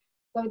know,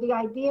 so the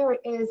idea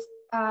is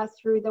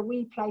through the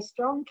We Play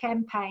Strong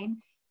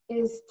campaign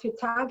is to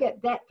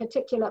target that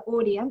particular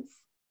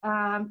audience,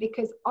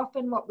 because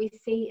often what we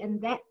see in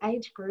that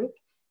age group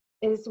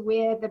is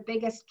where the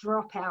biggest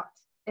dropout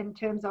in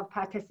terms of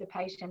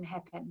participation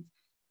happens.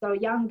 So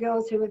young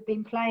girls who have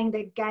been playing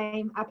the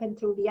game up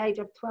until the age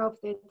of 12,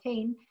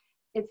 13,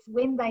 it's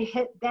when they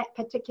hit that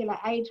particular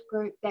age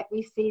group that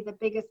we see the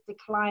biggest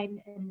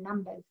decline in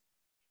numbers.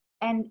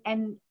 And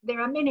there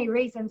are many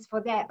reasons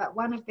for that, but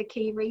one of the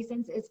key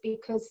reasons is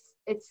because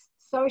it's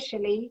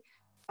socially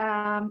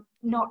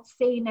not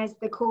seen as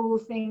the cool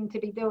thing to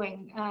be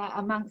doing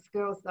amongst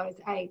girls those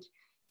age.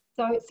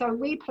 So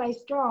We Play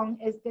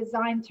Strong is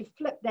designed to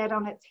flip that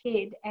on its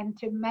head and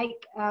to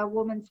make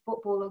women's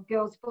football or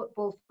girls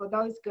football for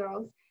those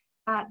girls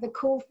the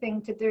cool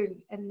thing to do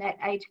in that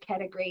age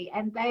category.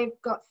 And they've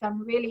got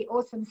some really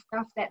awesome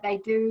stuff that they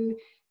do.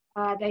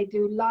 They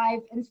do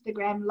live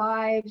Instagram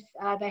lives.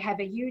 They have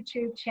a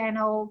YouTube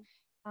channel.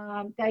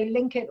 They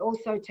link it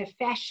also to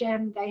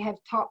fashion. They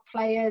have top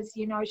players,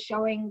 you know,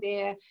 showing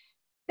their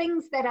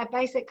things that are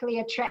basically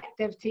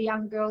attractive to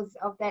young girls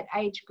of that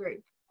age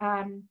group.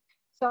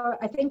 So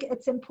I think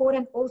it's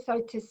important also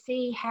to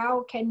see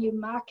how can you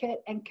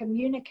market and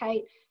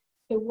communicate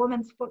to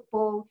women's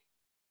football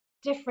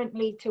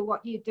differently to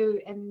what you do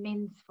in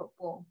men's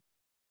football.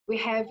 We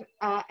have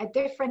a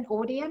different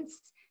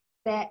audience,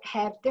 that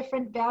have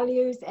different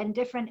values and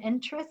different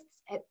interests.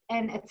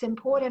 And it's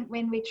important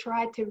when we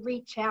try to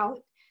reach out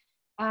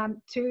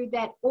to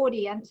that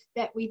audience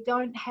that we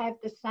don't have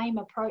the same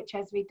approach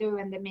as we do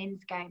in the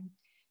men's game.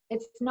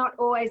 It's not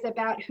always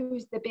about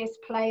who's the best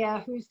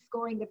player, who's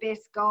scoring the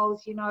best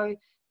goals, you know,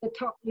 the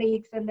top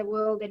leagues in the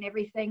world and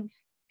everything.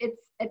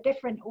 It's a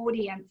different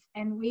audience,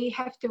 and we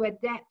have to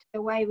adapt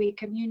the way we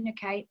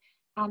communicate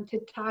to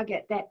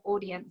target that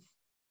audience.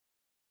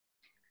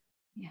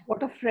 Yeah.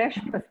 What a fresh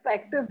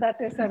perspective that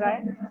is,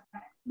 Serai,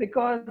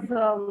 because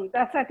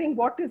that's, I think,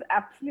 what is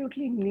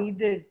absolutely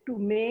needed to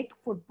make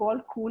football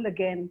cool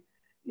again.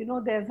 You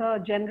know, there's a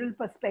general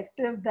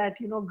perspective that,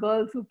 you know,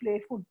 girls who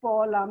play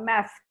football are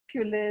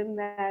masculine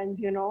and,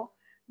 you know,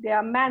 they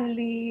are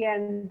manly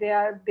and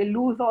they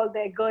lose all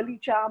their girly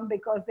charm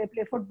because they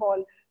play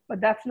football. But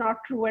that's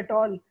not true at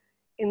all.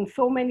 In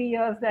so many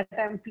years that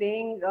I'm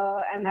playing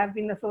and have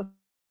been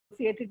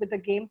associated with the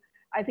game,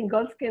 I think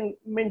girls can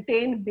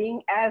maintain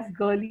being as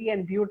girly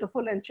and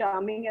beautiful and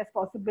charming as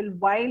possible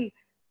while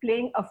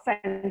playing a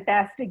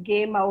fantastic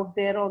game out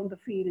there on the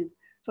field.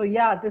 So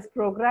yeah, this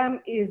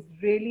program is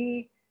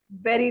really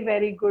very,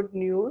 very good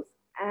news.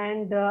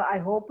 And I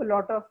hope a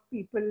lot of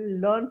people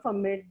learn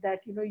from it that,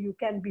 you know, you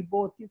can be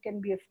both. You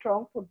can be a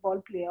strong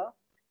football player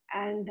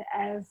and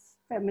as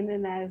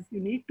feminine as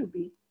you need to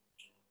be.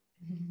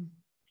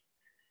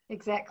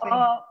 Exactly.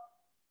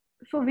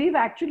 So we've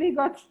actually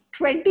got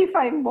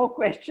 25 more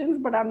questions,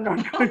 but I'm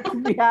not going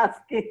to be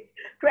asking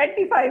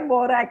 25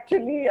 more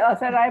actually,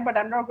 Serai, but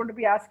I'm not going to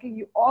be asking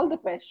you all the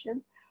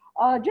questions.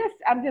 I'm just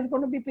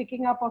going to be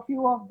picking up a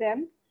few of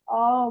them.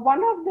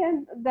 One of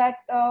them that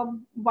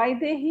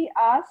he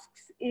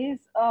asks is,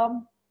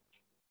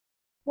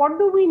 what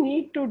do we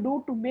need to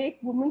do to make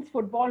women's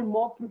football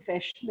more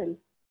professional?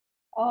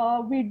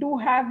 We do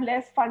have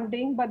less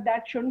funding, but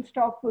that shouldn't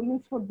stop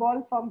women's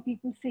football from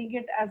people seeing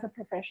it as a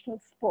professional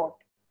sport.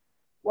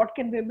 What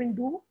can women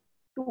do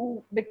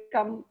to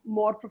become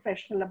more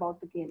professional about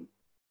the game?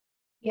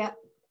 Yeah,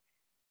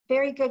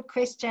 very good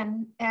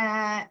question.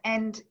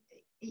 And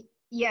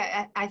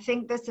yeah, I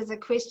think this is a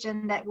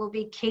question that will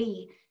be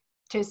key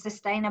to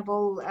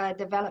sustainable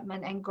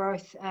development and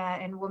growth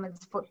in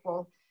women's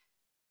football.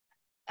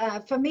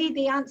 For me,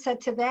 the answer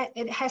to that,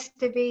 it has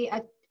to be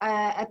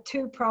a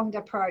two-pronged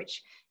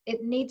approach.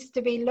 It needs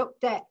to be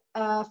looked at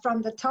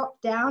from the top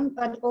down,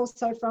 but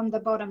also from the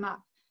bottom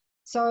up.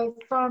 So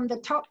from the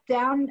top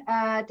down,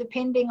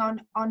 depending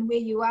on where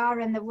you are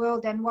in the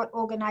world and what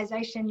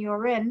organization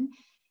you're in,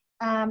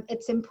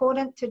 it's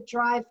important to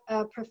drive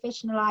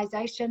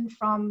professionalization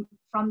from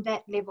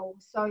that level.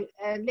 So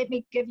let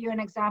me give you an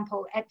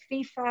example. At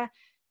FIFA,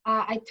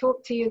 I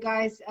talked to you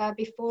guys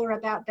before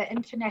about the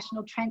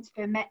international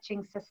transfer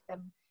matching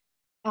system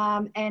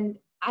and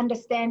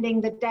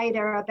understanding the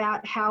data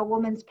about how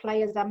women's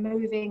players are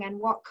moving and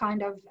what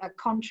kind of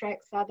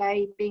contracts are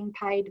they being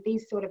paid,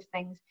 these sort of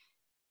things.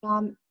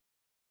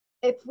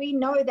 If we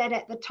know that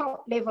at the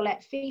top level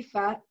at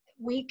FIFA,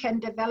 we can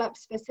develop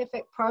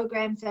specific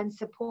programs and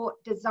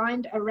support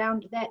designed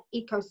around that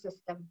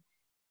ecosystem.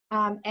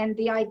 And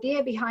the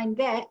idea behind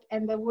that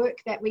and the work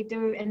that we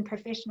do in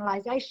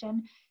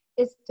professionalization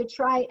is to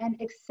try and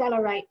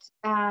accelerate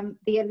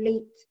the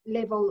elite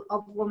level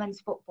of women's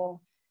football.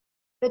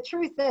 The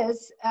truth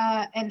is,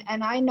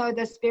 and I know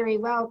this very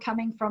well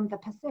coming from the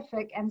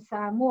Pacific and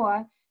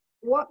Samoa,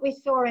 what we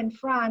saw in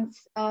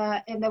France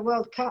in the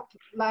World Cup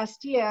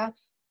last year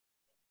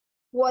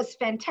was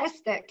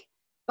fantastic,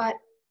 but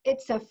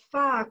it's a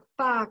far,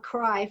 far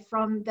cry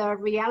from the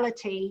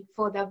reality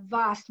for the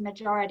vast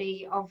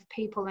majority of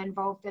people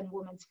involved in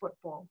women's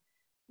football.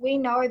 We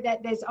know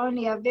that there's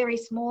only a very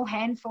small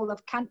handful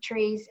of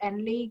countries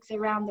and leagues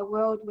around the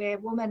world where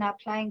women are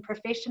playing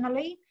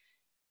professionally,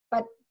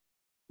 but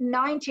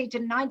 90 to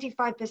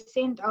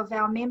 95% of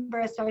our member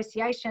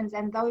associations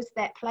and those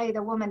that play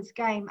the women's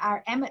game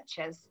are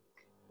amateurs.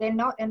 They're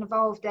not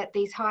involved at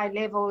these high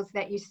levels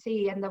that you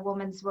see in the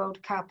Women's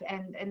World Cup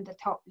and in the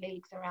top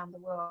leagues around the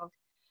world.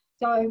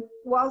 So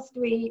whilst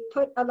we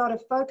put a lot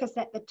of focus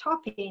at the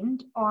top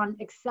end on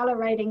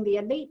accelerating the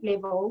elite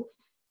level,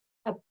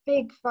 a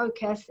big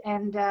focus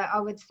and I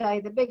would say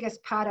the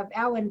biggest part of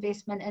our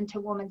investment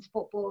into women's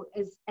football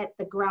is at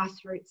the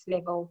grassroots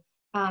level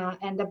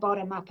and the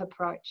bottom-up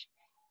approach.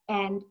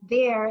 And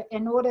there,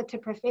 in order to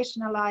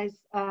professionalize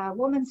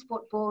women's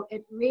football,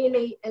 it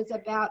really is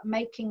about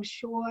making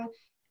sure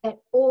that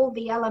all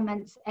the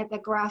elements at the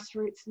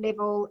grassroots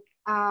level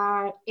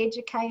are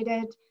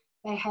educated,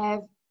 they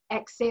have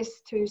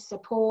access to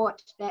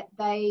support, that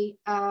they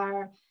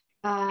are,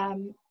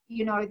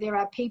 you know, there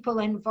are people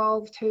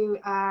involved who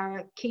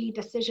are key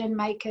decision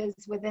makers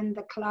within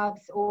the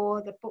clubs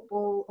or the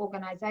football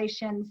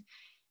organizations,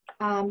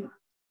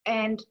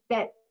 and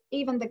that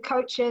even the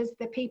coaches,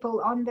 the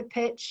people on the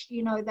pitch,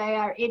 you know, they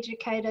are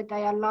educated,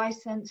 they are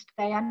licensed,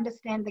 they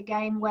understand the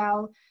game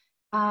well.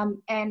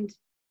 And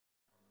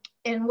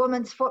in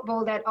women's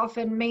football, that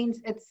often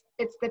means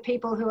it's the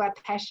people who are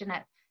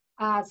passionate.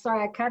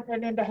 Sorry, I can't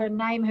remember her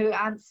name, who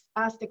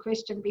asked a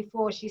question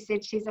before. She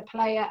said she's a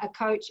player, a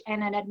coach,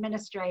 and an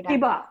administrator.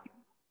 Hiba.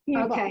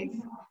 Okay,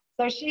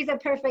 so she's a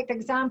perfect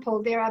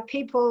example. There are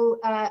people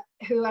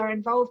who are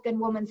involved in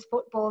women's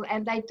football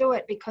and they do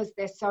it because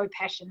they're so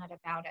passionate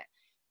about it.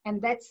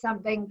 And that's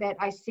something that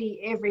I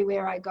see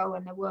everywhere I go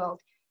in the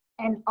world.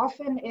 And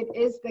often it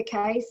is the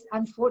case,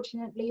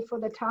 unfortunately for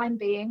the time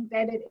being,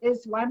 that it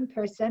is one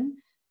person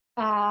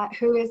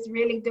who is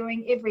really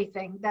doing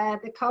everything. They're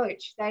the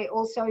coach. They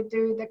also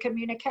do the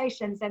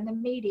communications and the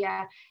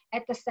media.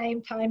 At the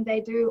same time,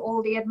 they do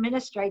all the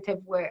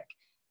administrative work.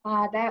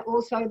 They're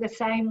also the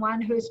same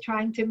one who's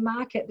trying to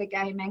market the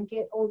game and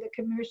get all the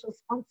commercial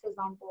sponsors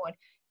on board.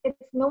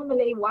 It's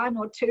normally one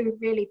or two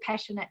really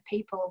passionate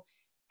people.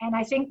 And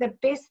I think the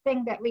best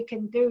thing that we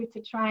can do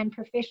to try and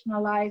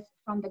professionalize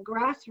from the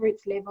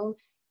grassroots level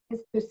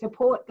is to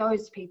support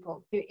those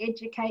people, to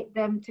educate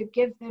them, to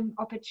give them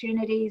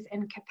opportunities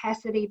and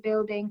capacity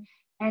building,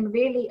 and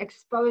really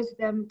expose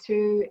them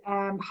to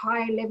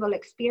high level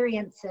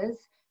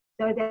experiences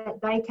so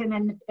that they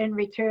can in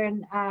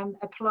return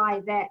apply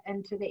that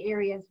into the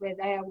areas where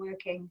they are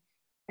working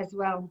as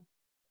well.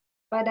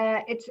 But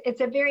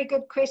it's a very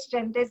good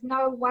question. There's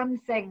no one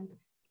thing.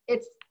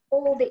 It's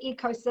all the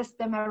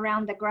ecosystem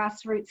around the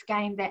grassroots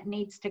game that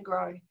needs to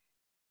grow.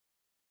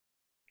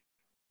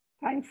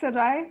 Thanks,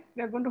 Serai.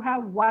 We're going to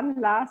have one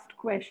last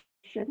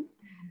question.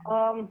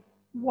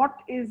 What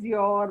is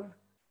your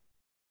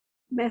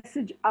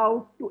message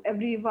out to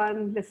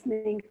everyone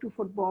listening to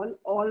football,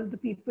 all the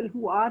people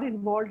who are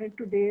involved in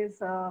today's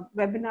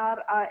webinar,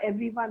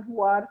 everyone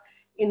who are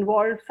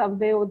involved some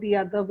way or the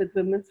other with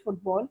women's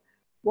football?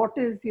 What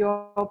is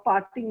your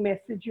parting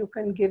message you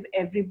can give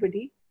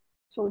everybody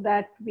so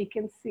that we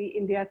can see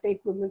India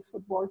take women's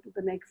football to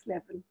the next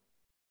level?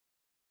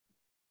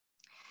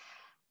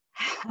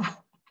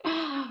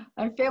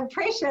 I feel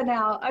pressure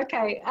now.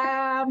 Okay.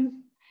 I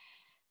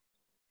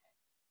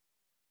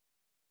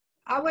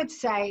would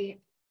say,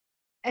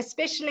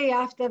 especially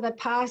after the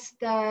past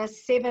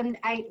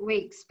 7-8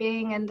 weeks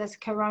being in this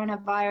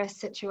coronavirus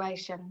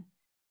situation,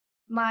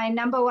 my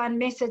number one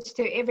message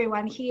to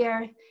everyone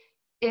here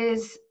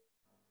is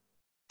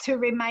to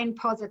remain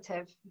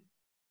positive.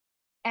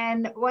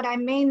 And what I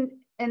mean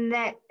in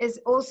that is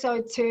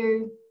also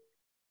to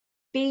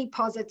be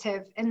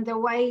positive in the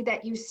way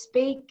that you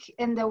speak,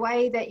 in the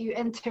way that you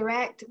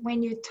interact.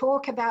 When you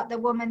talk about the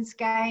women's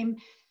game,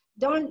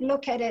 don't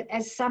look at it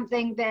as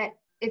something that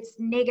it's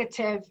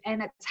negative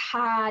and it's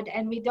hard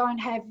and we don't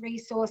have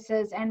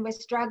resources and we're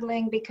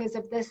struggling because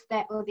of this,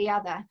 that, or the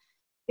other.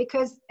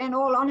 Because in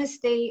all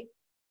honesty,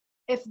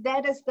 if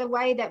that is the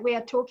way that we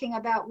are talking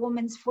about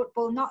women's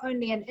football, not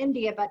only in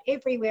India, but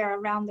everywhere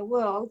around the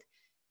world,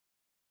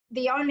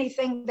 the only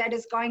thing that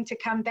is going to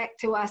come back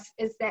to us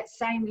is that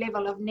same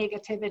level of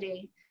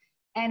negativity.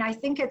 And I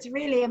think it's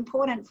really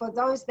important for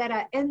those that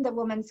are in the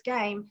women's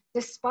game,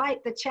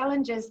 despite the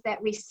challenges that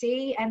we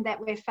see and that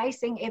we're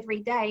facing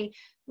every day,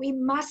 we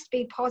must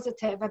be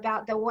positive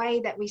about the way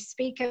that we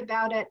speak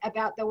about it,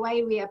 about the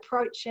way we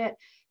approach it.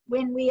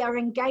 When we are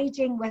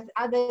engaging with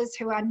others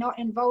who are not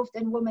involved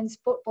in women's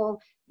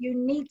football, you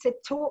need to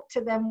talk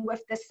to them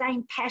with the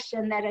same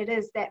passion that it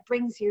is that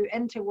brings you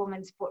into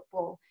women's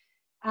football.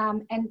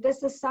 And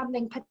this is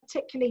something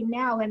particularly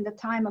now in the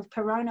time of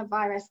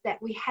coronavirus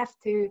that we have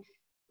to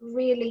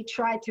really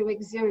try to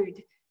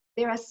exude.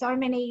 There are so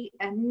many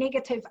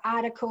negative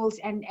articles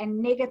and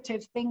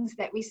negative things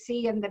that we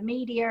see in the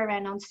media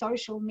and on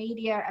social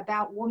media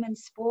about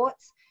women's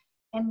sports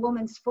and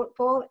women's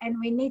football, and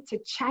we need to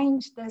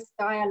change this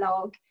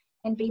dialogue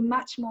and be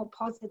much more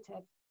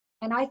positive.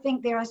 And I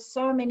think there are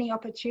so many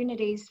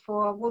opportunities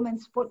for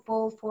women's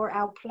football, for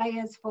our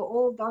players, for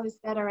all those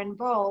that are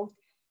involved.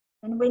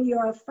 And when you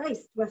are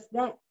faced with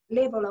that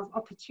level of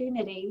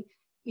opportunity,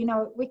 you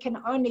know, we can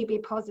only be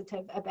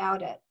positive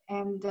about it.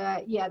 And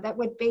yeah, that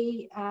would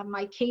be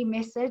my key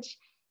message.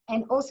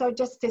 And also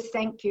just to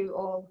thank you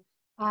all.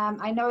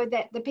 I know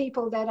that the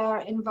people that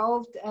are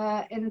involved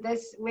in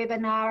this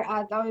webinar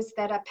are those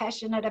that are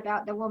passionate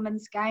about the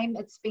women's game.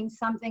 It's been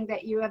something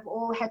that you have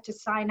all had to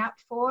sign up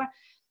for.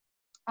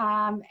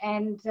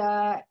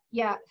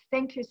 Yeah,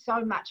 thank you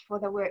so much for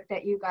the work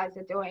that you guys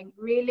are doing.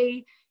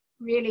 Really,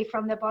 really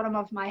from the bottom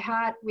of my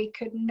heart, we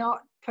could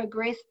not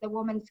progress the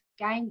women's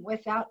game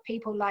without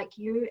people like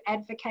you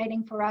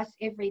advocating for us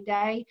every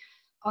day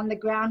on the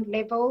ground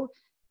level.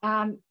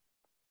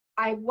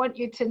 I want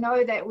you to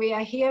know that we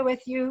are here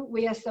with you,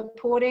 we are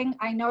supporting.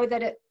 I know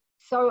that it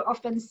so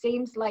often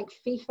seems like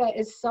FIFA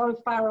is so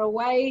far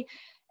away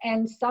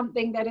and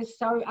something that is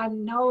so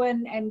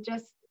unknown and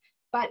just,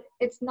 but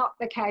it's not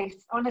the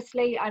case.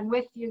 Honestly, I'm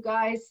with you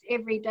guys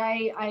every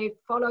day. I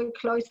follow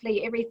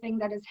closely everything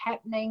that is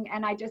happening,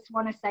 and I just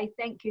want to say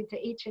thank you to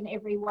each and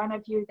every one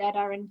of you that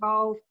are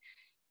involved.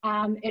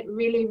 It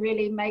really,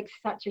 really makes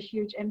such a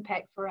huge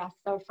impact for us.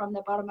 So from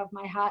the bottom of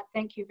my heart,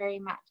 thank you very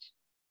much.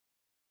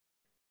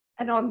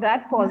 And on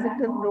that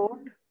positive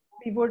note,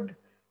 we would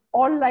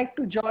all like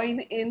to join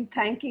in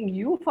thanking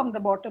you from the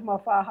bottom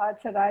of our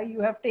hearts, Serai.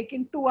 You have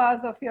taken 2 hours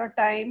of your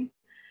time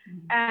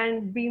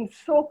and been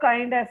so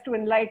kind as to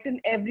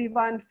enlighten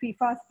everyone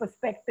FIFA's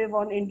perspective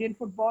on Indian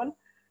football.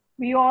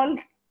 We all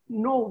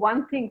know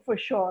one thing for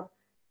sure.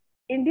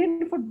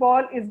 Indian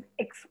football is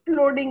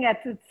exploding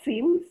at its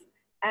seams,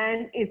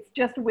 and it's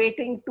just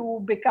waiting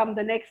to become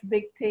the next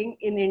big thing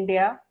in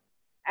India.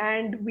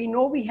 And we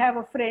know we have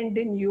a friend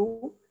in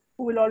you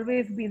who will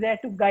always be there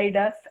to guide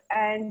us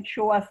and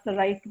show us the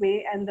right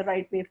way and the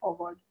right way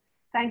forward.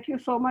 Thank you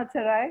so much,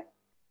 Serai.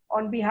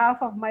 On behalf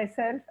of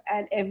myself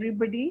and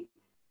everybody,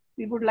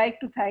 we would like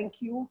to thank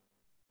you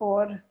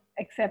for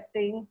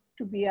accepting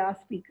to be our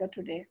speaker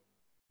today.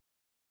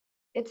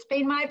 It's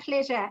been my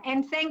pleasure,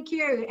 and thank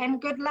you,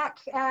 and good luck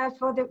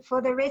for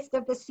the rest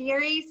of the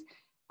series.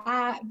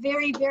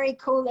 Very, very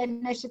cool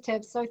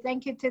initiative. So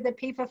thank you to the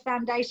PIFA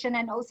Foundation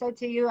and also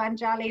to you,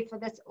 Anjali, for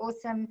this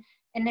awesome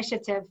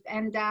initiative.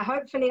 And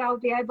hopefully I'll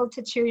be able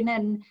to tune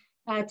in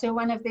to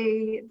one of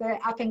the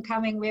up and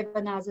coming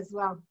webinars as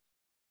well.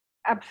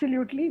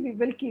 Absolutely, we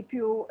will keep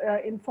you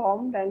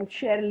informed and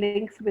share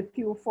links with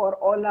you for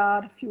all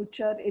our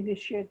future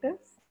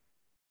initiatives.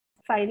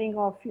 Signing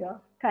off here.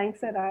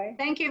 Thanks, Serai.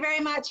 Thank you very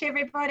much,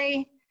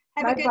 everybody.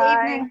 Have Bye-bye. a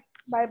good evening.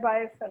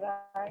 Bye-bye,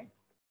 Serai.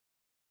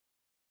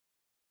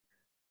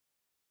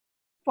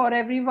 For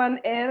everyone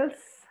else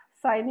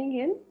signing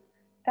in,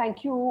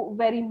 thank you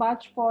very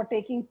much for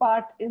taking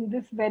part in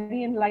this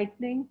very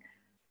enlightening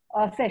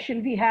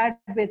session we had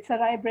with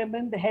Serai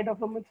Bareman, the head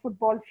of women's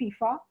football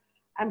FIFA.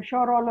 I'm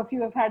sure all of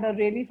you have had a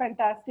really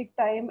fantastic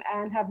time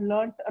and have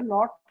learned a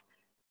lot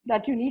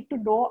that you need to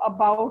know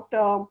about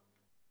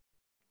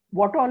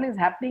what all is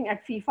happening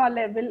at FIFA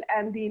level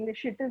and the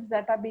initiatives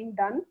that are being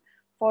done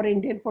for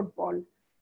Indian football.